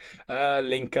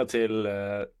 Linker til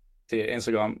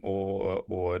Instagram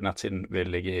og nettsiden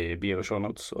vil ligge i bio show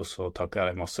notes, og så takker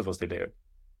jeg deg masse for å stille deg.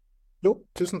 Jo,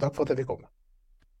 tusen takk for at jeg fikk komme.